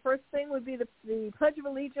morning the first thing would be the Pledge of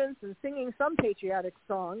Allegiance and singing some patriotic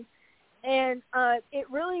song. And it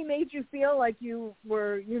really made you feel like you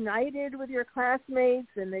were united with your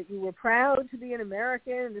classmates and that you were proud to be an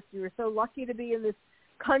American and that you were so lucky to be in this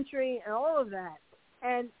country and all of that.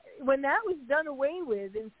 And when that was done away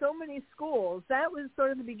with in so many schools, that was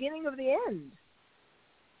sort of the beginning of the end.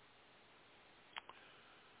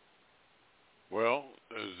 Well,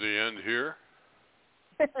 is the end here?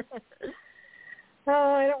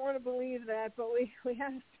 Oh, I don't want to believe that, but we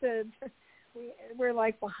have to. We're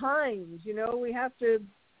like behind, we have to,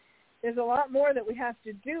 there's a lot more that we have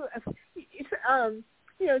to do.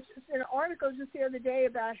 Just an article just the other day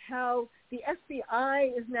about how the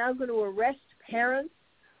FBI is now going to arrest parents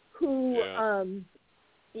who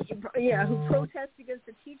protest against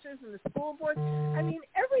the teachers and the school board.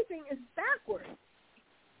 Everything is backwards.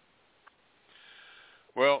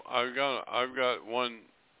 Well, I've got one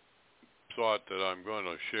thought that I'm going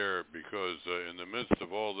to share because in the midst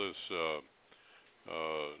of all this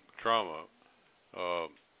trauma,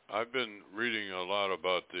 I've been reading a lot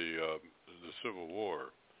about the Civil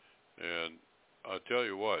War, and I'll tell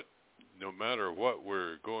you what, no matter what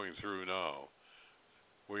we're going through now,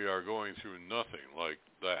 we are going through nothing like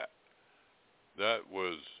that. That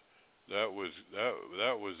was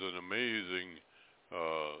an amazing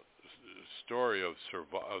story of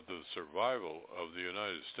the survival of the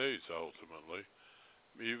United States ultimately,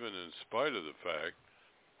 even in spite of the fact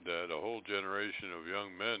that a whole generation of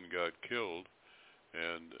young men got killed,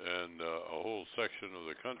 and a whole section of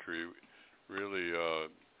the country really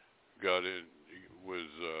was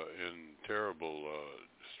in terrible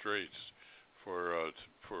straits for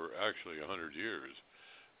actually 100 years.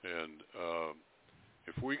 And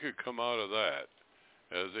if we could come out of that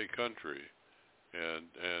as a country and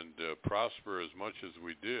prosper as much as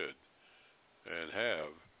we did and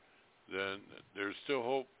have, then there's still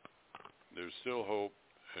hope. There's still hope,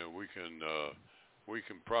 and we can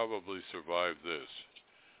probably survive this.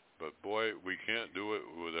 But boy, we can't do it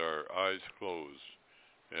with our eyes closed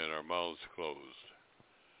and our mouths closed.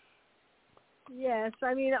 Yes,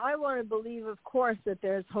 I want to believe, of course, that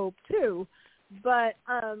there's hope too. But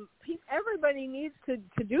everybody needs to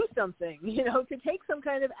do something, to take some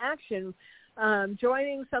kind of action,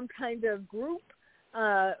 joining some kind of group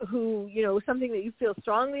who, something that you feel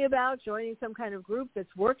strongly about, joining some kind of group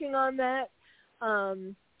that's working on that.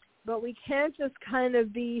 But we can't just kind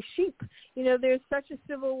of be sheep. There's such a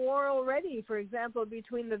civil war already, for example,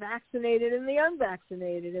 between the vaccinated and the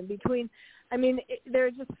unvaccinated, and there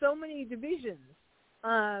are just so many divisions.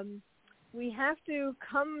 We have to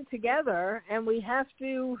come together, and we have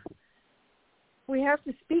to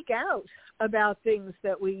speak out about things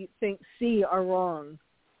that we see are wrong.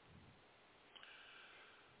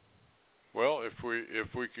 Well, if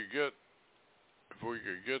we could get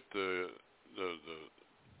the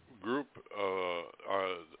group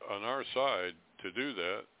on our side to do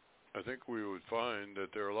that, I think we would find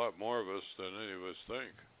that there are a lot more of us than any of us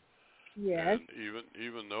think. Yes. And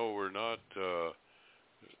even though we're not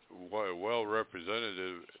well represented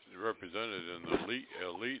in the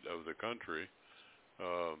elite of the country,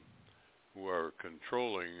 who are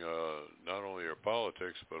controlling not only our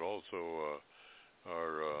politics but also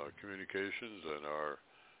our communications and our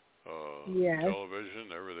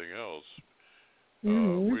television, everything else.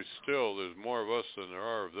 There's more of us than there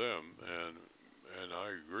are of them, and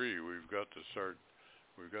I agree. We've got to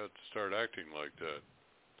start acting like that.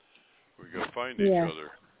 We've got to find each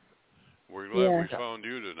other. We're glad we found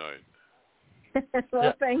you tonight.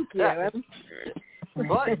 Well, thank you.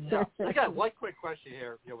 Right. I got one quick question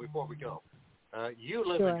here, before we go. You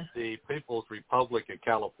live in the People's Republic of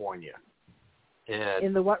California. And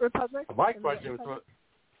in the what republic? My question was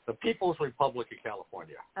the People's Republic of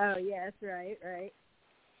California. Oh, yes, right.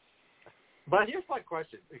 But here's my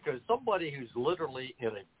question, because somebody who's literally in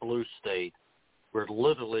a blue state, where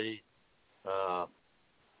literally a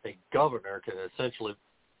governor can essentially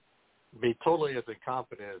be totally as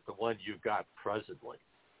incompetent as the one you've got presently,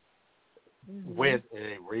 win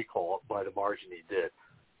a recall by the margin he did.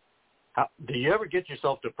 Do you ever get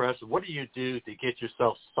yourself depressed? What do you do to get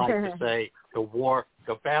yourself psyched to say the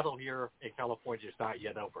battle here in California is not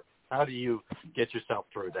yet over? How do you get yourself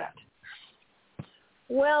through that?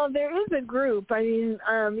 Well, there is a group.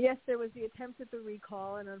 Yes, there was the attempt at the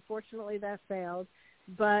recall, and unfortunately that failed.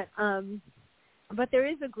 But there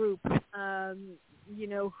is a group,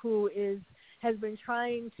 who has been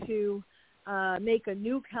trying to make a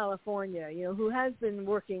new California. Who has been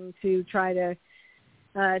working to try to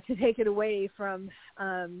take it away from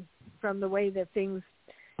the way that things,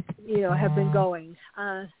 have been going.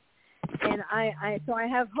 so I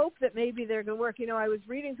have hope that maybe they're going to work. I was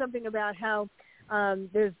reading something about how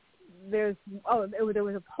there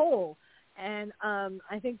was a poll, and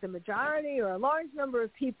I think the majority or a large number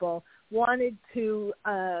of people wanted to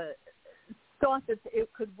thought that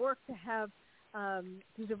it could work to have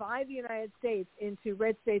to divide the United States into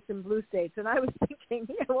red states and blue states. And I was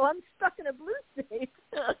thinking, well, I'm stuck in a blue state.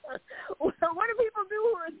 Well, what do people do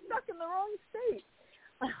who are stuck in the wrong state?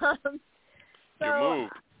 You move.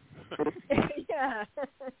 Yeah.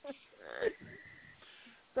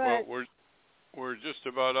 Well, we're just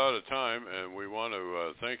about out of time, and we want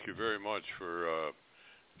to thank you very much for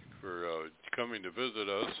coming to visit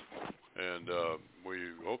us, and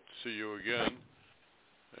we hope to see you again.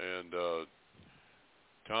 And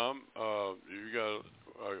Tom,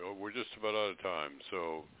 we're just about out of time,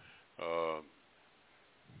 so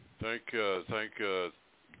thank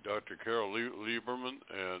Dr. Carol Lieberman,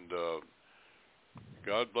 and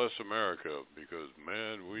God bless America, because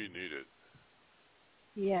man, we need it.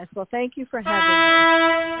 Yes, well, thank you for having me.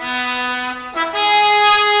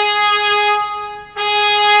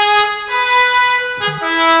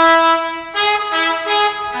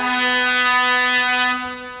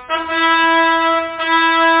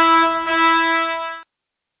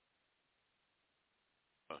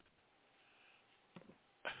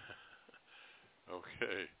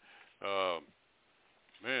 Okay.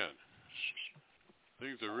 Man,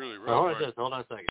 things are really rough. Hold on a second.